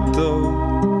nel letto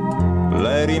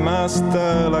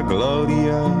rimasta la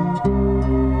gloria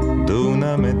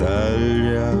d'una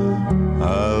medaglia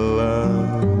alla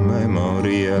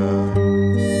memoria.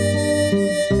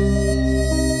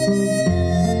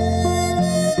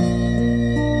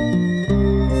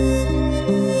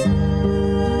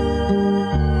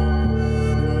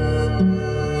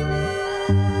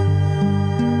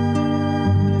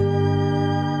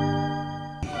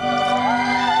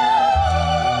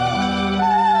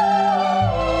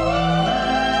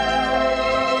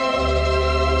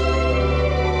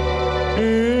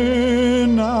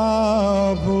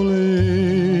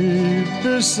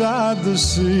 Beside the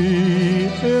sea,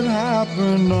 it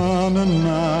happened on a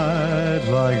night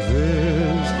like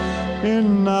this.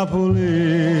 In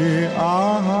Napoli,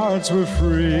 our hearts were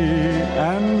free,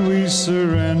 and we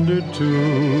surrendered to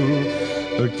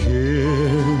a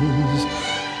kiss.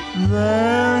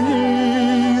 There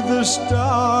neath the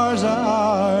stars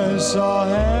I saw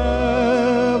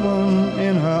heaven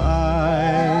in her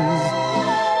eyes.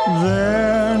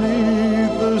 There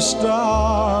neath the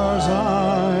stars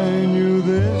I knew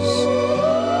this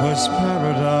was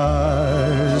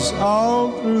paradise.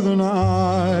 All through the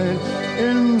night,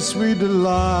 in sweet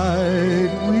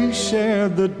delight, we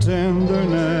shared the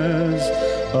tenderness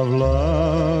of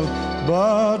love.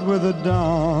 But with the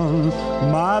dawn,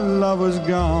 my love was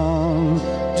gone,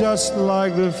 just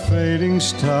like the fading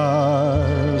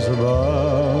stars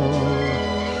above.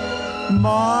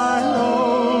 My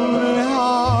lonely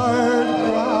heart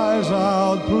cries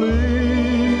out,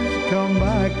 please come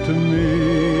back to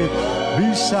me,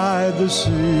 beside the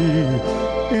sea,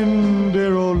 in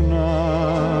dear old Napoli.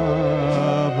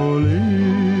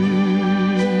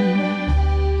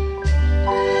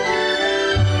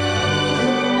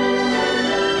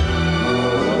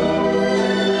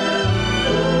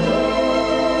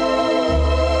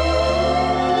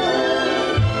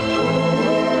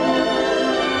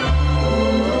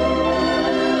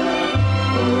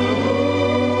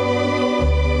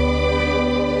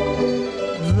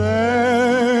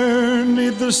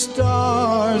 The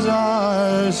stars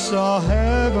I saw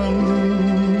heaven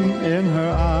in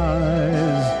her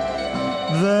eyes.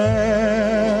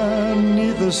 There,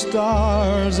 'neath the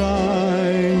stars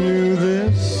I knew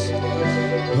this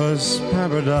was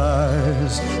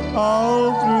paradise.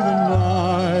 All through the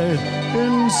night,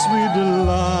 in sweet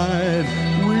delight,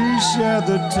 we shared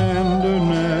the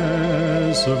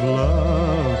tenderness of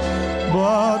love.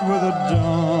 But with the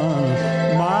dawn,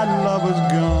 my love was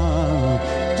gone,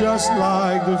 just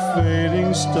like the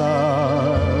fading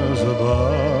stars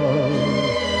above.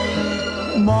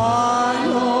 My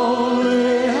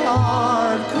lonely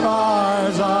heart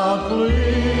cries out,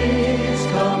 please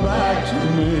come back to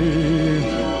me,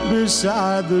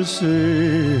 beside the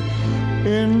sea,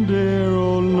 in dear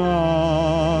old Napoli.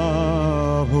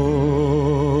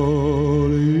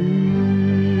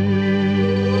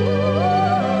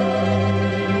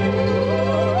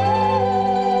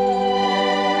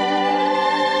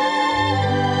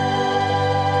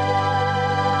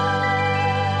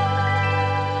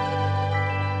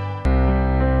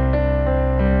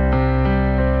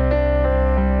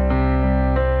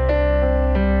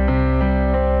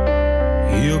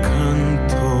 Io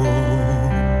canto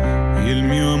il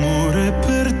mio amore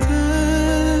per te,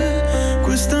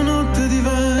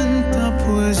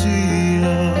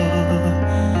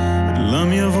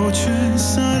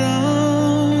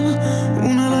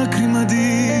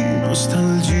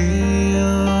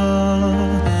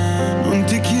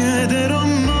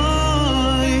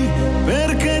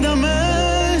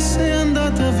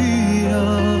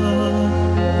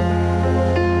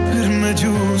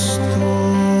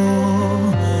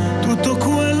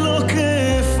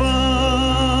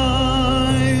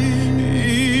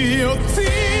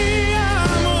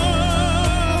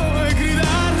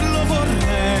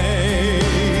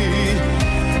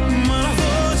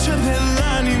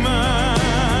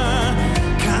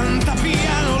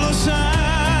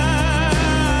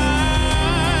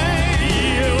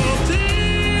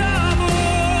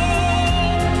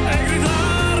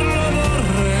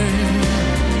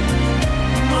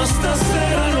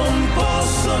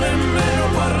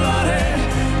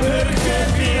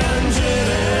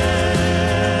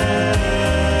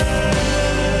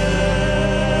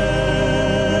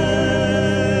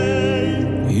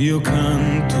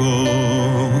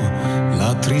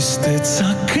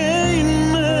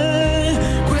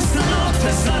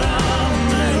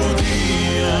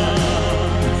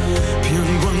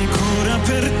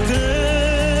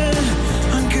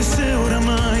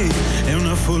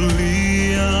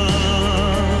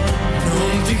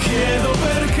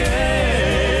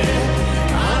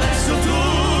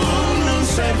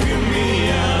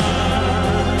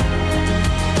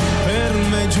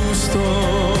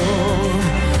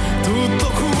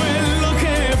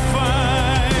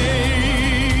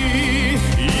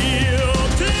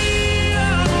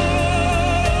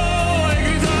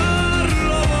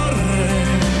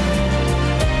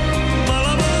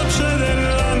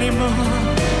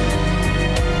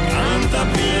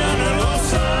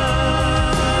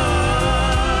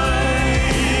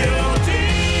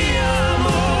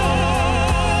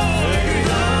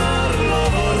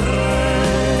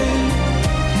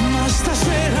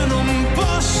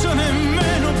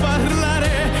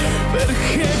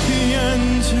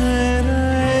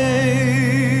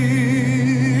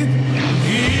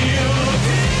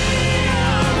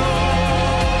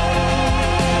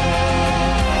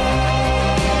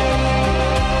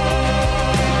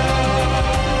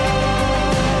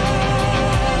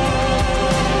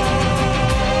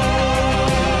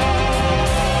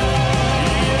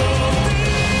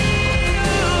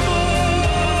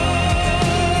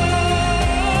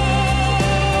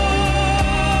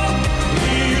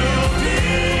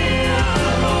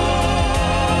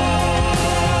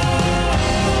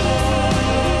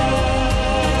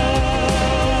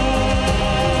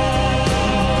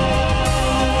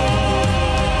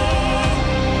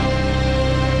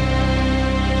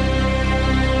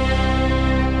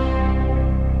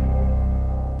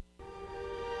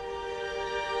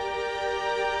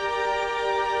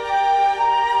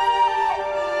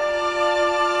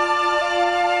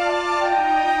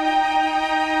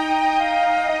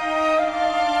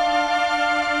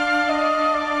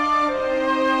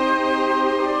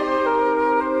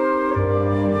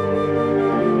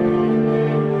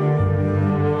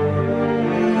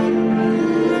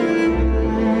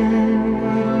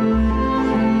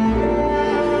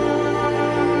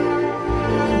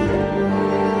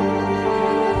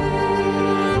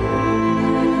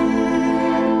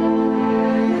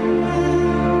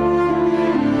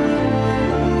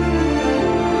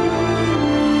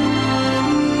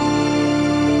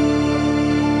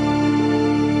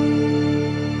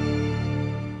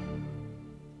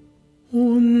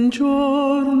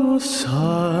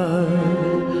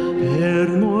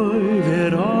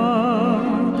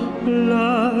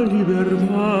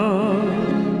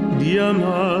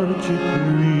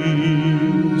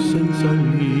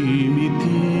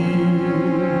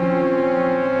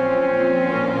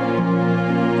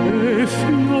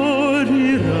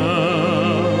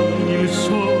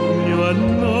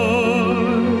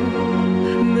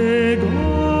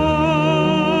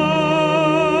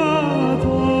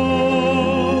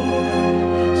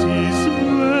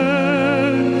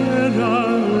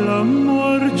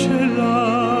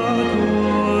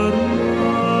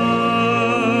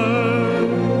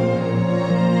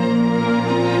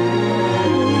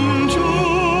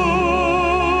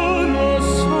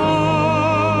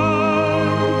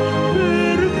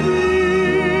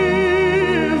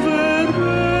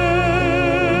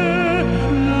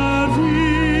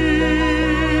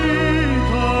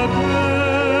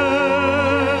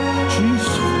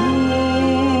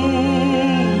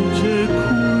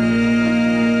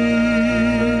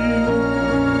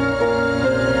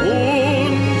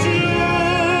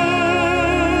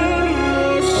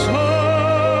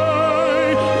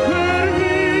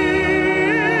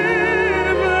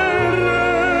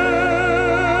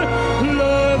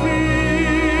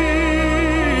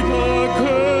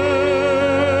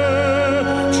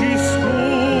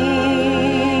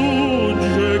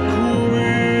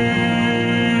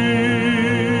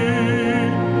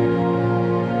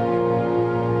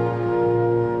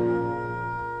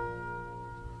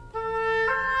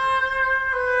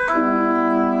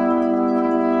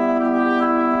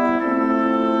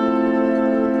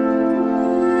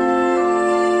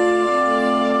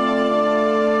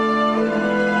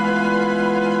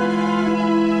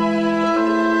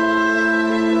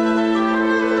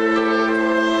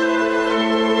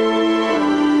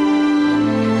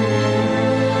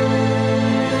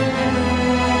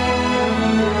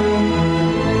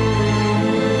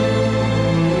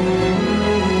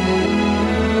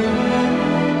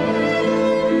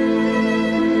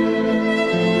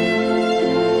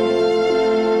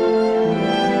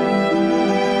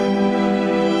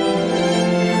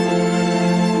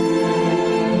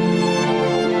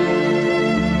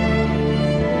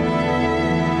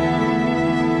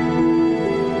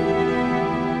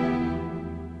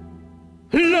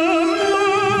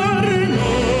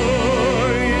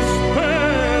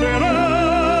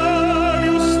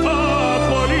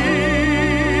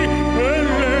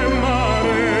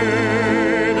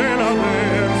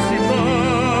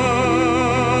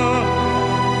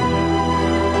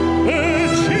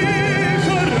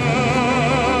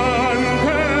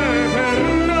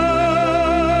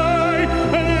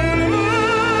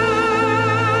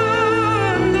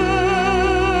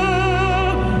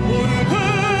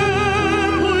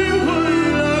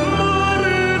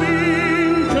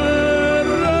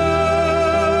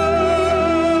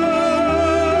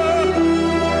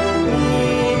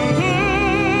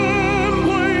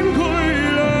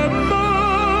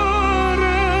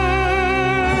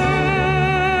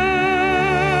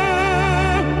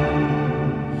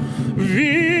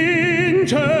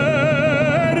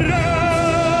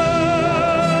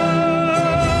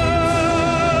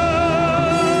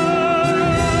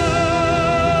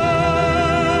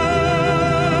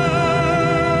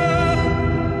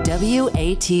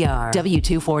 WATR,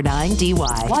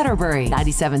 W249DY, Waterbury,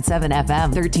 97.7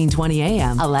 FM, 1320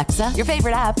 AM. Alexa, your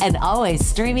favorite app, and always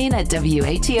streaming at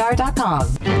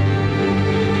WATR.com.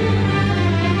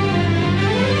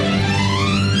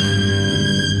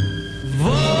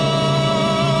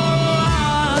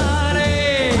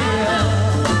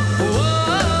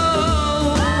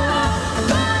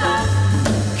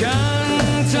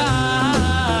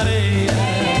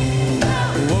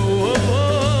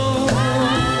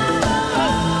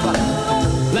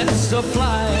 To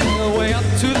fly way up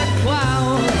to the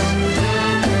clouds,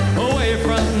 away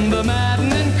from the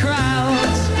maddening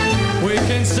crowds. We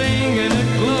can sing in the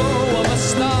glow of a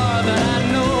star that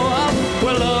I know of,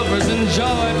 where lovers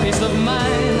enjoy peace of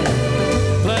mind.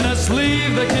 Let us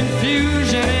leave the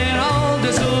confusion and all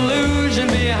disillusion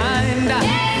behind.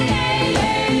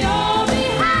 Behind.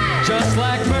 Just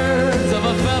like birds of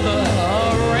a feather,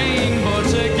 a rainbow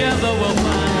together we'll find.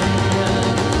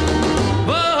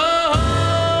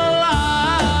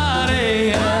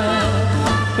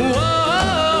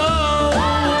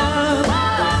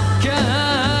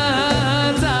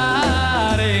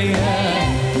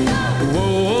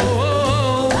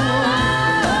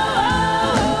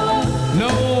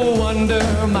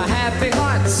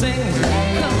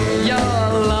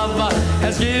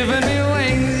 Giving me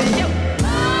wings, yo.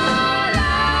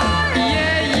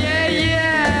 Yeah, yeah,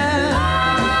 yeah.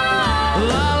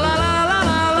 La la la la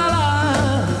la la la.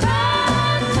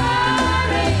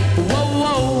 Whoa,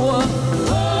 whoa, whoa,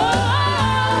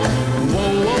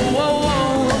 whoa, whoa,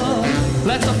 whoa.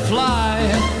 Let's fly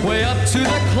way up to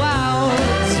the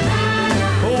clouds,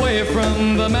 away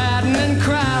from the maddening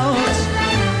crowds.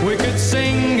 We could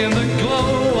sing in the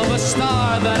glow of a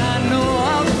star that I know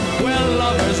of, where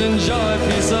lovers enjoy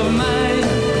peace of mind.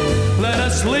 Let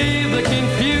us leave the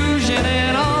confusion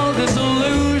and all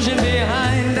disillusion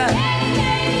behind.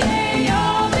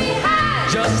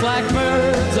 Just like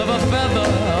birds of a feather,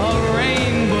 a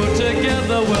rainbow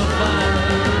together we'll find.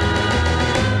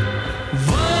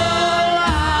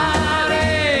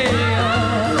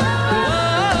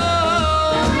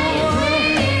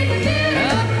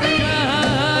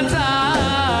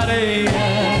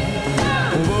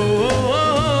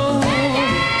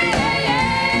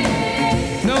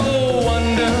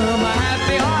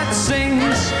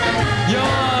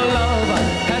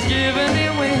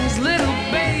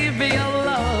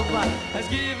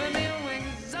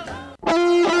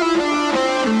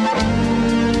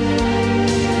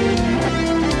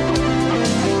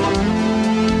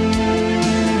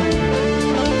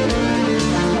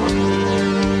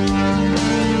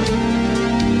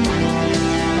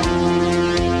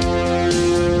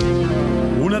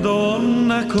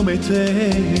 Come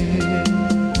te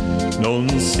non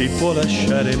si può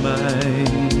lasciare mai.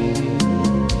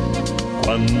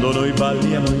 Quando noi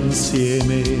balliamo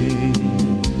insieme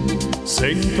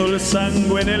sento il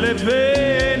sangue nelle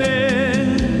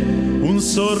vene, un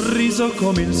sorriso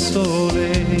come il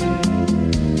sole,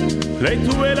 le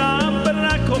tue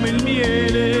labbra come il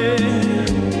miele,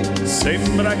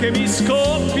 sembra che mi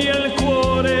scoppia il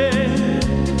cuore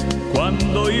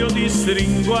quando io ti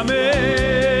stringo a me.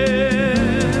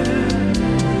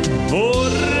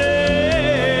 Vorrei,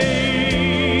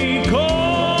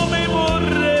 come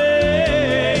vorrei,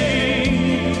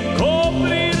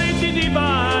 coprirti di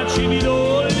baci, di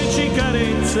dolci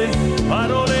carezze,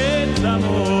 parole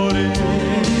d'amore.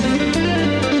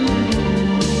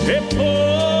 E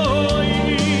poi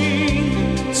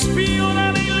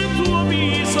sfiorare il tuo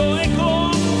viso e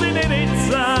con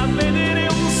tenerezza vedere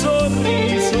un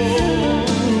sorriso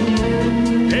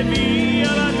e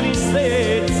via la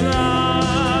tristezza.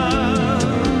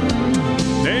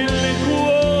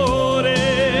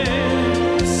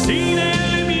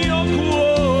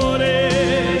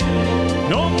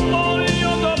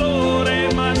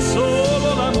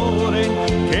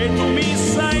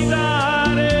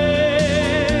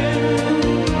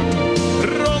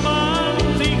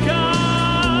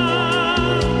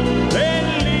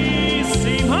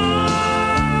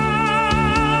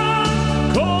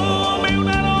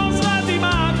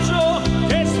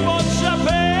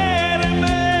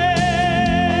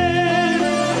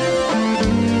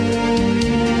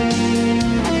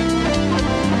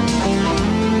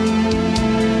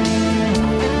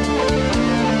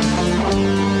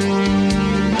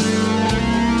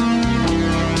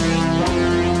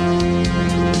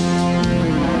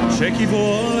 C'è chi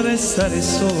vuole restare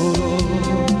solo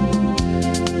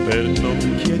per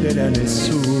non chiedere a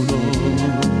nessuno,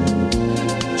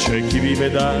 c'è chi vive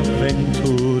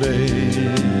d'avventure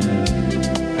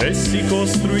e si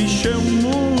costruisce un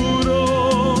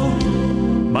muro,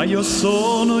 ma io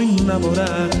sono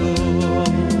innamorato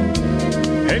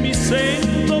e mi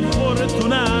sento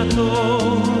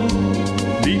fortunato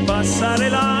di passare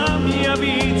la mia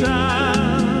vita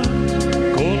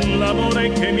con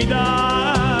l'amore che mi dai.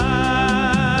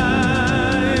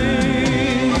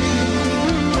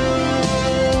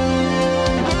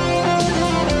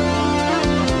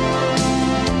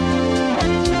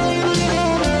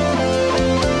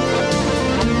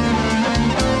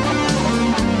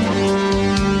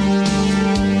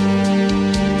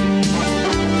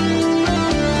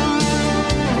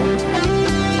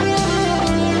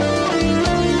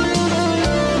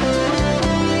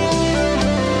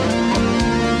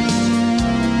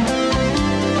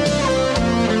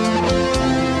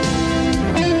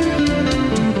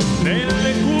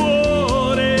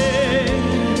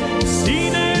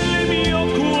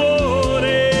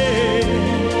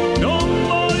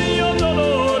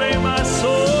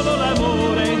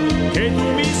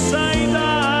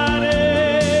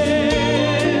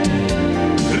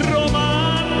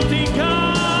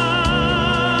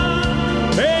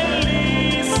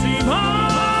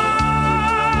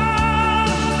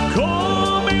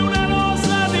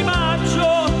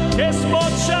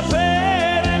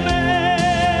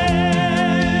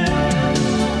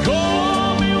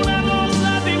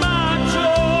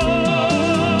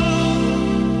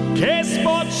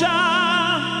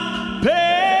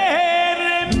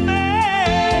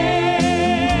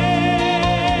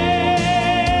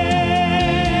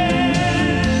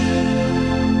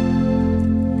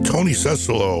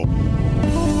 Carosello.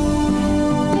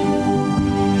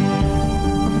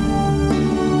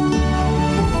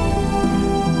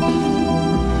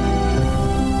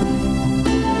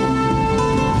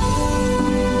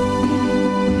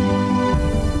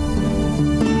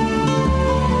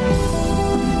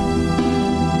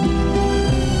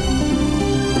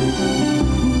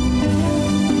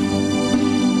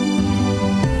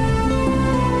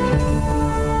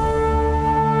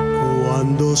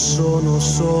 Sono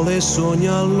sole,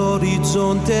 sogno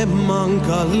all'orizzonte,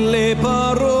 manca le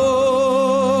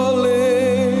parole.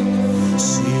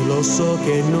 Sì, lo so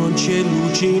che non c'è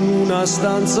luce in una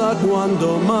stanza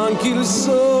quando manchi il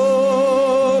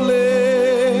sole.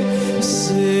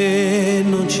 Se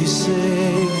non ci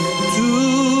sei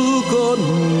tu con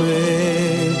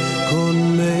me,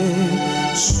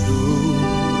 su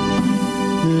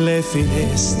le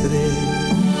finestre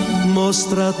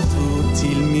mostra a tutti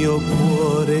il mio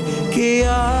cuore che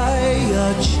hai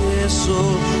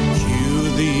acceso,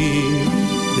 chiudi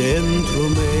dentro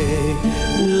me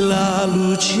la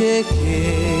luce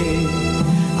che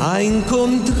hai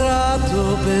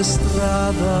incontrato per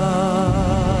strada.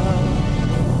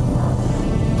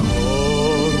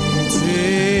 Con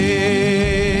te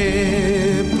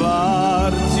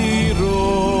partirò,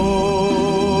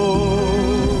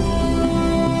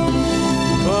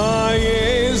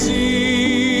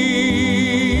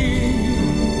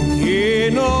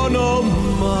 non ho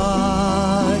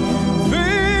mai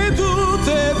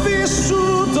veduto e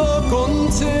vissuto con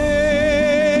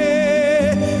te,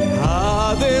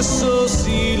 adesso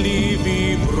sì li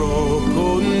vivrò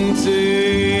con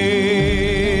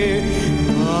te,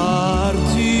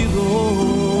 partirò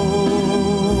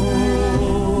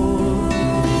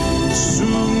su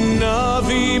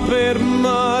navi per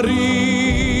mari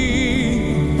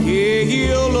che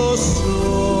io lo so.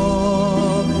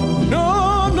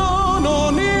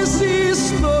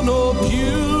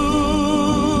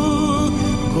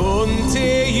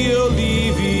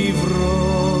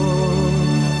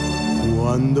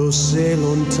 Quando sei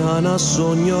lontana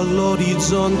sogno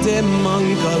all'orizzonte,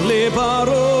 manca le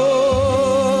parole.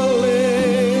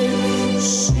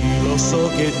 Sì, lo so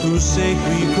che tu sei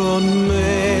qui con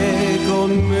me, tu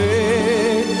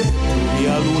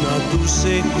mia luna, tu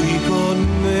sei qui con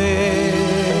me.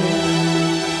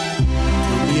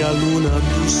 Tu mia luna,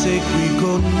 tu sei qui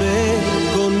con me,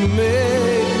 con me,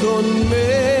 con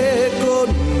me, con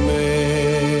me.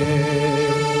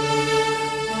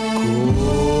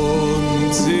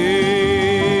 Se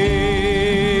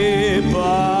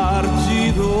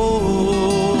partirò,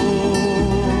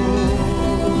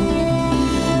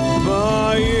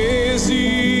 paesi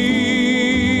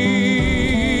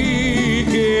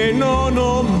che non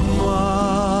ho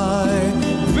mai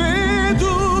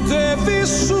veduto e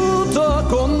vissuto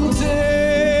con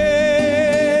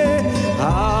te,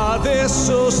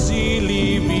 adesso sì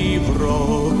li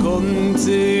vivrò con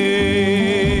te.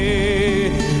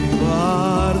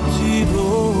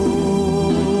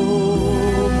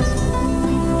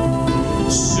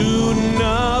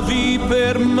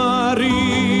 Per mari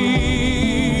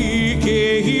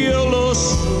che io lo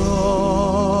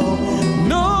so,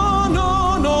 no,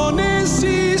 non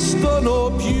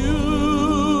esistono più,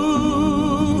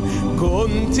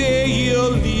 con te io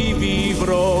li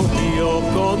vivrò, io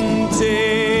con te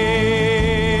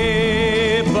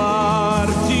partirò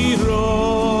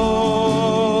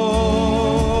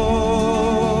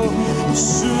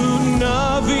su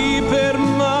navi per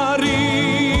mari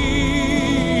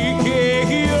che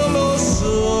io lo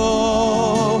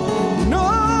so,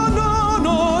 no, no,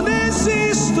 non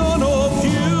esistono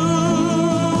più.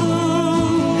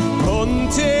 Con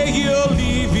te io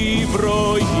li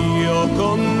vivrò, io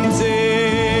con te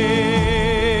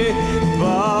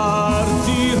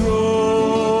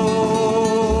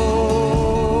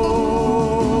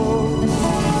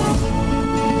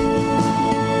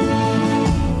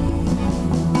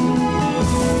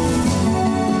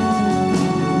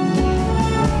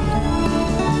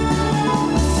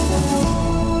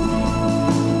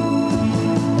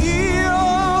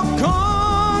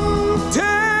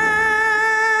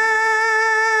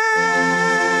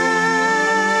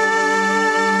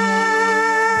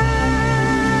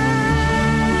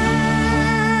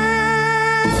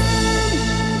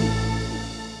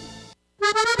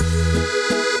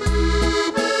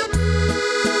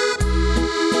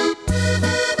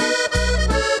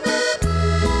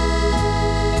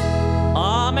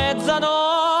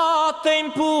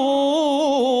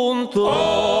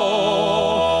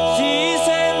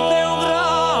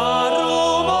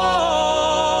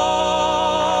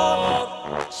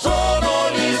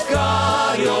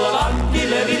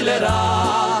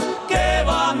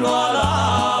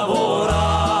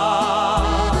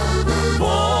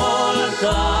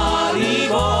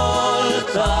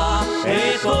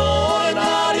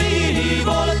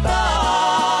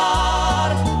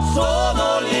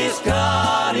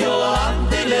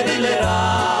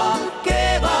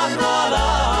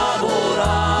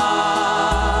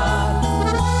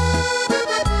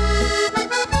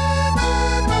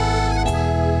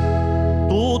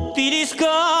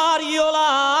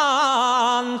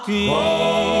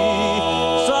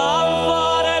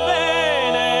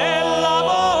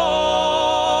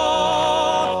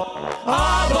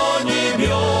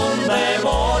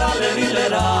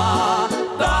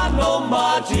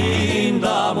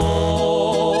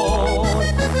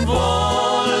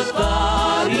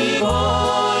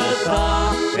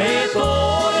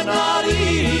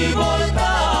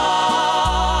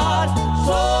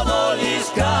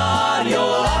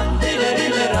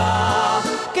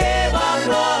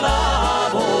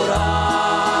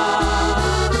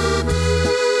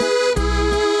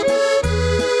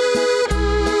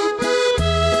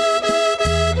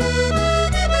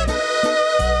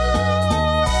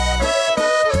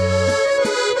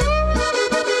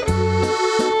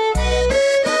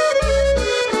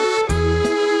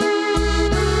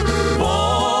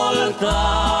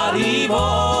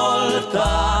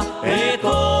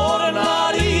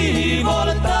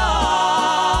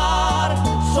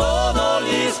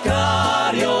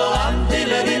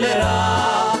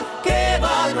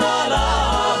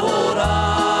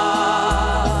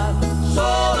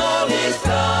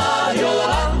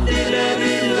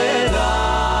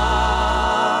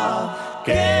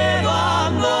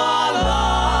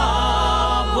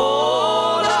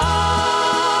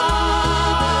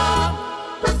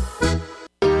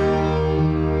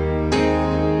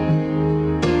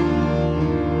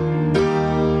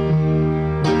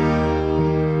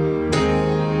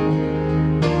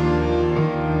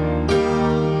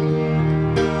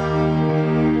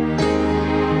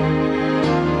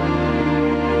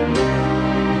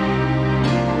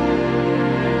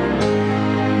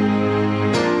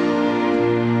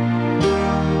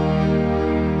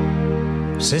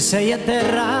Se sei a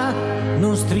terra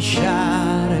non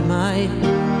strisciare mai,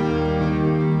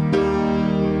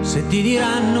 se ti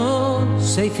diranno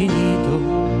sei finito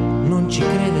non ci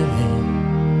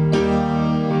credere,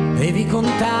 devi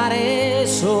contare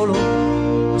solo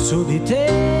su di te.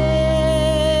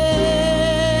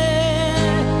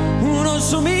 Uno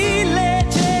su 1000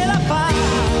 ce la fa,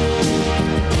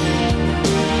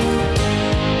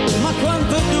 ma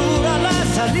quanto dura la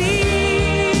salita?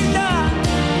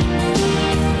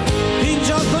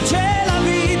 C'è la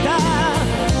vita,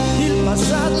 il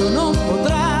passato non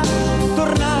potrà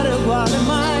tornare uguale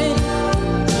mai.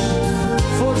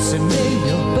 Forse è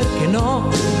meglio, perché no,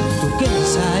 tu che ne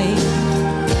sai.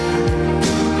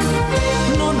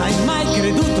 Non hai mai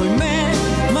creduto in me,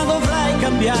 ma dovrai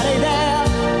cambiare idea.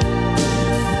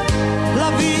 La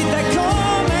vita è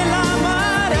come la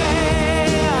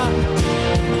marea,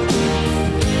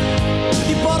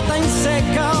 ti porta in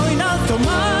secca o in alto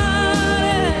mare.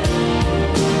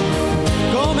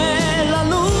 Come la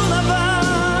luna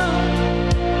va,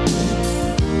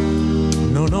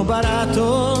 non ho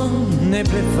barato né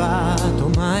bleffato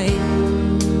mai.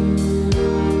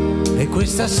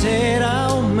 questa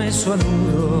sera ho messo a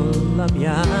nudo la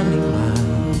mia anima.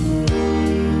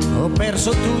 Ho perso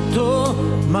tutto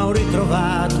ma ho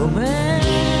ritrovato me.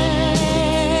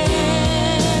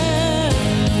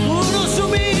 Uno su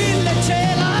 1000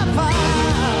 ce la fa.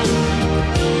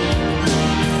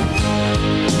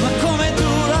 Ma come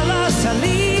dura la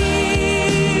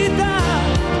salita,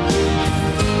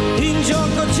 in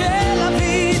gioco c'è la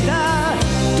vita.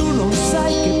 Tu non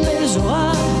sai che peso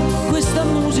ha questa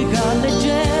musica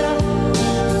leggera.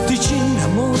 Ti ci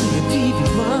innamori e vivi,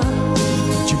 ma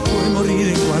ci puoi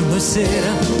morire quando è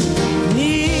sera.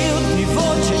 Io di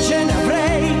voce ce ne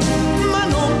avrei, ma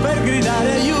non per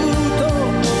gridare aiuto.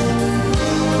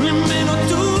 Nemmeno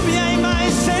tu mi hai mai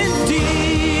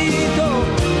sentito.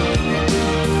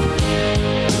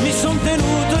 Mi son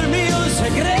tenuto il mio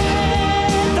segreto.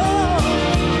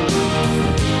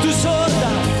 Tu sorda,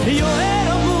 io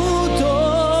ero muto.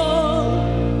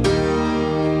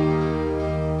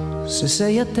 Se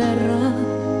sei a terra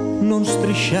non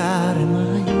strisciare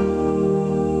mai.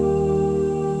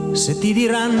 Se ti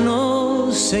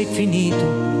diranno sei finito,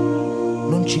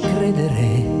 non ci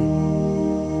credere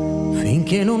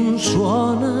finché non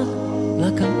suona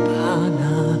la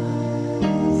campana.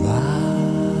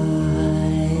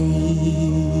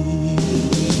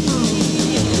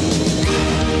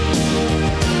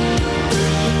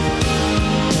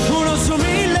 Uno su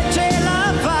 1000 ce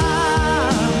la fa.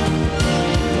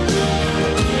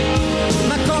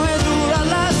 Ma come dura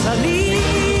la salita,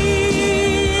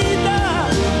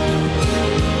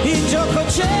 in gioco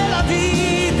c'è la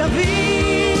vita,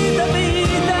 vita,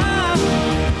 vita.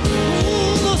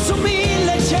 Uno su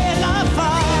 1000 ce la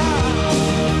fa.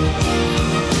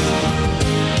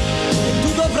 E tu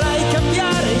dovrai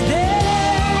cambiare idea.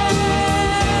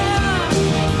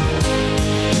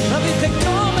 La vita è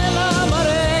come la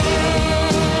marea.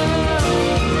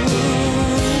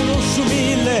 Uno su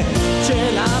 1000 ce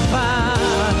la fa.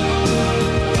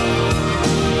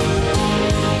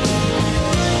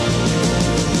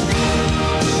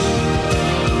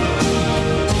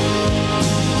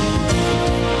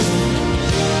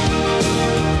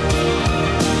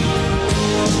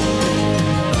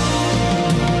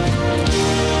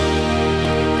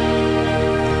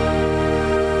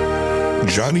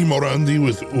 Johnny Morandi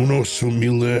with Uno su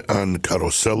 1000 on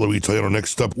Carosello Italiano.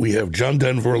 Next up, we have John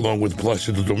Denver along with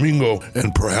Placido Domingo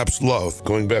and Perhaps Love,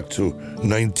 going back to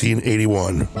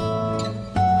 1981.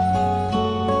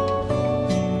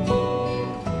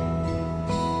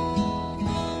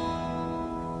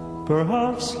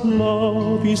 Perhaps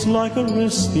love is like a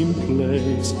resting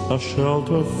place, a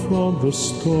shelter from the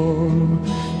storm.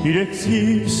 It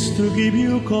exists to give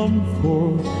you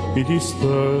comfort, it is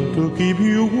there to keep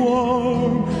you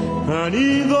warm. And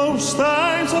in those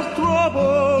times of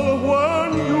trouble,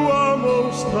 when you are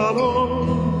most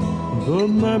alone, the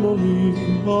memory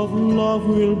of love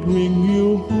will bring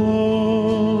you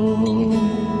home.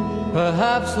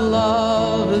 Perhaps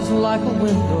love is like a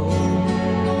window,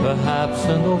 perhaps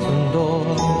an open door.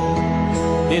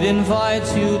 It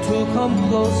invites you to come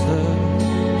closer,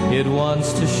 it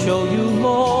wants to show you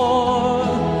more.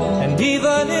 And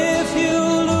even if you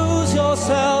lose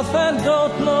yourself and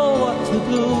don't know what to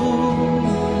do,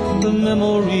 the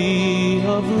memory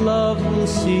of love will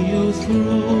see you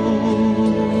through.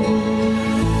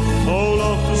 Oh,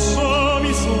 love to some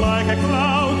is like a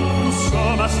cloud, to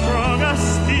some as strong as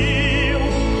steel.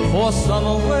 For some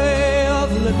a way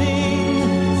of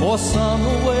living, for some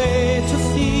a way to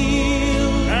feel.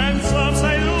 And some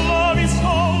say love is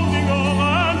holding on,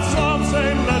 and some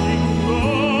say letting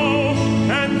go.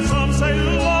 And some say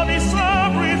love is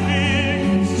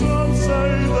everything, some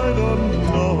say they don't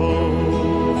know.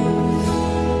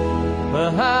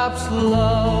 Perhaps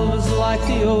love is like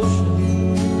the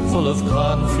ocean, full of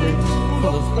conflict,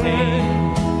 full of pain.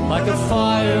 Like a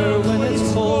fire when it's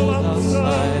cold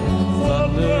outside,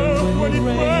 thunder when it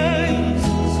rains.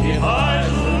 If I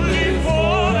live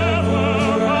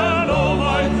forever and all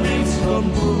my dreams come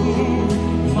true,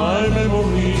 my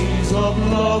memories of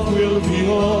love will be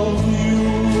of you.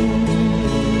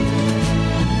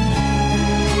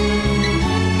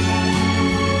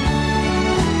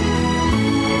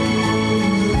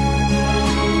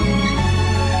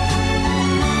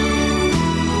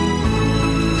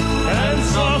 And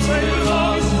some say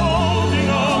love is holding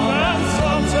on, and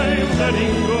some say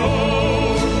letting go.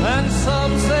 And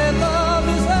some say love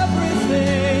is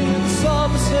everything, and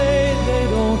some say they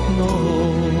don't know.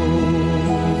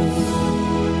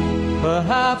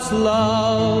 Perhaps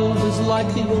love is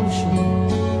like the ocean,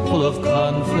 full of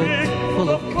conflict, full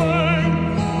of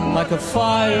pain. Like a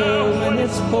fire when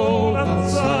it's cold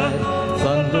outside,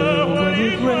 thunder when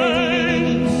it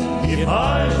rains. If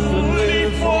I should live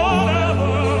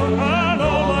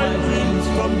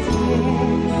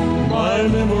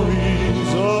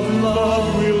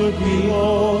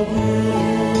piove.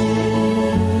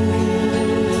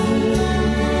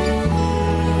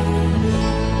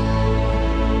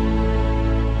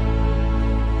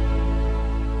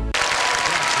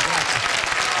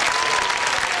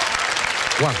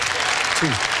 One, two,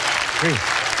 three,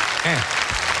 and...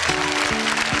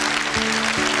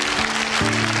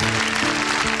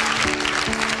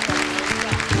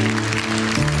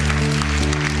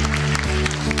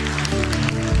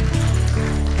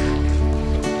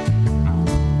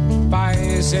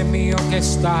 Paese mio che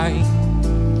stai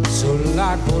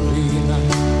sulla collina,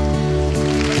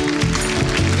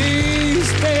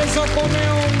 disteso come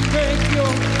un vecchio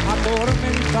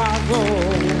addormentato.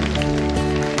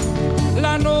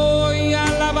 La noia,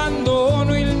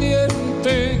 l'abbandono, il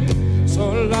niente,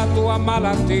 sono la tua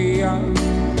malattia.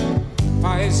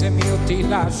 Paese mio ti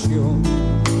lascio,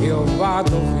 io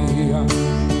vado via.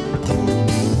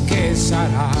 Che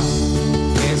sarà,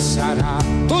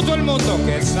 tutto il mondo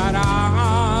che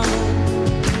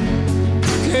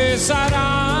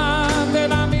sarà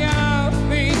della mia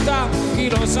vita, chi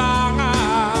lo sa.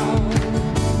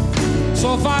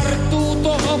 So far tutto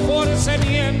o forse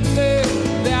niente,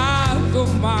 da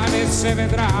domani si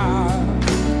vedrà.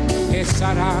 E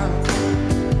sarà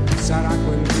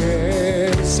quel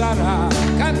che sarà.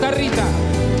 Canta Rita.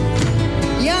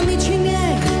 Gli amici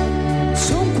miei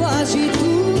sono quasi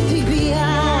tutti via.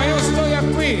 No, io sto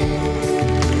qui.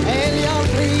 E gli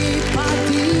altri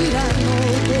partiranno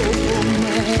dopo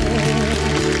me.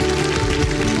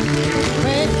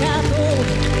 Peccato,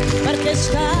 perché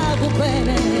stavo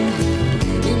bene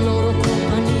in loro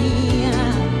compagnia,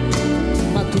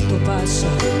 ma tutto passa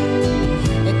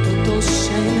e tutto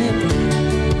se ne va.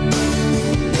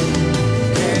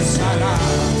 Che sarà,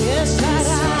 che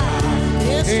sarà,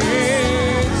 che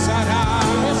sarà,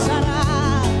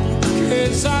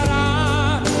 che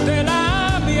sarà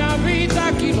della mia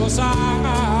vita, chi lo sa.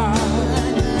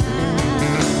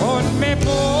 Con me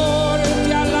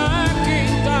porti alla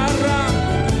chitarra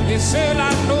e se la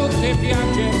notte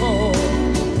piangerò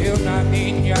e una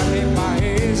niña del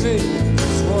paese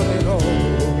suonerò.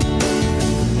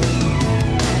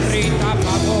 Rita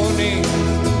Pavone,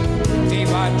 ti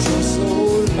bacio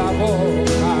sulla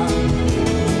bocca,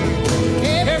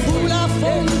 che fu la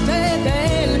fonte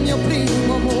del mio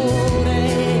primo amore.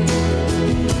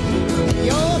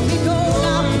 Io ti do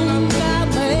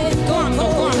l'appuntamento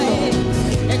amore,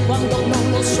 e quando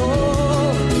non lo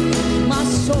so, ma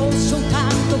so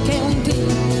soltanto che un dì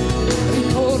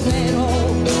ritornerò.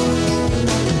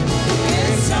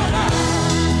 che sarà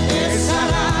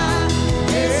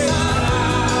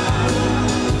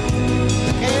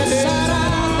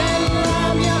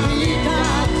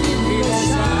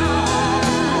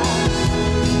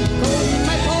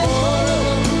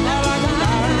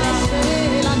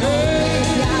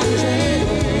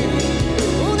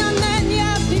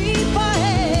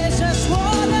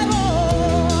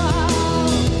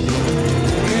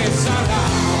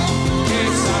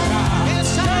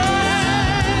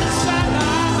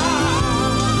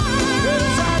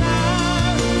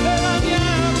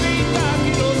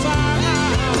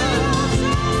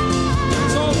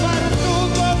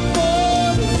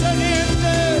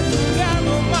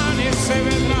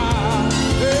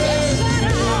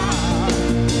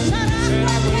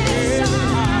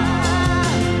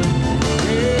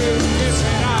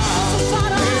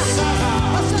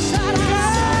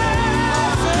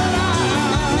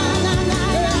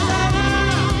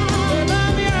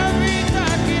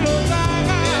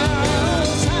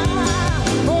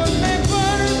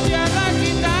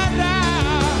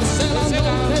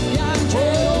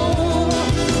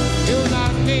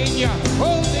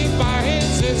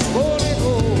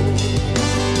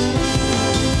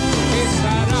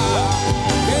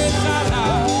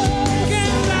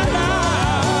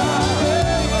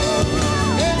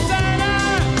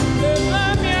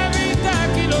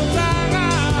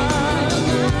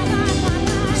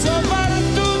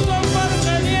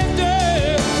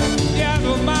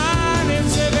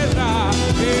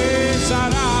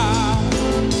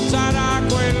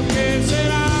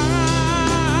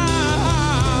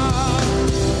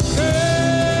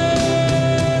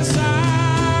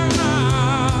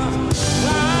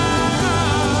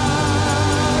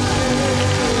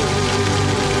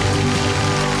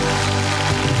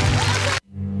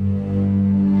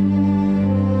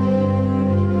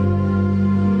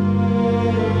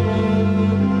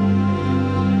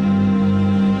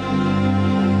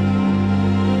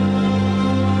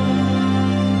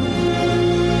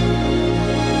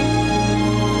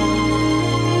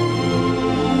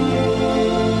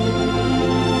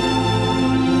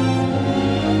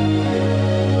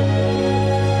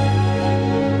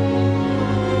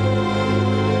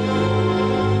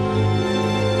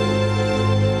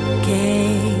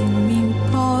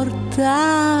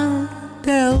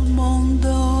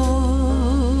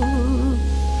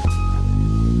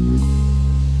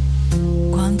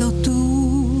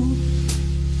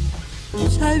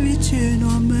vicino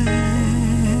a me.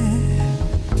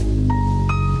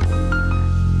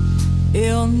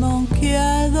 Io non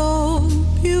chiedo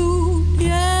più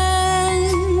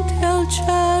niente al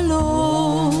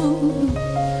cielo,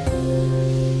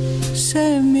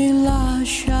 se mi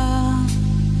lascia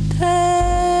te.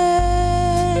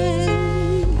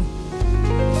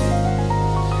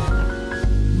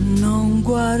 Non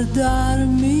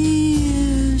guardarmi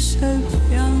se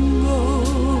piango,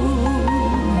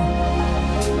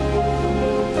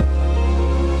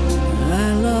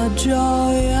 è la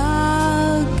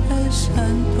gioia che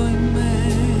sento in me.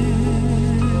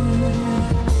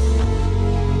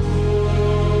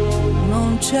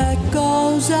 Non c'è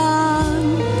cosa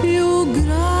più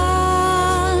grande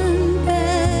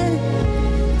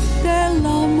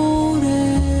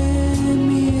dell'amore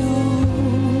mio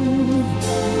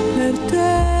per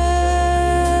te.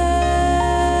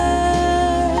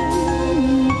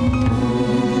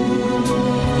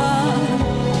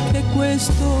 Che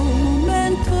questo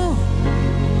momento,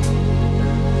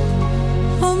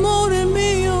 amore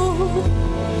mio,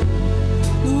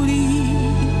 duri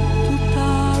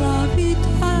tutta la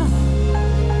vita.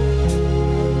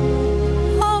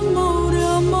 Amore,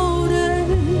 amore,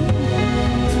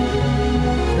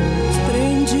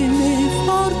 stringimi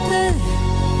forte,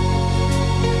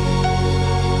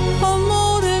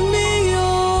 amore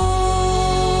mio,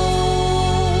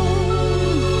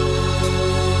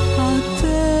 a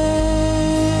te.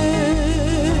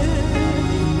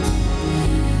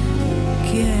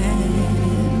 Che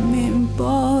mi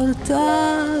importa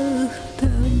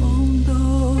del mondo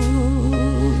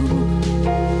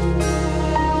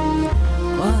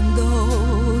quando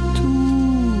tu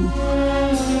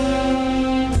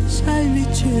sei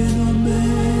vicino a me.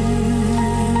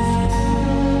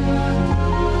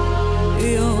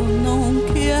 Io non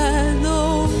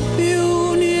chiedo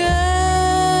più niente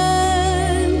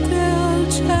al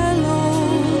cielo,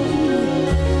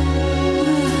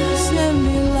 se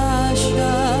mi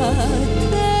lascia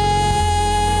te.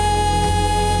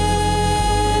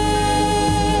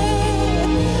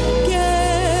 Che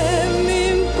mi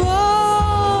importa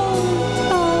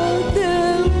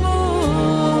del mondo,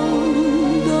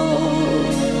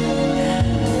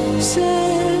 se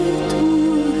tu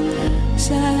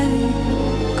sei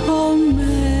con me.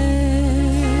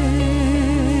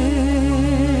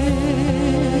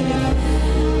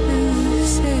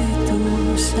 Se tu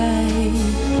sei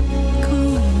con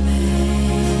me.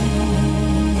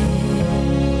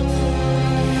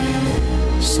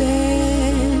 Se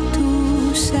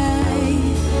tu sei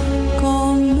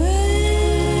con me.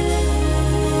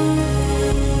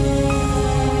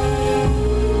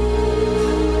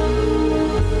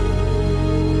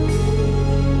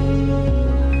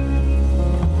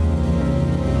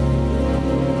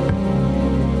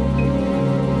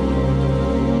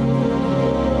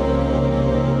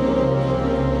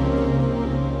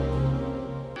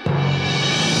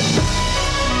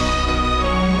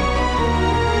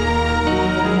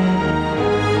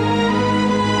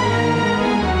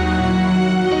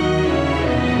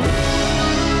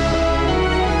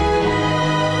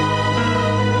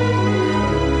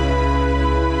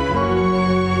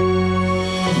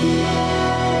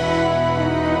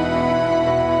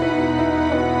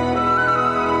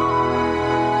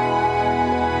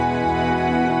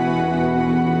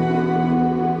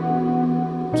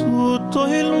 Tutto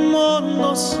il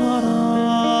mondo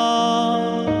sarà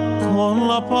con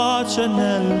la pace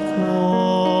nel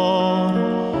cuore,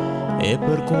 e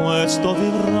per questo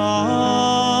vivrà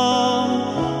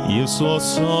il suo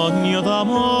sogno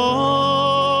d'amor.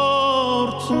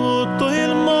 Tutto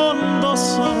il mondo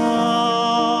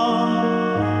sarà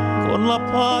con la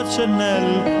pace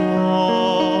nel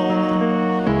cuore,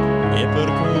 e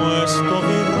per questo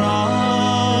vivrà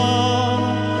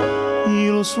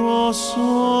il suo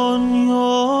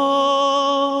sogno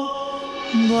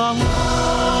d'amore.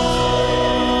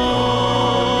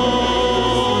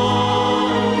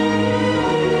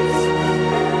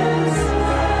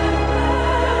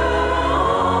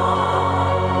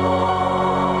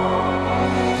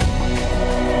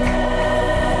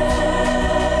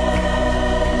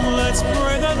 Let's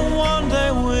pray that one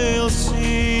day we'll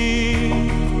see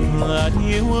that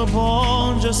you were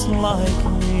born just like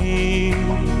me.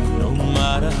 No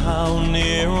matter how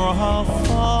near or how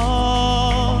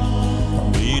far,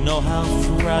 we know how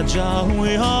fragile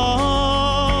we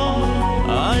are.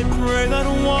 I pray that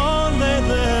one day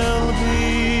there'll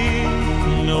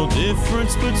be no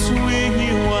difference between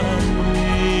you and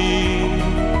me.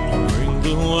 Bring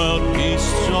the world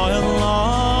peace, joy and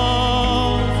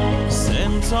love,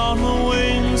 sent on the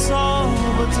wings of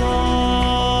a dove.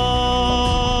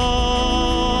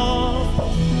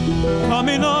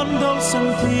 camminando il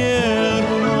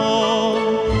sentiero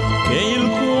che il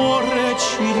cuore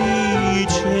ci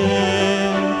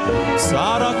dice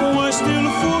sarà questo il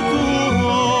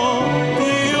futuro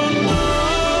di un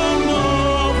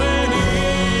mondo felice.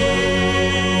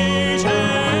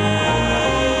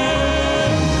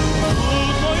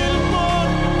 Tutto il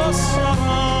mondo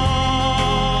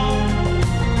sarà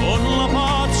con la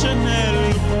pace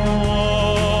nel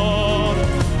cuore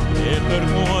e per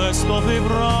questo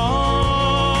vivrà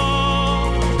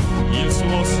il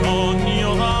suo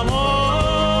sogno d'amore.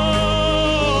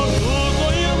 Tutto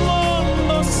il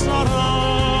mondo sarà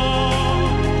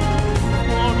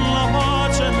con la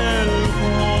pace nel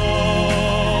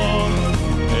cuore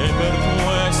e per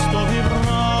questo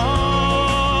vivrà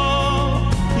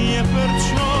e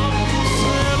perciò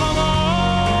se la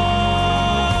mano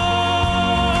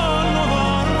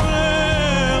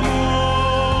daremo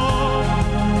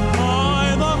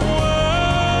mai da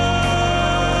quelli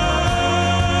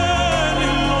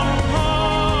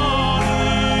lontani,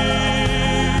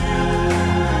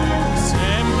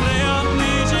 sempre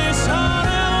amici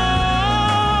saremo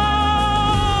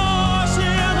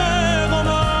assieme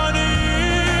domani,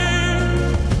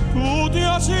 tutti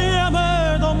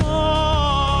assieme domani.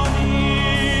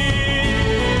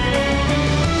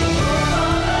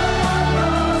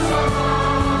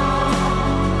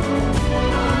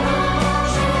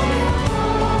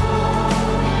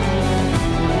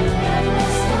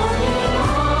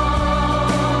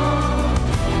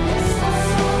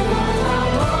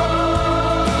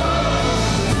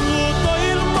 Tutto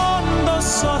il mondo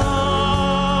sarà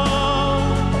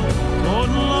con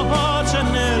la pace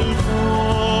nel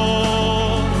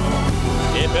cuore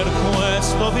e per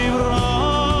questo vivrà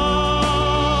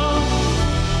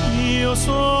io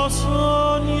so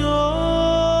sogno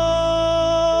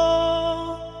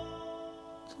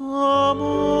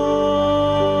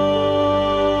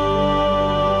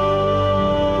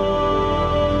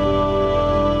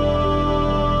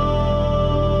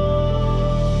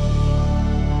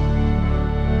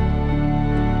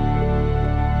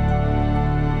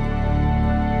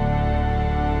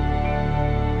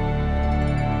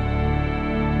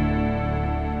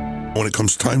When it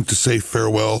comes time to say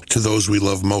farewell to those we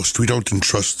love most, we don't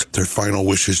entrust their final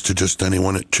wishes to just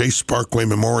anyone. At Chase Parkway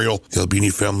Memorial, the Albini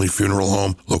Family Funeral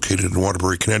Home, located in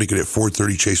Waterbury, Connecticut at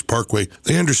 430 Chase Parkway,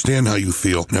 they understand how you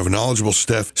feel and have a knowledgeable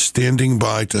staff standing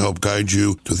by to help guide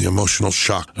you through the emotional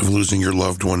shock of losing your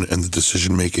loved one and the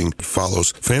decision-making that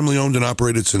follows. Family-owned and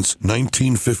operated since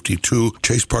 1952,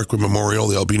 Chase Parkway Memorial,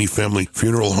 the Albini Family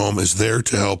Funeral Home, is there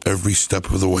to help every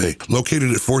step of the way. Located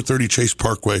at 430 Chase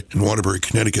Parkway in Waterbury,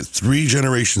 Connecticut, 3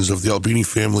 generations of the Albini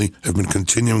family have been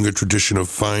continuing a tradition of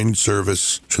fine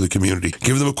service to the community.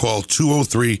 Give them a call,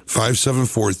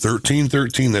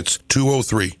 203-574-1313. That's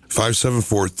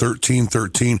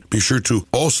 203-574-1313. Be sure to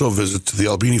also visit the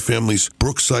Albini family's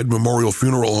Brookside Memorial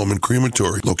Funeral Home and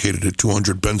Crematory, located at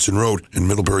 200 Benson Road in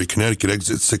Middlebury, Connecticut,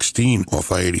 exit 16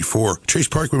 off I-84. Chase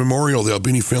Parkway Memorial, the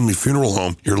Albini Family Funeral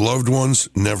Home. Your loved ones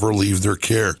never leave their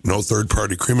care. No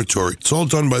third-party crematory. It's all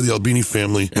done by the Albini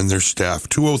family and their staff.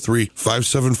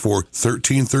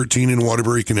 203-574-1313 in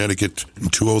Waterbury, Connecticut,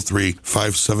 and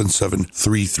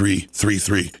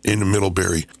 203-577-3333 in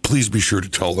Middlebury. Please be sure to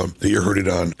tell them that you heard it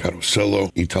on Carosello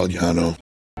Italiano.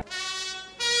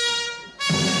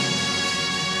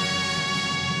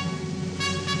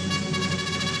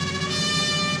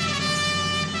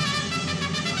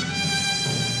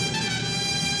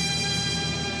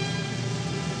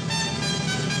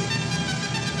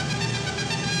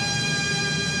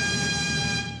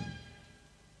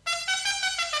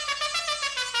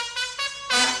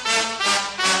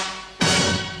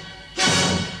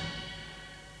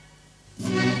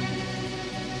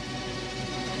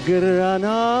 Granada,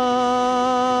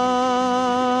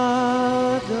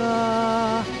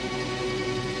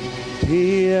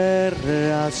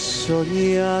 tierra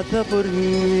soñada por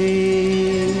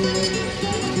mí.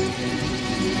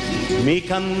 Mi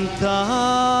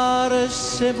cantar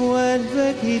se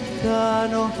vuelve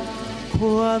gitano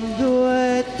cuando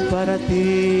es para ti.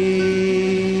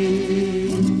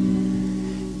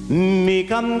 Mi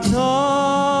cantar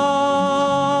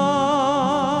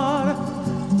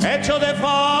hecho de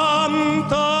fantasía,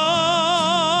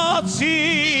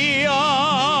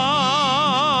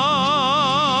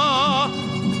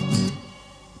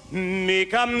 mi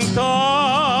cantar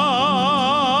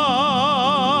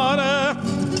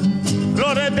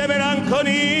flores de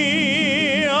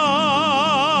melancolía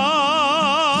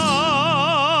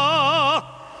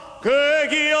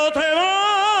que yo te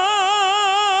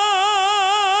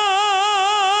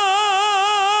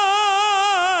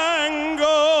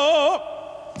vengo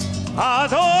a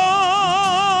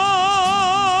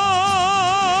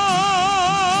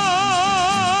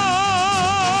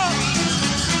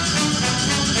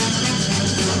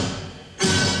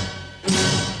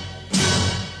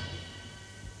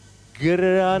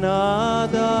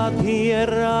Granada,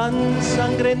 tierra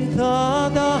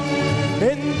ensangrentada,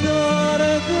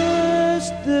 entardes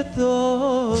de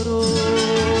toro.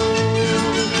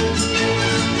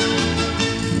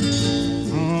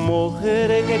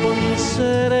 Mujer que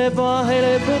conserva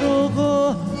el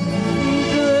brujo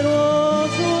de los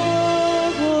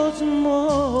ojos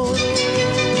moros,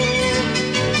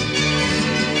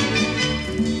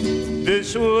 de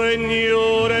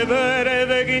sueño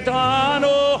verde gitano,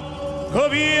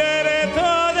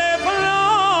 cubierta de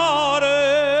flores,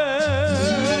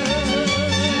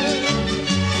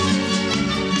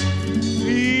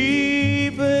 y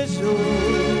beso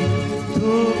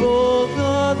tu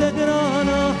boca de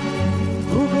grana,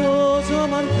 jugosa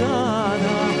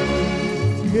manzana,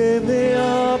 que me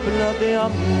habla de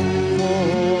amores.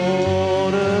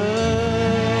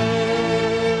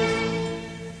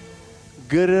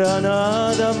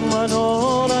 Granada,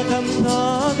 manola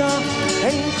cantada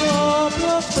en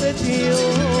coplas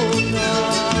preciosas.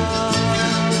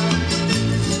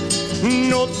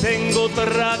 No tengo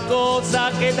otra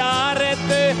cosa que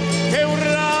darte que un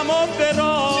ramo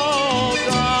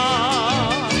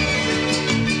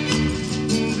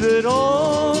de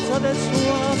rosa de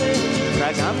suave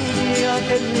fragancia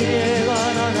que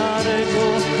llevan a narco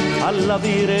a la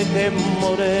Virgen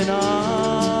morena.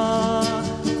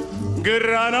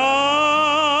 Granada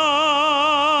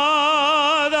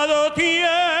de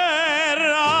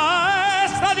tierra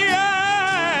está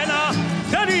llena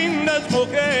de lindas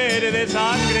mujeres de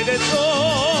sangre de sol.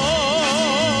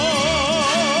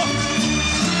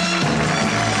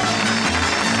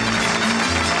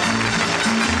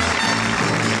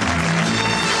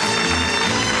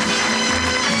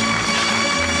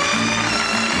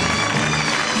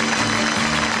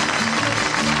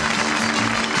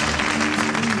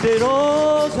 De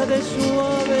rosa de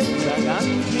suave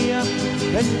fragancia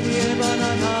que llevan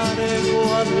a narco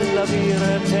a la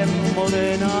Virgen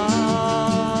morena.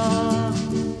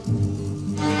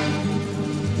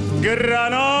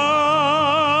 Granada,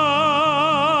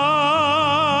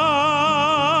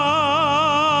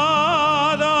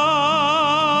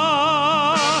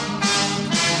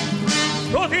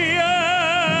 tu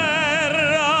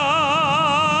tierra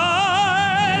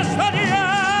está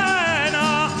llena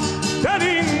de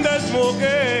lindas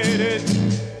mujeres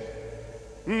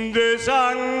de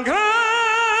sangre.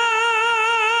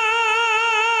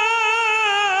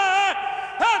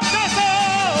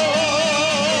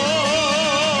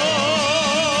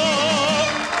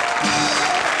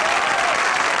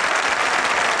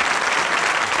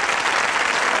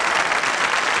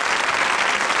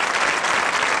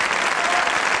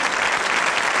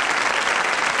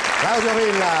 Claudio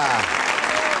Villa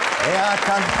e ha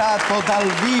cantato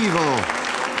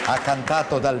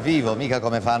dal vivo, mica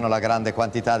come fanno la grande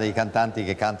quantità dei cantanti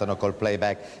che cantano col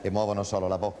playback e muovono solo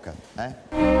la bocca,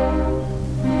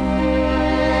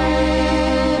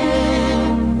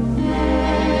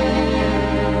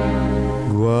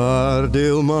 Guardi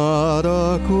il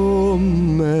mare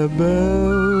com'è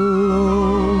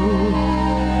bello,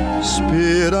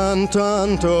 spiran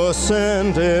tanto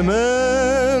sentimento,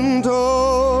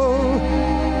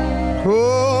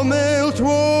 come il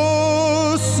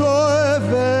tuo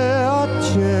soave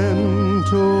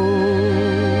accento,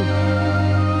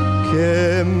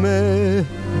 che me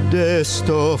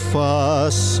desto fa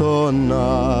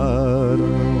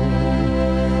sonare.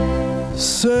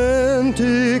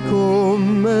 Senti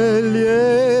come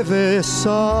lieve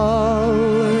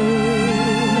sale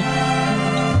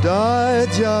dai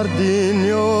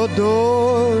giardini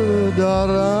odor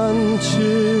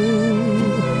d'aranci,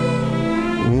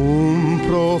 un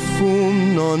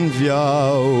profumo non vi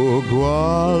ha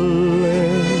uguale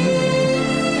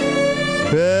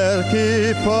per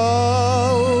chi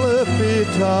palpita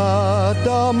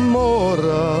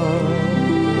d'amore.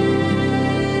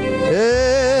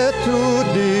 E tu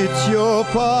dici io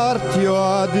partio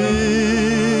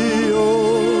addio,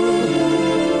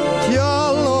 ti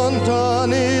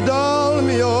allontani dal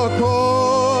mio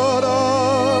cuore,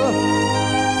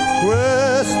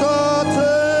 questa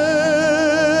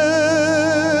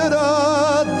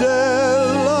terra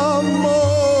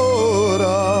dell'amore,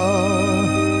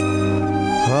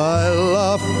 hai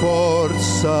la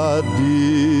forza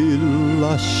di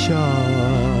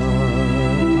lasciare.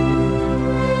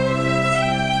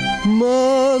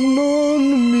 Ma non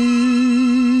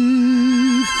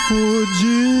mi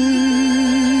fuggì,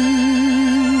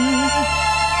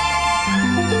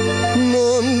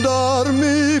 non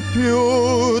darmi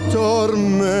più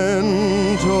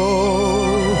tormento,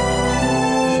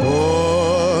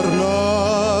 torna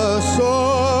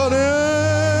sorrento,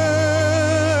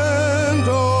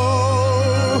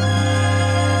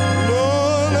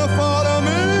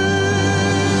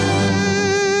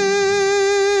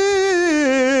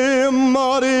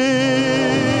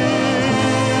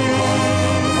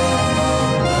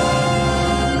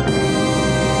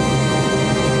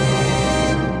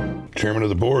 Chairman of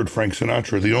the board, Frank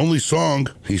Sinatra. The only song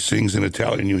he sings in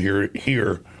Italian you hear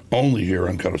here, only here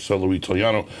on Carosello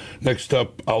Italiano. Next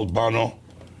up, Albano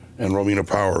and Romina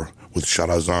Power with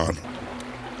Sharazan.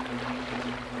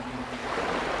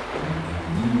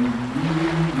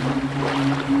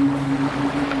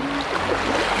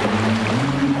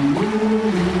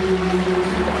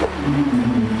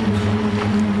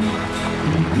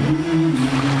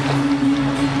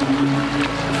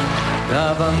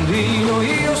 Da bambino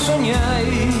io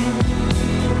sognai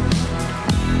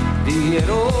di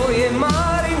eroi e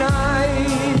marinai,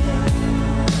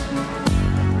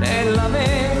 nella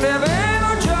mente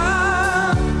avevo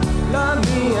già la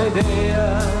mia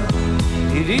idea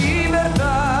di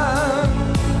libertà.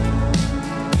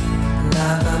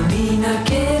 La bambina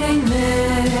che era in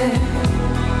me,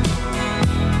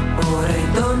 ora è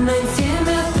donna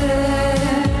insieme a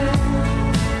te,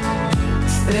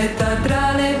 stretta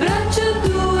tra le braccia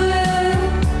tue,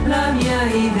 la mia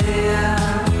idea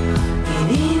di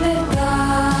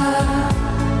libertà.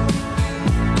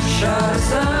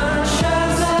 Sharazan,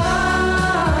 Sharazan,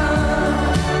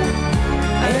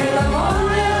 è la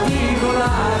voglia di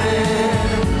volare,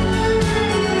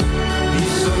 di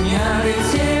sognare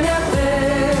insieme a te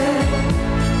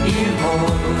il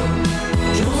modo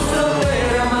giusto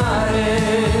per amare.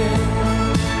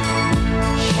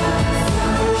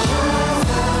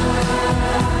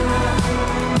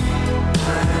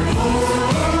 Paradiso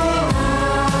che mi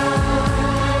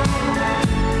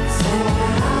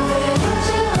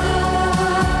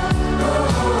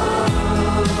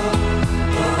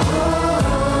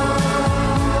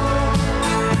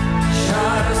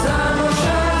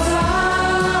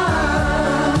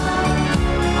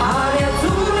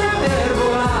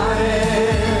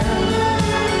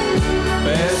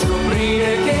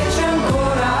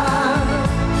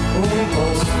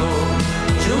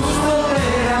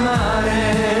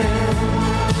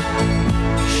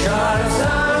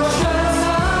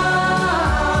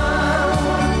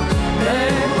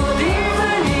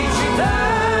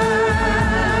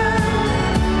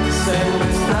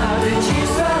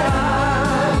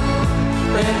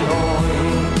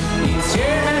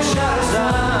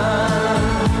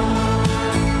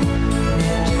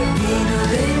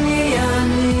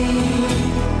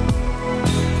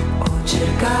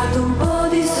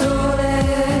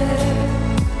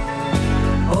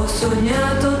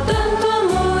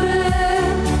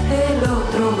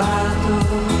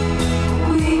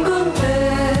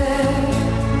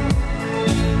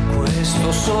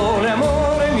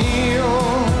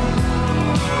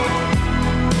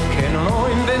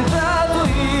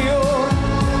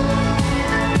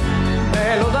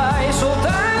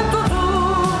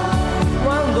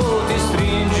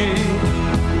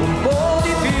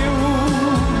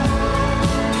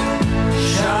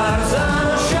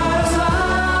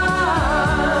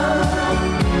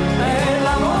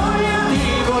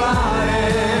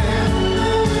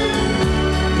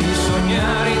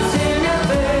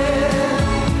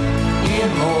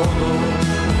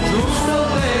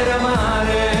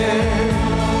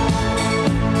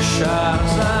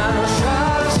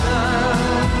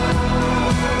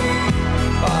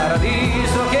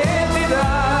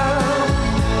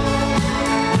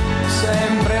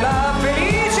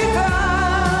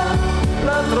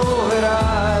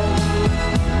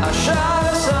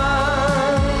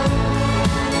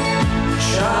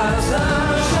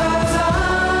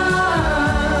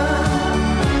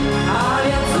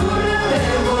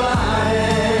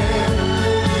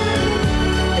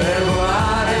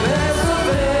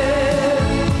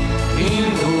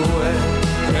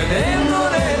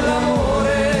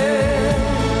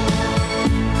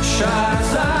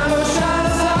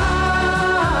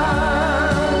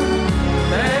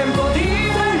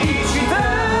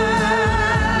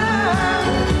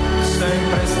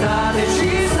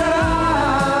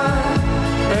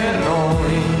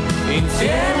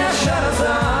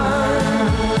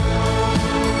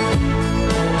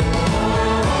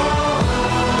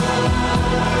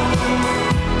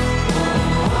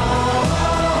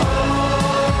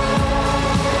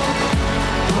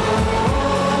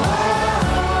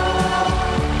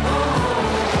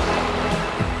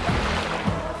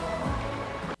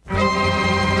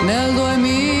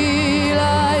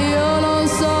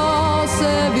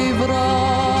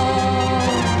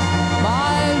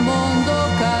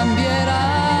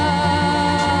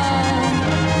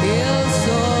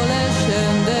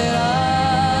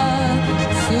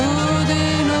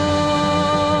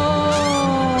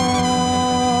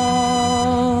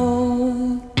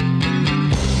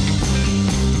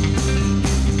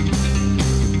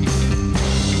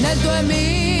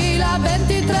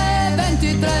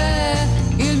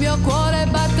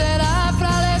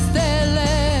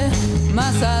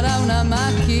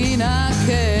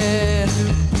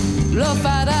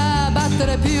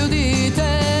battere più di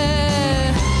te.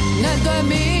 Nel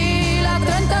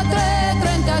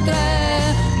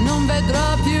 2033 non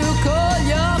vedrò più con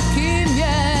gli occhi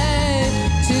miei,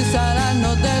 ci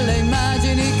saranno delle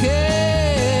immagini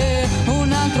che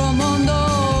un altro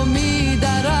mondo mi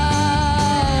darà.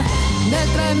 Nel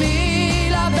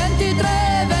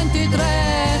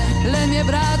 2023 le mie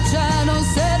braccia non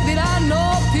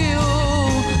serviranno più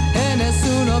e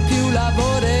nessuno più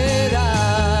lavorerà,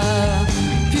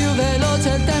 più veloce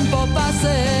il tempo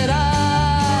passerà.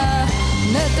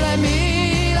 Nel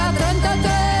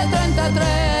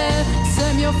 2033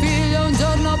 se mio figlio un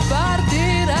giorno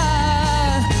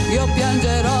partirà, io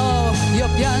piangerò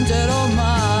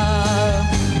ma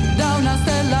da una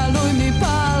stella lui mi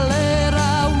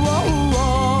parlerà. Wow,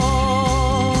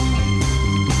 wow.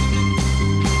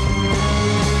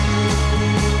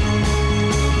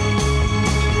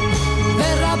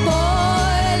 Verrà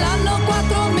poi l'anno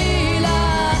 4000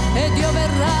 e Dio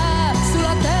verrà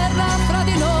sulla terra fra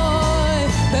di noi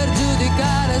per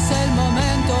giudicare se è il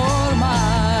momento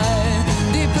ormai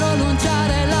di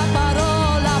pronunciare la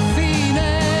parola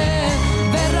fine.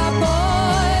 Verrà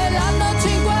poi l'anno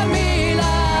 5000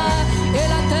 e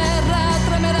la terra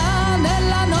tremerà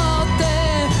nella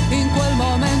notte. In quel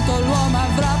momento l'uomo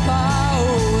avrà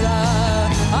paura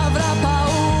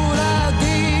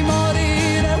di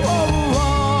morire. Wow,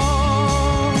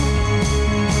 wow.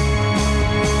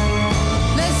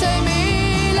 Nel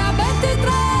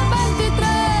 6023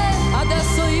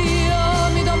 adesso io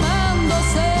mi domando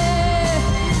se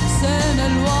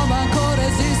nell'uomo ancora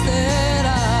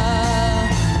esisterà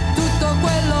tutto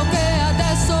quello che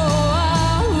adesso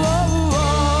ha. Wow, wow.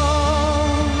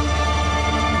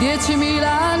 10.000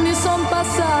 anni sono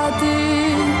passati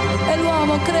e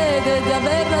l'uomo crede di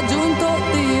aver raggiunto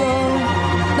Dio,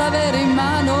 d'avere in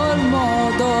mano il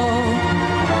modo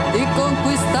di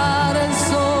conquistare il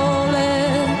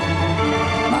sole.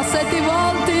 Ma se ti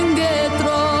volti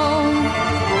indietro,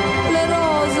 le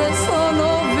rose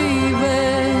sono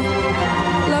vive,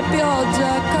 la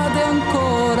pioggia cade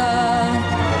ancora,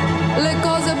 le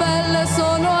cose belle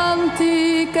sono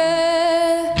antiche.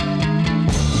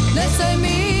 Nel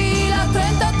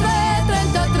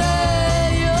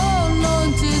 6033 io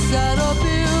non ci sarò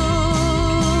più,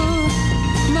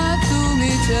 ma tu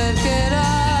mi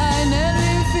cercherai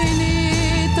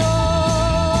nell'infinito.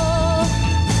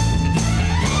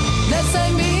 Nel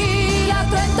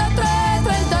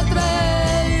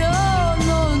 6033 io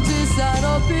non ci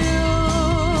sarò più,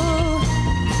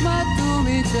 ma tu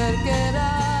mi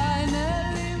cercherai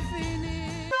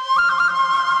nell'infinito.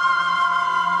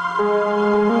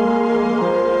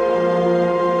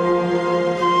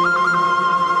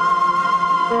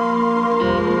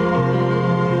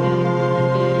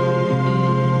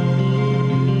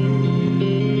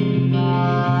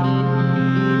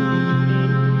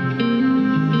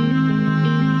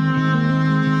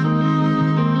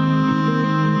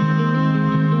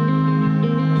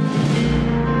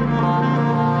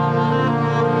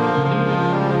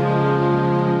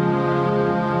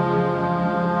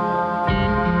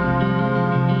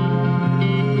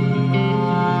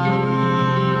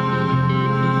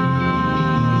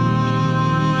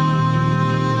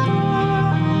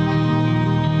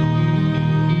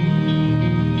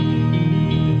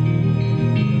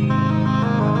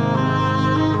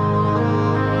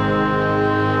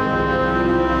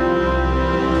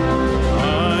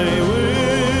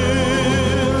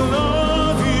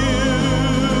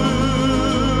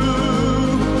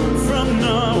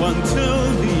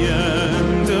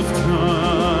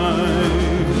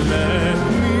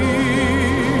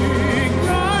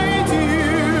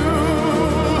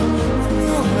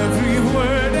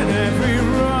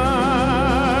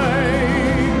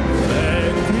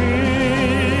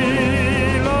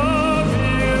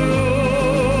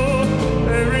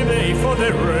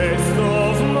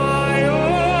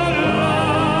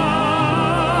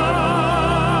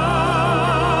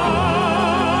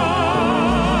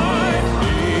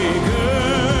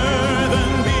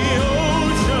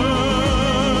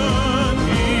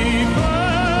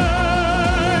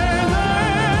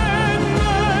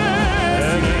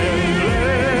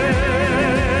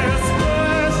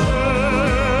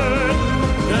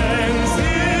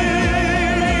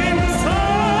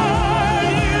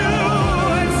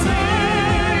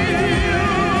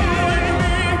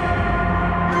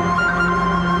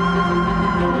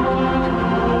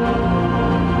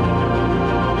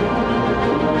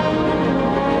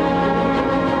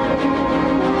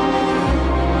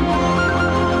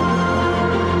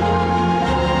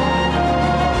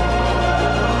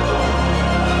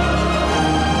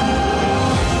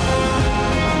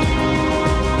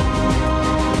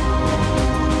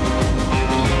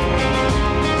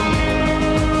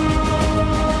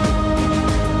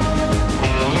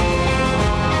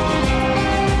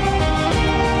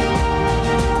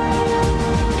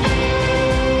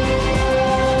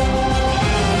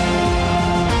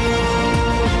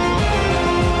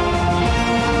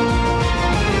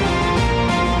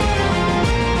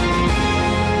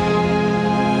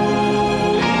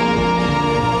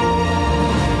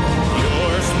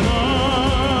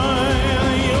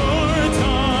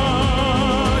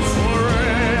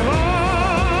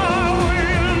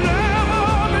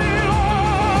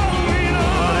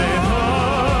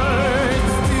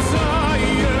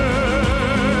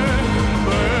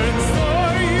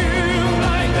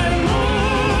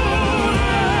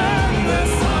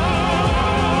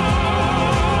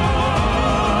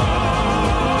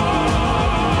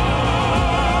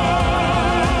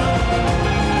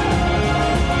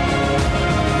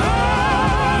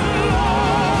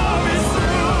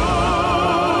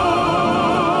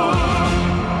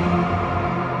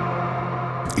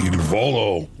 Il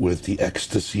Volo with The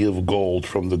Ecstasy of Gold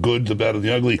from The Good, the Bad, and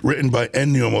the Ugly, written by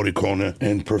Ennio Morricone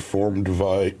and performed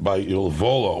by Il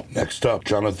Volo. Next up,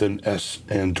 Jonathan S.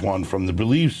 Antoine from the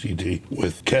Believe CD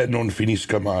with Che non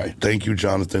finisca mai. Thank you,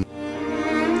 Jonathan.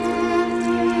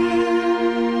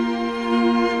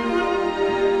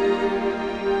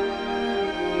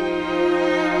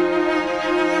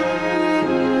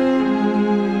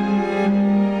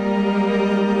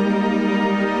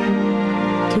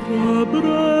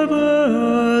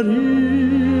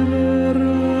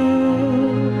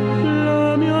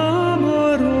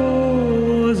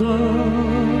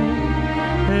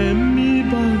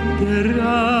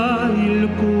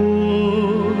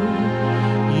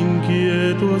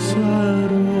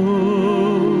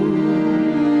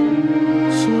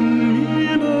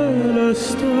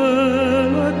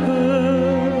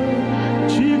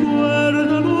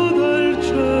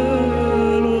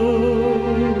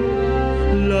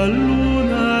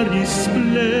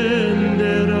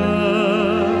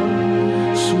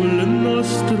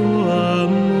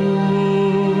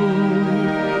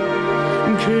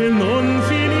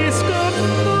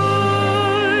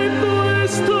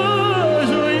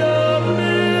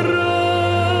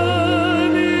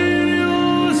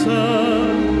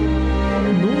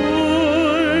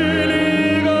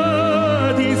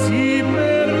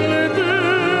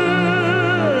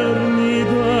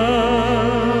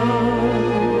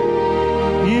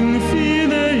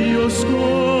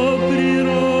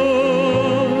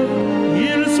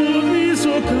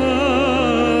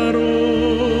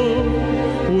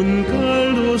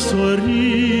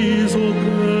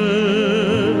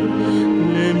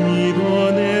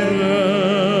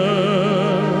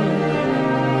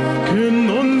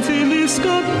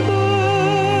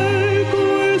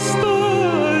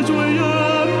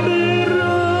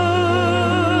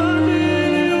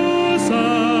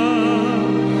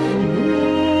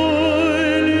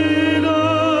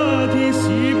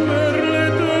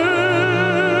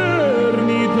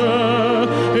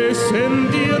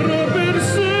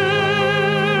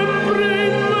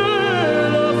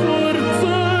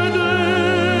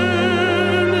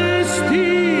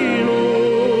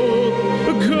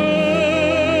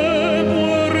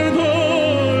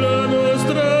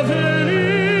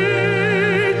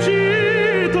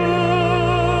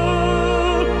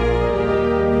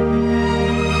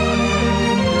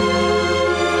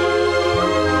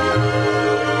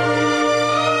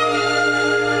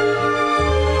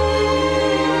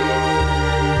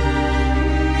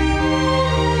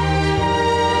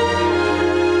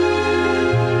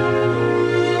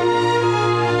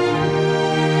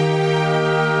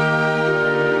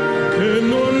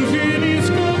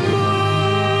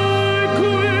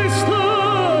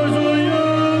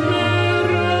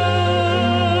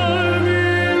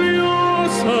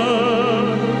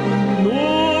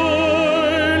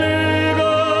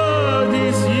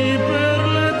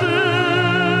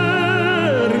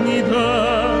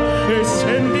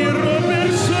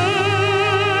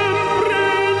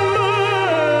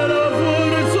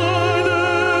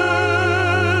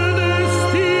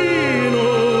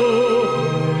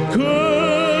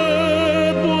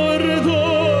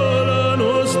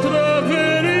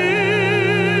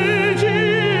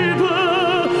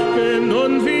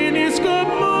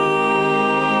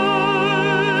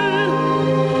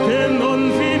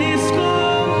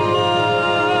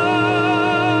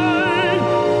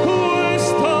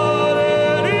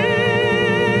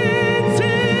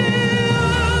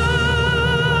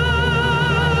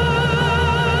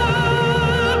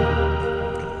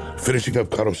 Finishing up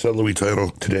Carosello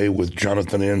Italiano today with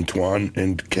Jonathan Antoine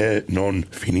and Che non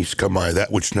finisca mai,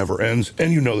 that which never ends.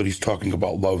 And you know that he's talking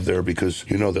about love there because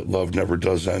you know that love never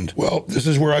does end. Well, this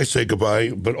is where I say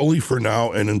goodbye, but only for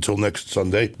now and until next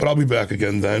Sunday. But I'll be back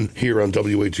again then here on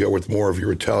WATR with more of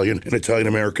your Italian and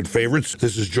Italian-American favorites.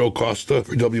 This is Joe Costa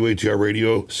for WATR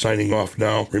Radio signing off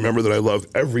now. Remember that I love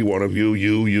every one of you,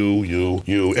 you,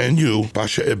 and you.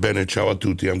 Pace e bene, ciao a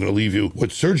tutti. I'm going to leave you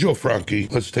with Sergio Franchi.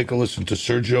 Let's take a listen to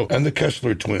Sergio and the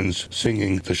Kessler twins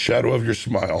singing The Shadow of Your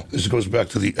Smile. This goes back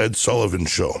to the Ed Sullivan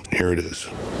Show. Here it is.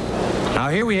 Now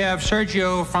here we have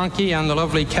Sergio Franchi and the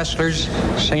lovely Kesslers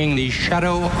singing The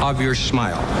Shadow of Your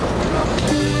Smile.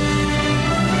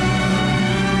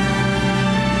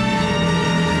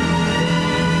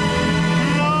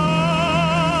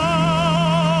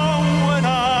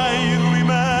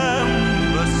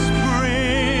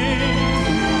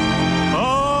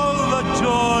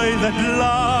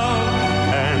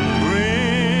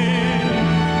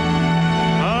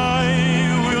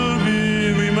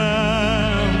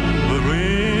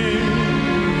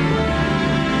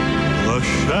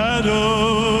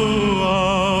 Shadow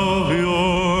of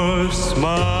your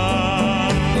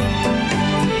smile.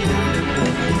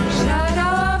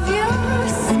 Shadow of your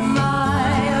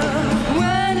smile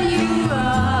when you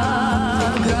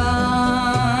are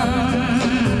gone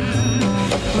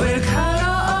will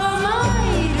color all my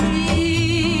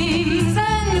dreams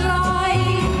and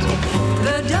light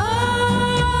the dark.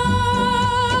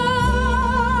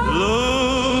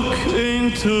 Look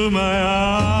into my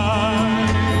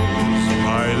eyes,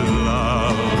 my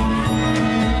love,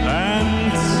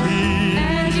 and see.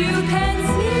 And you can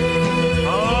see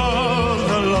all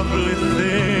the lovely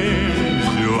things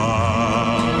you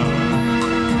are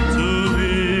to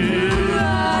me.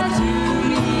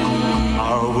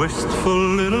 Our wistful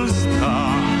little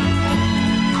star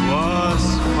was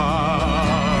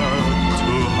far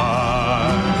too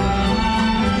high.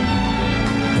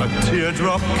 A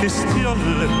teardrop kissed your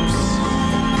lips,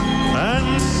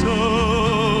 and so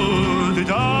did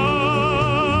I.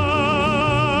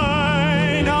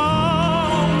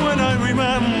 Now when I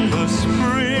remember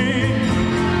spring,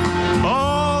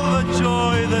 all the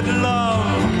joy that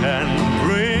love can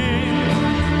bring,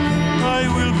 I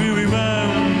will be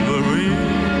remembering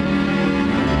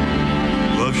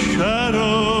the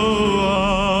shadow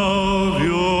of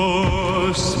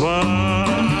your smile.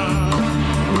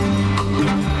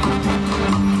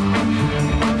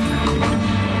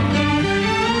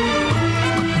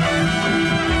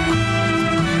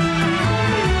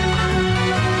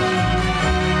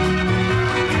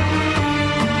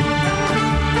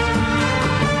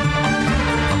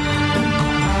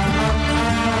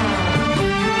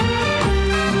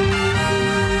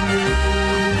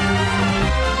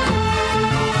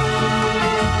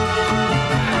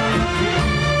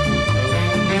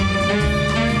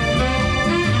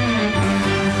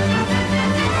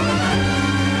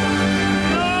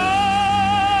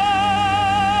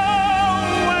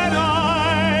 When I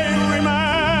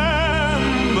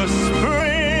remember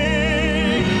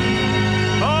spring,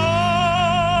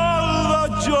 all the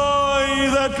joy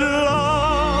that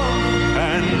love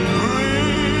can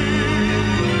bring,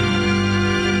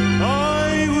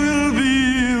 I will be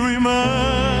remembering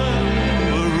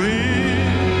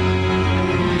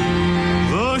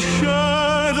the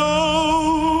shadow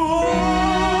of your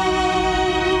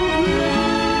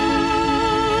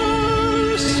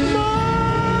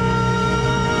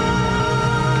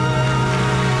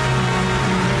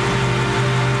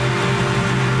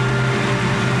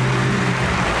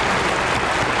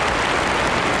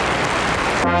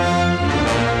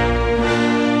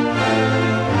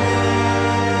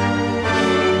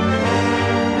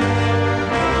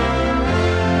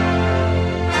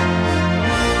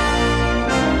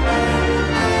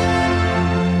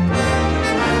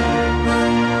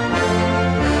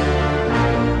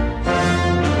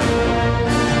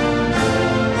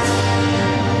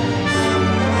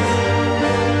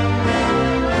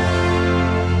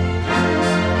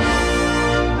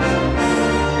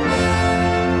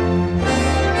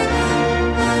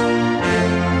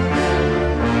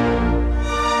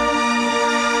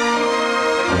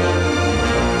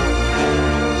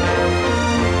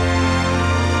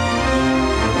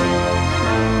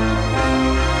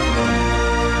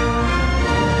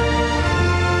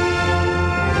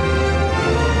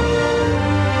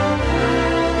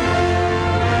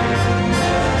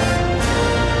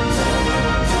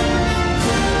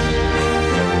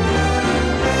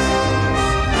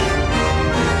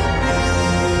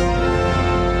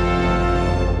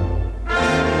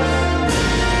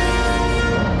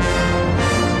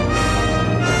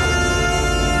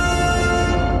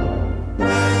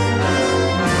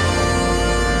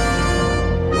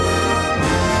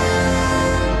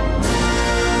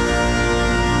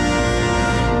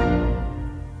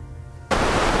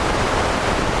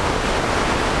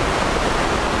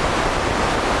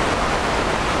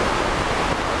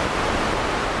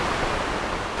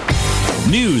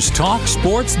News, talk,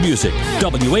 sports, music.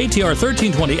 WATR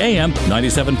 1320 AM,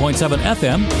 97.7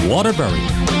 FM,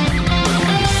 Waterbury.